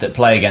teams that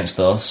play against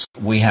us,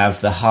 we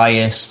have the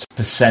highest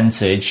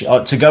percentage,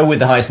 to go with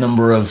the highest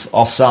number of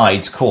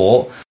offsides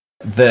caught,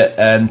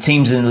 that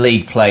teams in the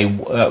league play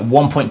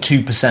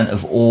 1.2%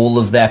 of all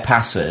of their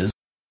passes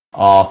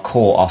are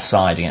caught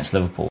offside against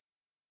Liverpool.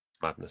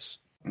 Madness.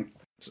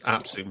 It's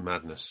absolute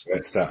madness.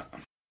 It's that.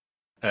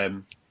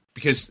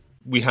 Because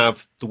we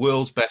have the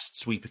world's best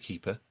sweeper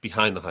keeper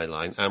behind the high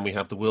line, and we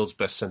have the world's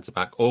best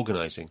centre-back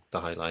organising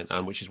the high line,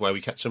 and which is why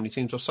we catch so many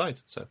teams offside.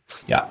 So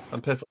yeah,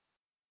 I'm perfect.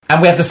 And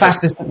we have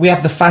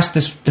the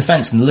fastest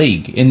defence in the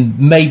league,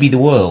 in maybe the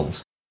world.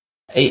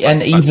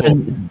 And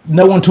even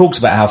no one talks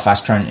about how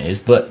fast Trent is,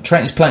 but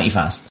Trent is plenty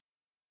fast.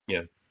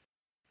 Yeah.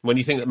 When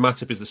you think that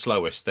Matip is the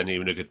slowest, then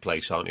you're in a good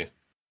place, aren't you?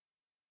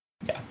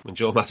 Yeah. When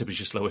Joel Matip is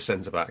your slowest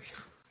centre back,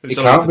 he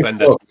can't be.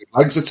 His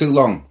legs are too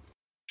long.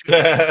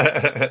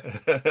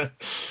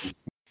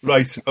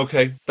 Right.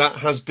 Okay. That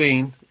has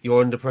been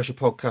your Under Pressure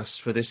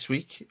podcast for this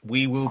week.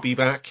 We will be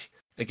back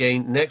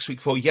again next week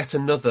for yet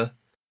another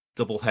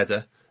double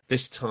header.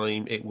 This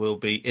time it will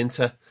be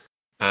Inter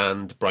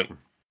and Brighton.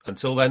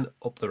 Until then,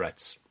 up the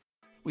Reds.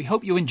 We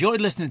hope you enjoyed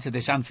listening to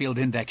this Anfield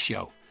Index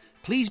show.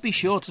 Please be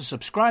sure to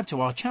subscribe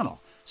to our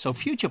channel so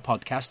future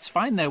podcasts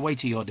find their way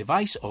to your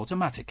device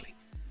automatically.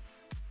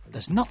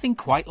 There's nothing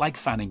quite like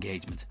fan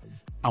engagement,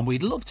 and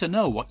we'd love to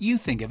know what you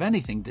think of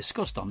anything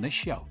discussed on this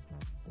show.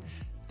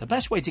 The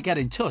best way to get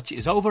in touch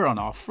is over on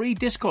our free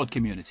Discord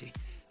community,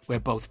 where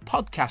both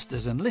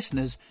podcasters and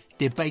listeners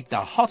debate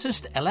the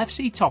hottest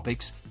LFC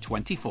topics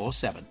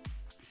 24/7.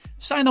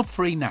 Sign up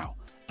free now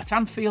at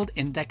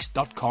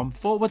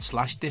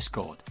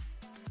AnfieldIndex.com/Discord.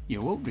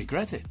 You won't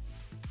regret it.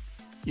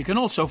 You can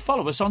also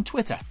follow us on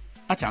Twitter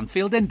at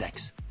Anfield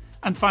Index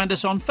and find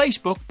us on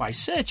Facebook by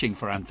searching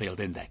for Anfield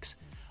Index.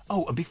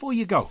 Oh, and before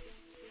you go,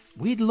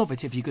 we'd love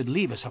it if you could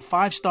leave us a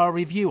 5-star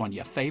review on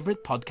your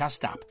favourite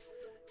podcast app.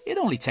 It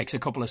only takes a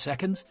couple of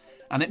seconds,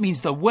 and it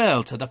means the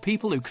world to the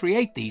people who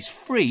create these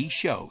free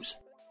shows.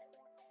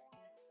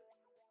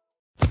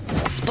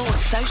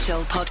 Sports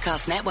Social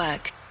Podcast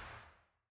Network.